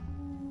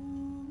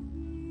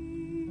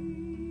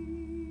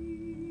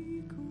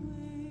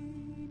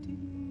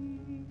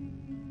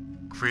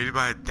 Created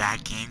by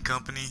that game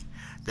company?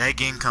 That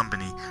game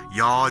company,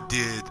 y'all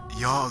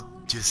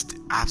just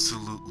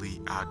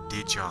absolutely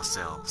outdid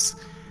yourselves.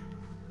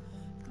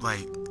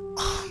 Like,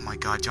 oh my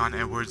god, John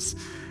Edwards,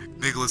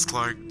 Nicholas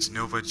Clark,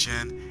 Genova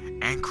Chen,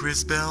 and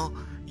Chris Bell,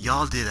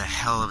 y'all did a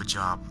hell of a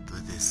job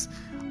with this.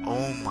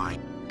 Oh my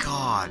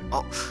god.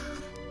 Oh,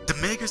 the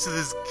makers of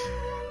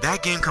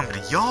that game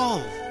company,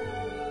 y'all,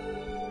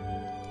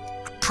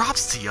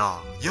 props to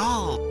y'all.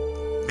 Y'all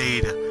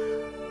made,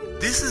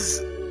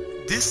 this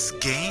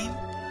game,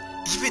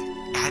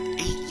 even at 8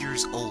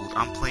 years old,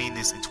 I'm playing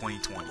this in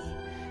 2020.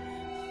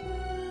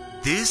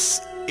 This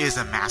is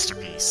a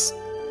masterpiece,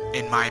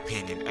 in my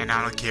opinion, and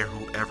I don't care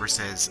whoever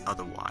says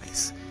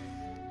otherwise.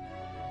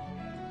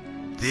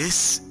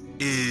 This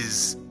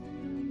is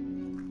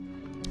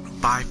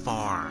by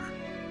far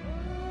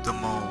the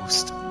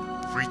most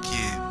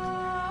freaking...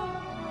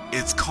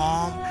 It's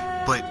calm,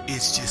 but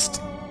it's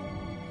just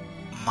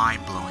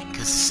mind-blowing,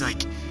 because it's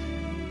like...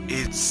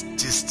 It's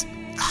just...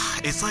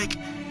 It's like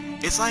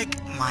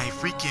my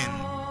freaking...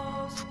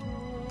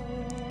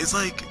 It's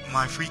like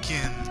my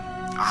freaking...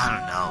 I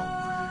don't know.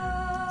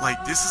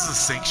 Like, this is a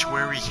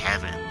sanctuary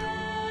heaven.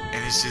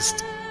 And it's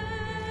just...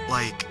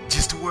 Like,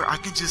 just where I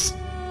can just...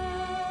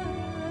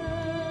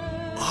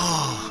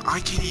 Oh, I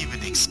can't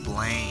even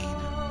explain.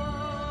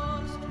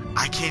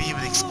 I can't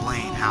even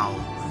explain how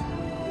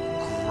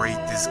great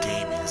this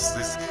game is.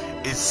 This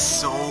is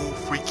so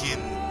freaking...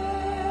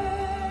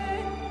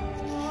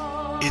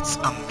 It's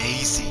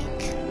amazing.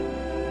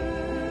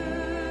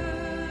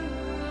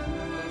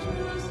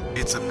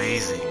 It's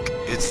amazing.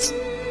 It's...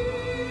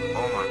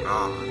 Oh my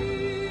god.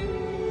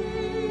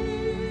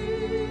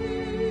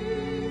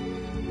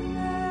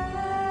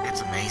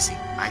 It's amazing.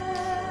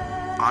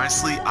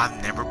 Honestly,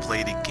 I've never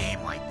played a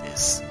game like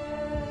this.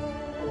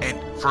 And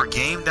for a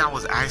game that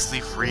was actually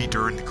free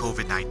during the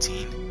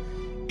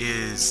COVID-19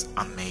 is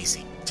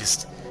amazing.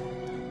 just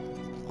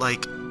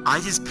like I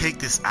just picked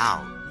this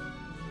out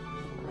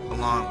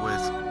along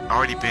with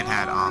already been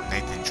had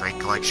Nathan Drake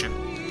collection,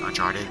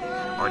 Uncharted,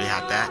 already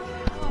had that.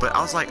 But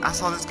I was like, I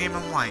saw this game,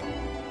 I'm like,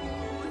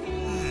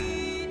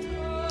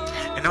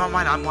 and in my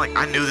mind, I'm like,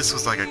 I knew this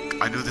was like a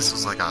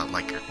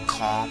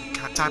calm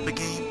type of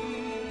game,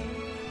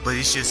 but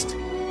it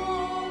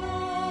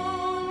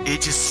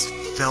just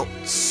felt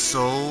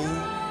so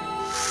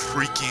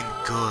freaking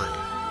good.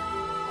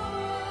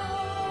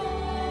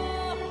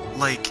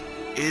 Like,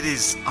 it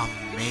is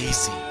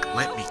amazing,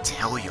 let me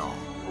tell y'all.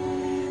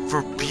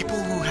 For people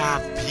who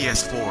have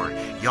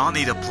PS4, y'all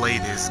need to play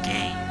this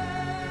game.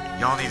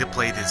 Y'all need to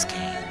play this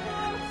game.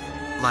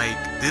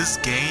 Like, this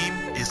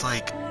game is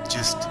like, it's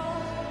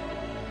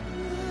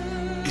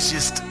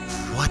just,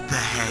 what the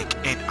heck?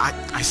 And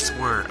I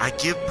swear, I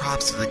give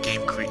props to the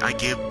I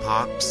give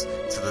props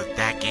to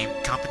that game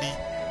company,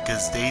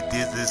 because they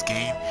did this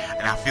game,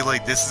 and I feel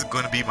like this is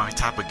going to be my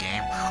type of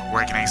game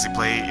where I can actually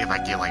play if I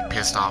get like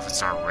pissed off and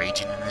start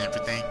raging and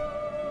everything.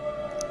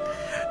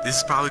 This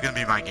is probably going to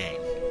be my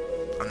game.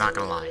 I'm not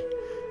gonna lie,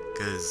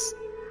 because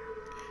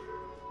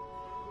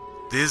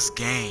this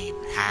game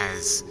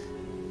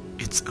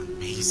it's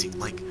amazing.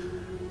 Like,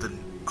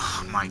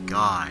 oh my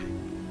god,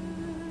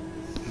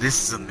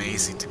 this is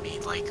amazing to me.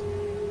 Like,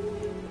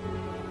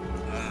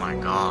 oh my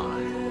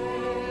god.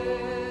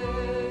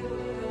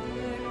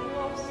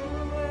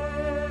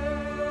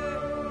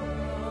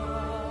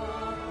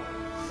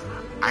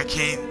 I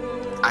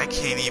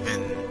can't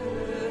even.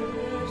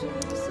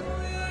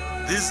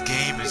 This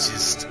game is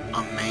just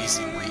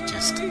amazingly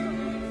just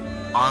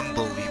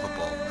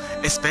unbelievable.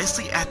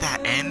 Especially at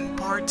that end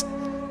part.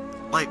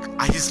 Like,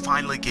 I just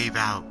finally gave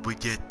out. We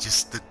get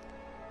just the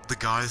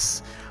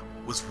guys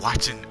was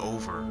watching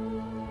over.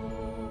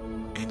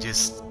 And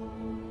just,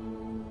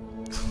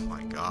 oh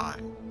my god.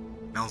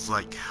 And I was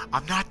like,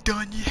 I'm not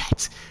done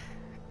yet.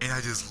 And I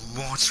just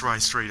launched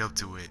right straight up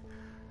to it.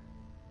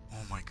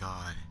 Oh my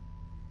god.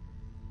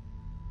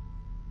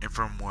 And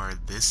from where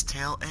this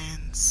tale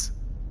ends,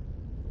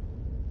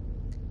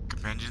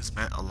 companions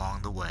met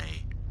along the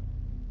way.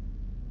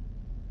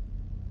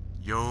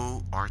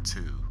 Yo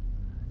R2,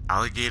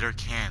 Alligator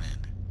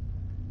Cannon,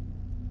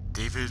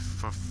 David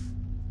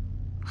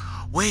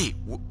wait,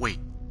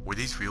 were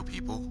these real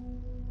people?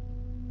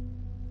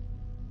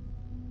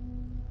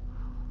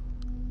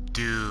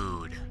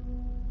 Dude,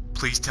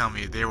 please tell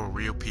me they were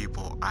real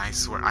people. I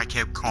swear, I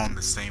kept calling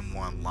the same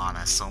one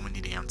Lana so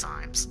many damn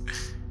times.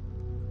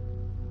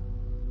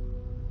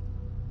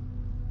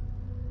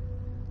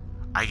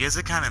 I guess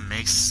it kind of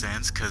makes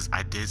sense, because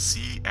I did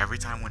see every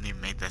time when they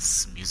made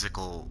this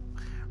musical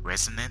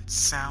resonance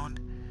sound,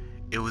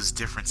 it was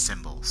different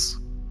symbols.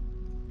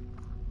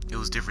 It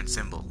was different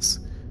symbols.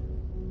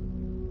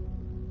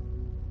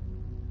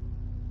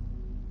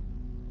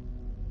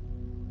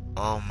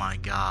 Oh my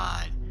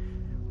god.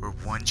 Where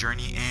one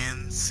journey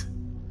ends,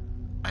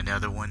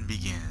 another one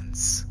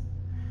begins.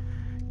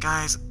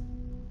 Guys,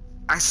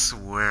 I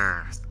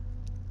swear,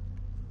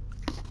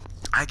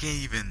 I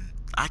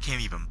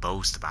can't even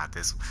boast about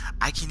this.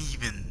 I can't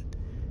even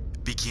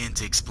begin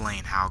to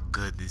explain how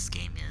good this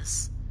game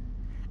is.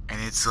 And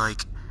it's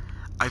like,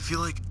 I feel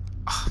like,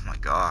 oh my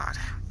god.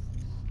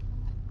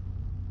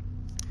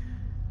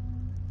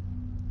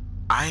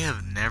 I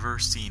have never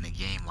seen a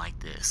game like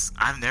this.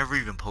 I've never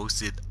even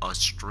posted a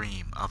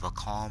stream of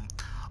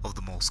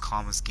the most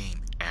calmest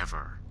game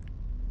ever.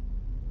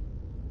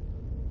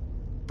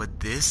 But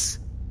this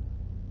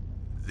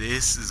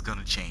is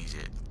gonna change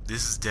it.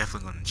 This is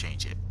definitely gonna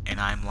change it. And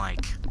I'm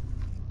like,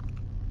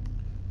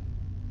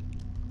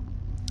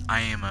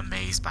 I am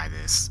amazed by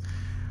this.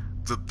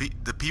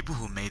 The people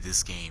who made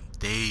this game,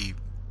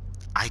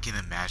 I can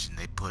imagine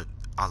they put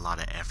a lot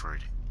of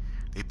effort.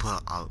 They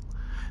put a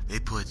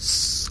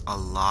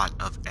lot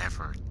of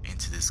effort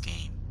into this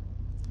game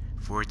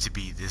for it to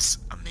be this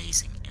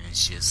amazing. And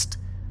it's just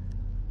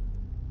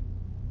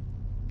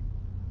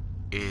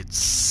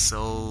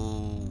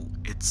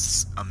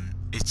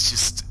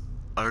just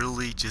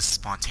utterly, just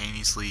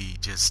spontaneously,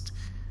 just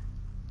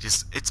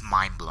it's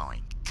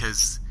mind-blowing,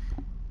 because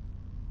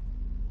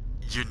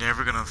you're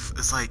never gonna,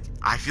 it's like,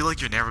 I feel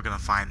like you're never gonna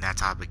find that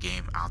type of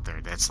game out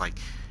there that's like,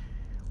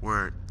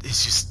 where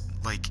it's just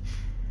like,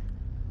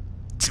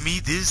 to me,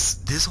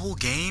 this whole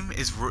game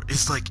is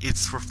like,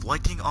 it's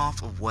reflecting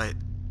off of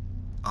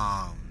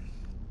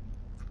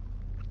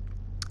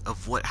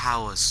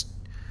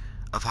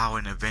how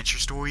an adventure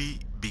story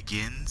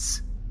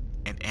begins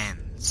and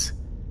ends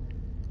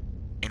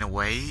in a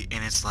way.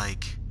 And it's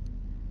like,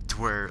 to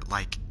where,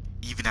 like,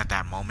 even at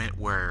that moment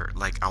where,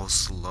 like, I was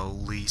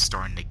slowly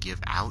starting to give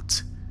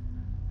out,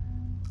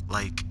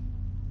 like,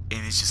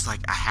 and it's just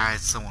like, I had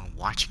someone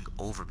watching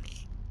over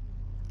me.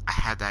 I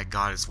had that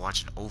goddess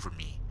watching over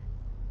me.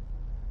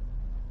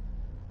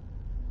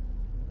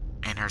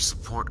 And her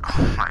support,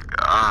 oh my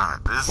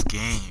god, this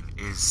game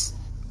is,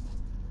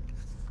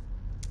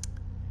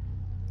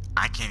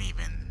 I can't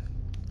even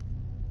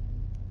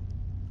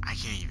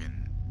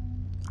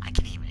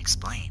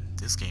explain.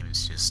 This game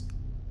is just,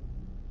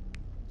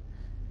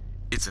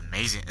 it's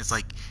amazing. It's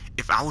like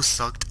if I was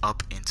sucked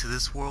up into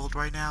this world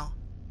right now,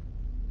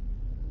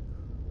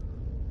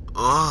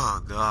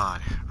 oh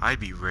god, I'd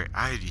be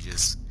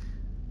just,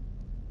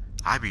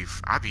 I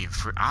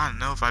don't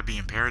know if I'd be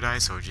in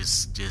paradise or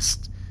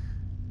just,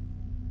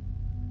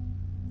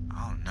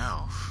 I don't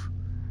know.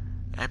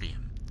 That'd be,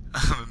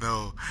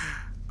 I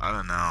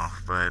don't know,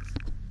 but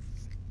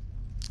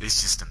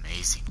it's just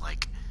amazing.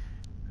 Like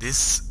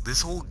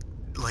this whole,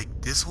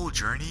 this whole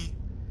journey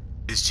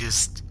is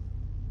just,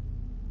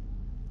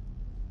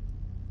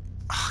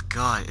 oh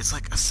god, it's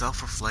like a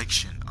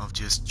self-reflection of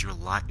just your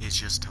life. It's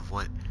just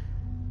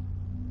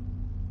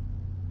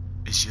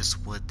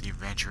what the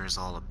adventure is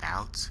all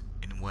about,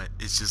 and what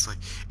it's just like,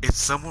 it's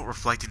somewhat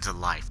reflecting to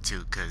life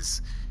too,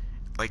 because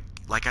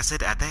like I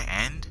said, at the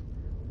end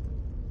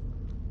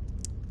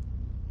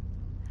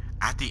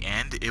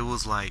it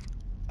was like,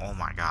 oh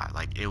my god,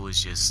 like it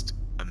was just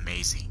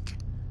amazing,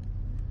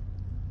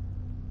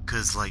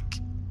 because like,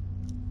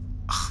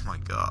 oh my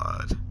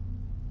god,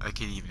 I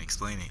can't even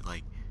explain it.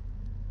 Like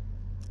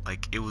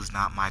it was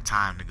not my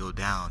time to go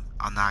down.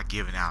 I'm not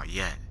giving out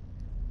yet.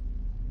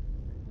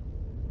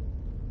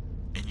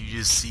 And you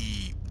just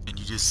see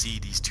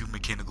these two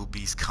mechanical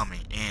beasts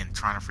coming in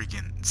trying to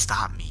freaking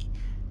stop me.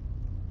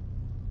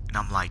 And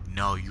I'm like,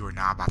 no, you are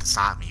not about to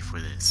stop me for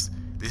this.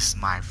 This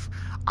is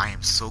I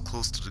am so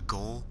close to the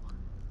goal.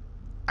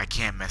 I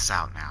can't mess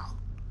out now.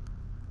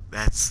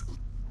 That's,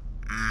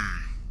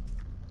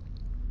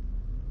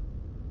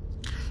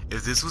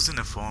 if this was in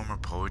the form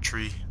of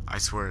poetry, I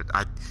swear,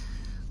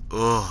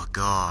 oh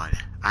god,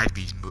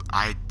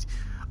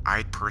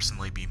 I'd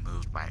personally be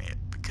moved by it,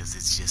 because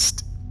it's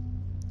just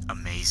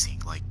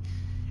amazing. Like,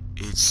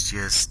 it's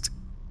just,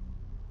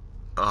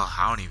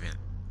 I don't even,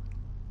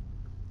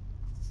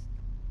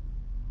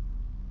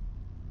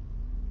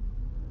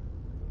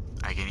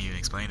 I can't even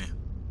explain it.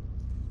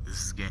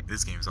 This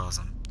game is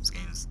awesome. This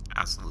game's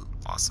absolute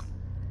awesome.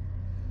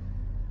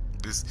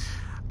 This,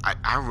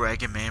 I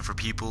recommend for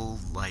people,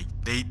 like,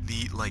 they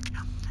need, like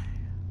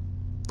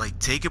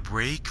take a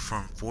break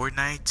from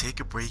Fortnite, take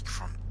a break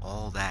from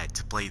all that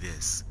to play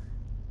this.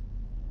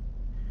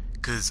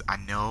 Cause I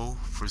know,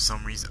 for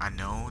some reason, I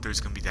know there's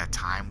gonna be that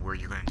time where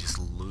you're gonna just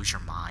lose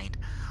your mind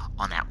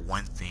on that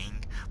one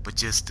thing, but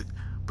just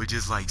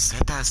like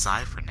set that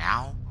aside for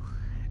now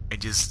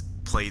and just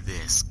play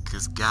this.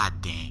 Cause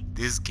god dang,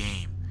 this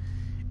game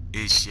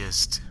is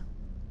just,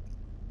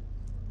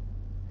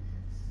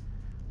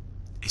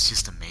 it's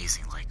just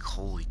amazing. Like,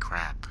 holy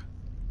crap.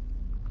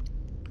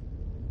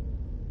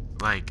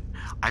 Like,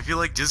 I feel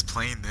like just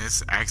playing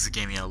this actually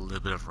gave me a little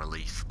bit of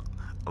relief.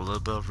 A little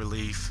bit of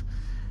relief.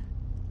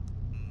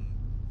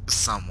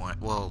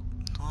 Somewhat. Well,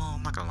 oh,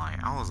 I'm not gonna lie.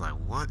 I was like,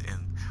 what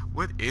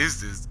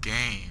is this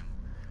game?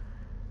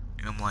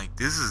 And I'm like,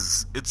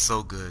 it's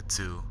so good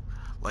too.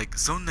 Like,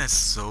 something that's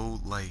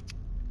so, like,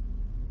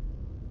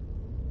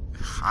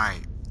 high,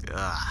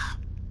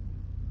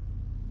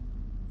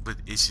 but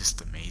it's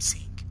just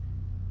amazing.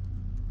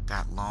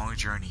 That long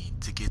journey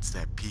to get to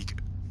that peak,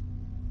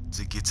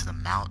 to get to the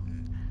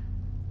mountain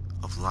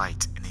of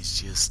light, and it's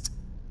just,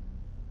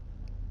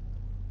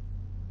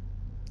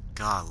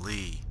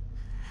 golly.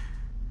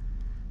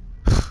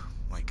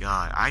 My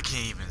god, I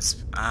can't even,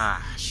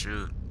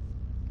 shoot.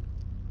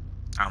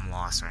 I'm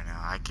lost right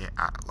now.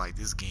 Like,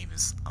 this game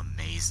is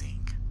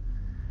amazing.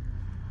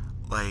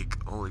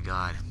 Like, holy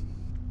god.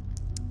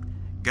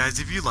 Guys,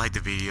 if you liked the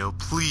video,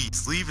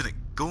 please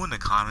go in the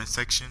comment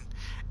section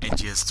and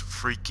just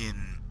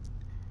freaking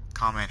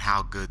comment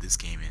how good this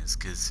game is,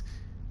 because,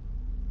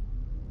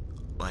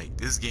 like,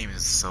 this game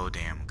is so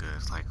damn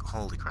good. Like,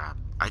 holy crap.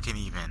 I can't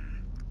even,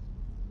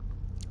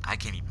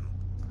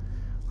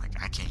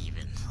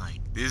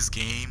 like, this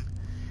game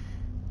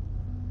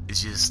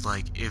is just,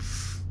 like,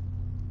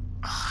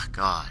 oh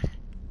god.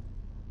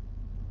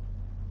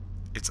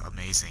 It's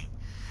amazing.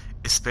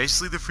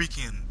 Especially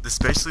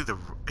especially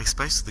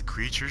the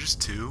creatures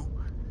too.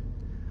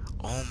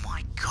 Oh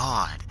my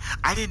god.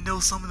 I didn't know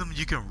some of them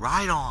you can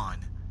ride on.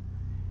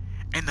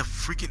 And the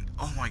freaking,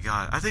 oh my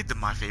god. I think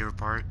my favorite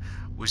part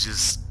was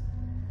just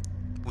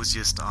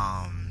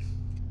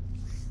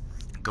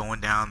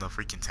going down the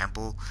freaking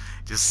temple,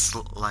 just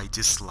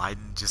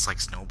sliding, just like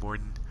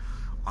snowboarding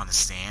on a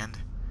stand.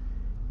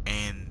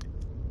 And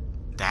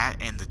that,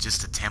 and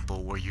just the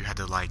temple where you had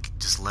to like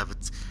just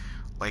levitate,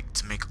 like,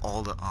 to make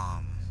all the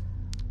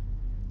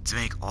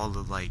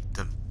like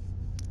the,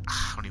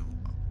 I don't even,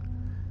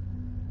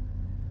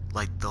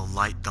 like the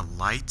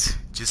light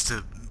just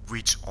to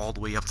reach all the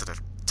way up to the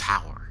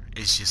tower.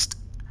 It's just,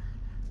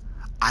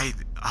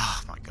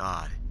 oh my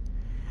god.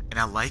 And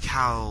I like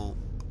how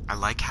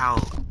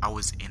I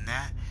was in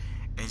that,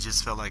 and it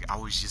just felt like I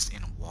was just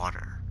in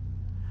water.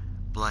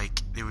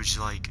 Like, there was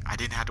like, I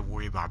didn't have to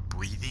worry about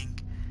breathing.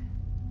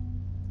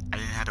 I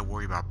didn't have to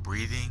worry about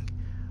breathing,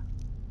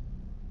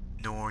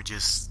 nor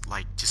just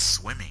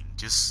swimming.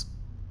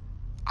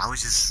 I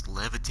was just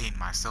levitating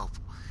myself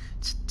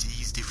to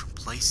these different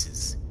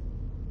places.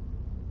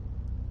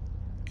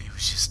 And it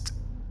was just,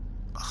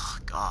 oh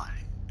god.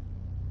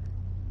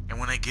 And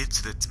when I get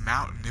to the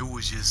mountain, it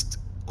was just,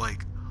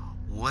 Like,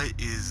 what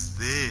is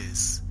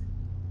this?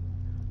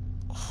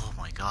 Oh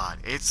my god,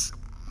 it's.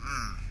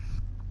 Mm,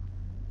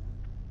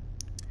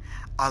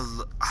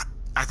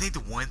 I think the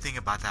one thing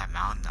about that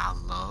mountain I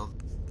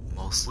loved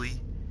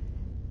mostly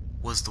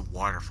was the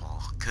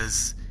waterfall,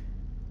 cause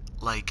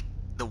like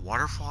the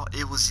waterfall,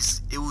 it was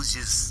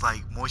just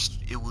like moist.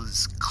 It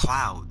was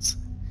clouds,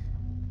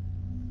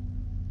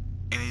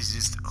 and it's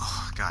just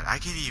oh god, I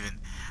can't even.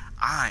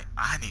 I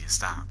need to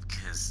stop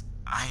because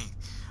I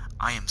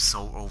am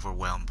so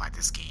overwhelmed by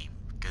this game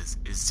because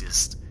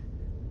it's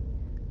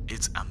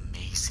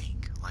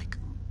amazing. Like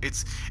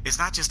it's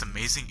not just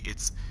amazing.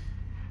 It's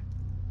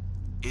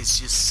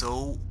just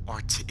so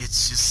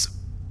it's just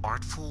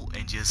artful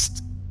and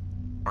just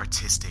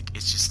artistic.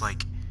 It's just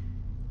like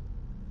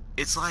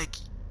it's like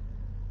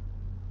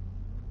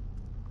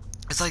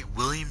it's like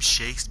William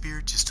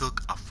Shakespeare just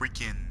took a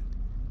freaking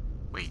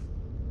wait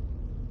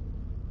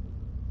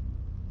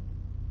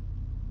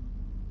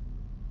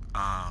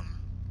um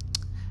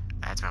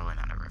that's probably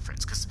not a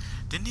reference because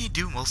didn't he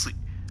do mostly?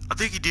 I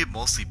think he did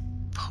mostly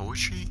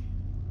poetry,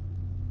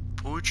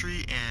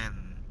 poetry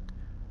and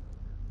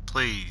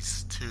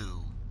plays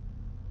too.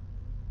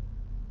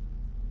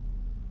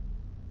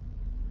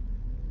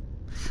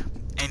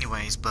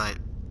 Anyways, but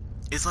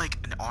it's like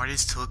an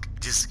artist took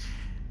just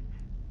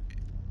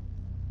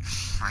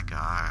my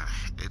god,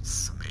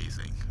 it's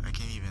amazing. I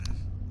can't even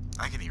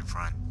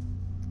front.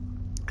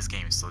 This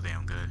game is so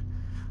damn good.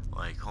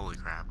 Like holy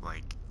crap,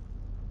 like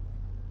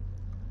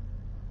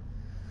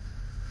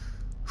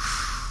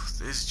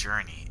this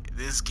journey,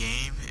 this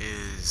game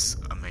is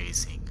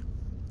amazing.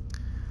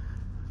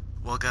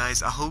 Well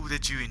guys, I hope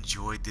that you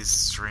enjoyed this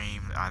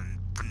stream. I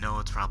know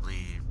it's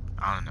probably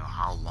I don't know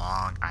how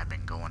long I've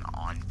been going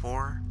on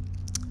for.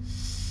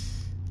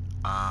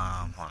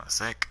 Hold on a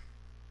sec.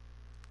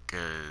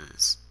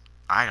 Cause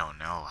I don't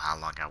know how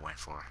long I went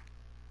for.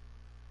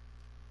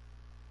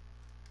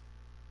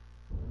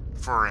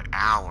 For an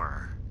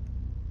hour.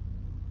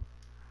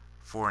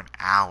 For an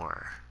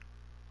hour.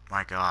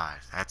 My god,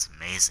 that's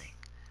amazing.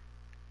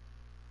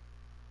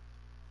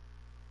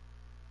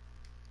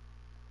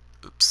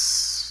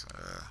 Oops.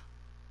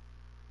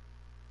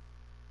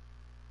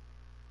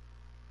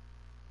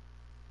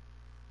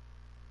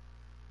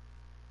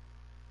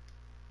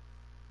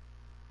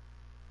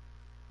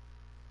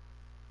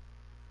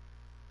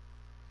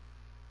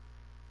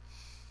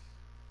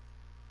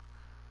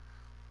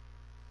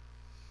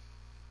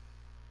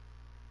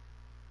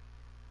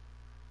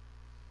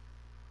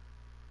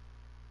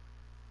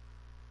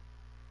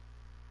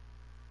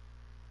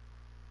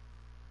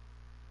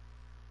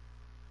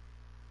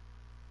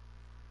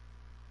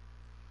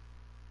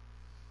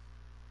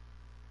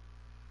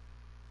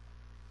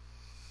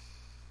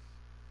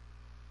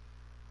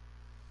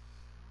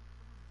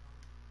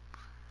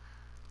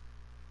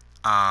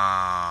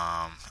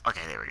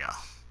 Okay, there we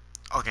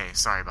go. Okay,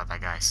 sorry about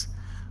that, guys.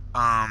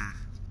 Um,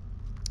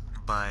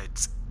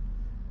 but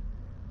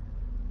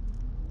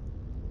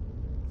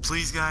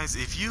please, guys,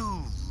 if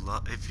you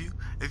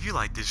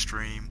like this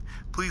stream,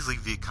 please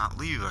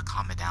leave a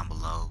comment down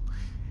below.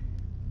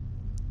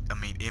 I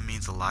mean, it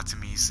means a lot to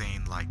me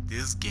saying like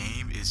this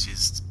game is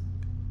just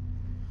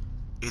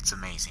it's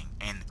amazing.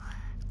 And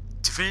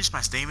to finish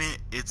my statement,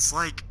 it's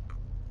like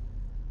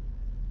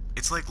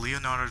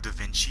Leonardo da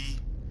Vinci.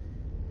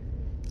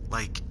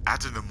 Like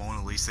after the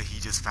Mona Lisa, he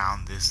just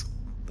found this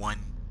one.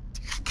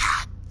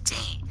 God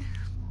dang!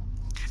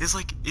 It's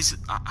like it's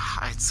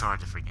hard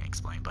to freaking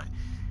explain, but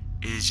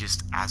it is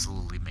just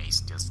absolutely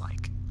amazing. Just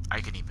like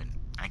I can even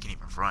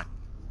front.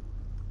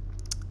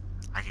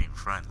 I can even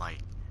front like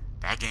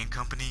that game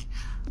company.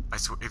 I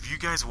swear, if you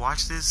guys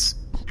watch this,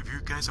 if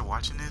you guys are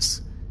watching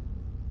this,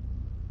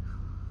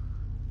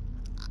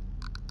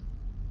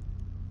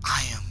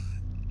 I am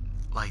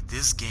like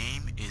this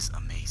game is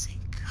amazing.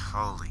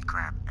 Holy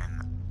crap!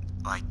 And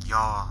like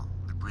y'all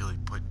really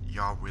put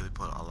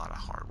a lot of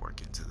hard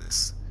work into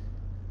this.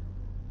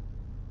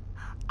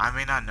 I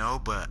may not know,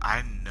 but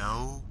I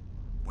know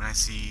when I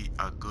see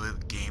a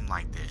good game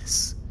like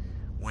this,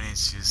 when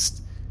it's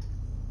just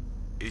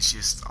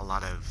a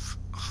lot of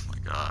oh my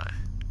god.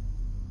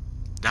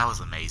 That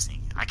was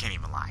amazing. I can't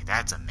even lie.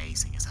 That's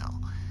amazing as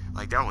hell.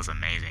 Like that was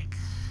amazing.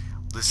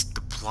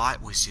 The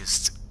plot was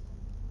just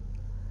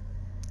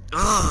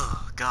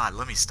ugh god,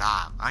 let me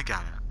stop. I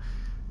gotta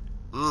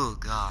ugh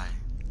god.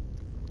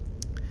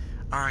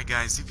 Alright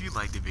guys, if you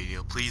liked the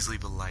video, please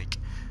leave a like.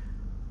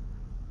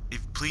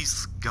 If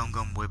please gum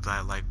whip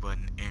that like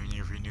button, and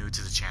if you're new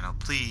to the channel,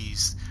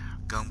 please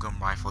gum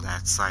rifle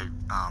that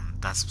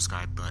that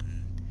subscribe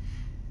button.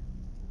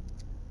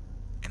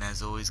 And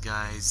as always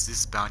guys, this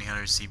is Bounty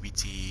Hunter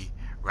C.B.T.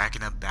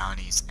 racking up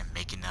bounties and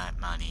making that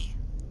money.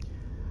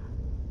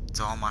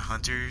 To all my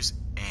hunters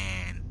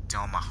and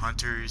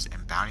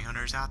bounty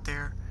hunters out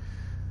there,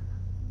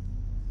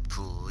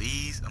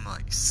 please, I'm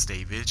like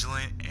stay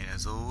vigilant, and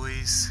as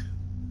always,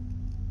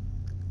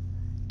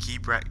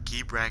 keep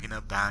racking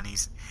up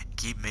bounties, and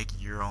keep making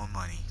your own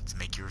money to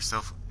make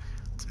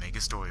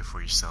a story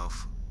for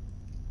yourself.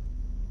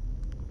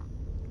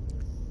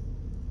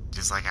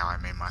 Just like how I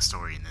made my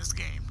story in this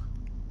game.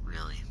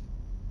 Really.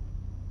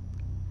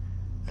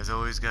 As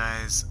always,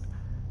 guys,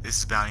 this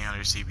is Bounty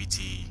Hunter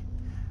C.B.T.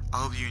 I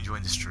hope you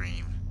enjoyed the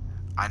stream.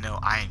 I know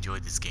I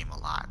enjoyed this game a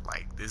lot.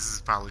 Like, this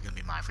is probably going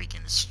to be my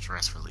freaking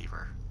stress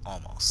reliever.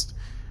 Almost.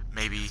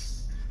 Maybe,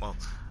 well,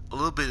 a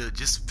little bit of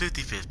just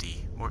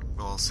 50-50. Or,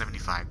 well,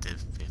 75 to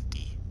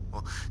 50.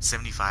 Well,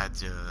 75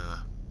 to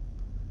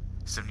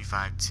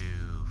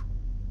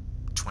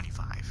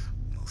 25,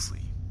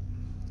 mostly.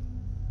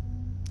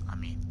 I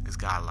mean, it's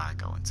got a lot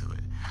going to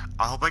it.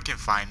 I hope I can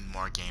find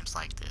more games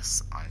like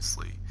this,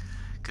 honestly.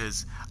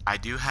 Because I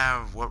do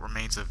have What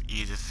Remains of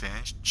Edith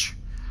Finch.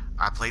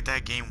 I played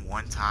that game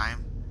one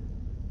time,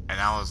 and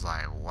I was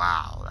like,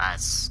 wow,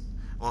 that's...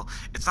 Well,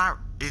 it's not...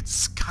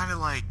 It's kind of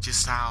like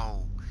just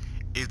how...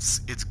 It's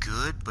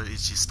good, but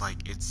it's just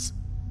like, it's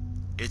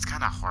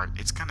kind of hard.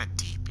 It's kind of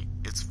deep.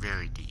 It's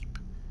very deep.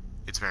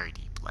 It's very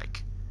deep.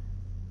 Like,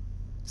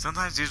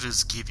 sometimes they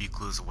just give you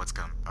clues of what's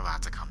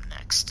about to come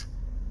next.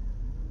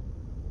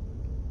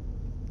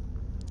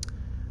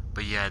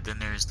 But yeah, then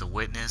there's The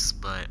Witness,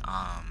 but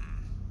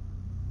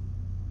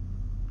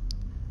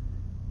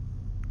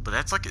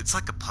that's like, it's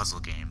like a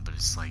puzzle game, but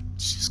it's like,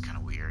 it's just kind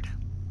of weird.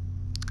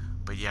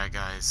 But yeah,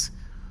 guys,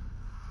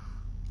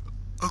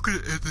 I'm gonna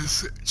end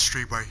this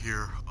stream right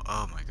here.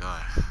 Oh my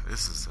god,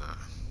 this is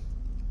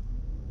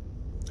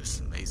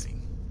amazing.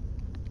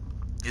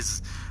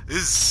 This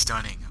is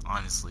stunning,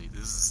 honestly.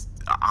 This is,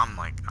 I'm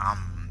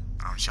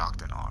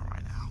shocked and awe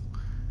right now.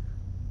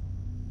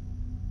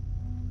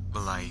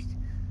 But like,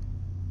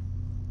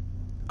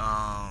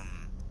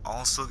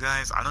 also,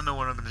 guys, I don't know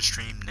what I'm gonna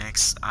stream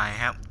next.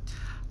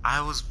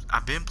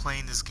 I've been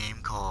playing this game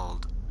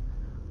called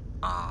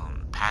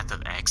Path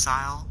of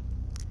Exile,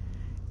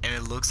 and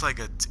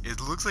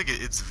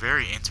it's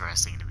very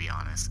interesting, to be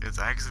honest. It's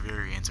actually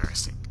very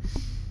interesting,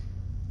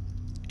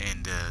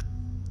 and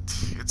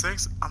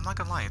I'm not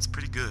gonna lie, it's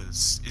pretty good.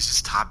 It's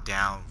just top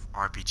down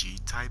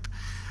RPG type.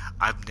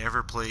 I've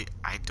never played.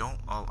 I don't.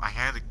 Oh, I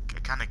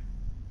kind of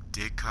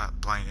did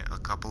playing a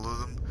couple of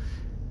them,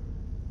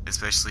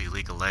 especially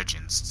League of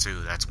Legends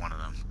too. That's one of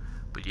them.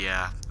 But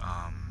yeah,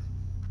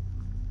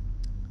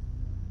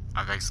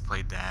 I've actually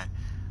played that.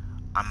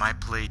 I might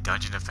play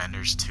Dungeon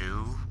Defenders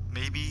too,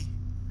 maybe.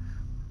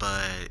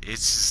 But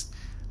it's just,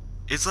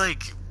 it's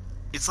like,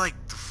 it's like,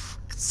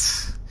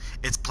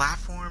 it's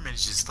platform, and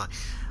it's just like,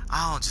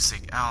 I'll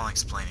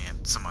explain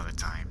it some other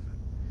time.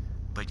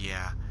 But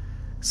yeah,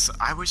 so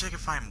I wish I could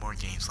find more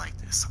games like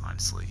this,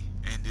 honestly.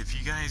 And if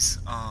you guys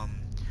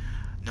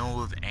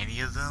know of any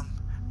of them,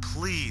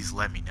 please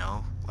let me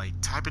know. Like,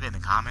 type it in the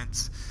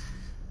comments.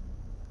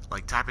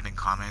 Like, type it in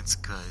comments,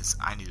 cause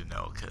I need to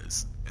know.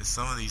 Cause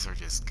some of these are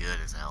just good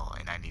as hell,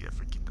 and I need to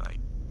freaking, like,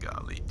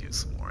 golly, do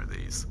some more of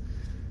these.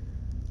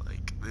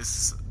 Like,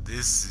 this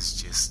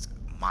is just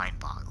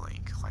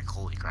mind-boggling. Like,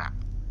 holy crap.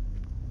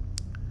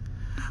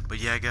 But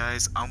yeah,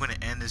 guys, I'm gonna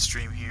end this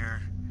stream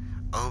here.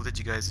 I hope that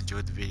you guys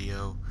enjoyed the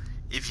video.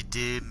 If you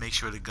did, make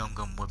sure to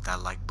gum whip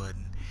that like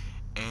button.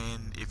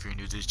 And if you're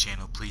new to the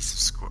channel, please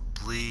subscribe.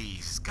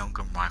 Please gum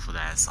rifle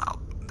that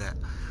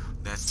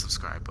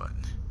subscribe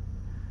button.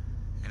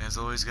 And as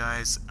always,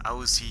 guys, I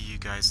will see you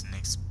guys in the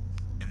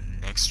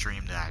next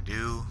stream that I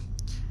do.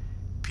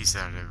 Peace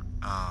out.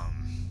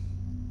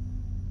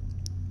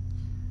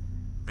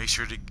 Make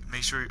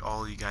sure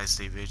all you guys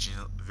stay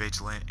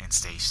vigilant and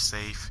stay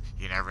safe.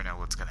 You never know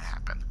what's gonna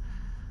happen.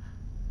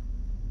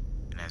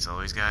 And as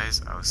always,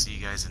 guys, I will see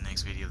you guys in the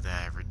next video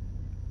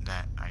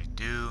that I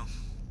do.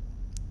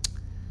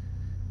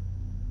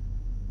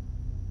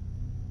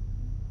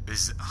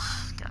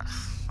 God,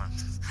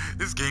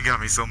 this game got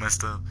me so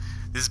messed up.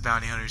 This is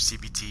Bounty Hunter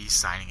C.B.T.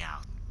 signing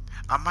out.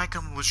 I might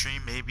come with a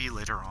stream maybe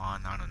later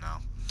on. I don't know.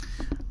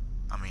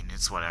 I mean,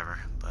 it's whatever.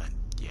 But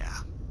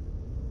yeah.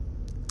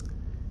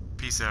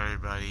 Peace out,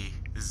 everybody.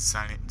 This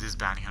is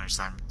Bounty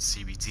Hunter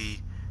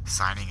C.B.T.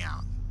 signing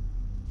out.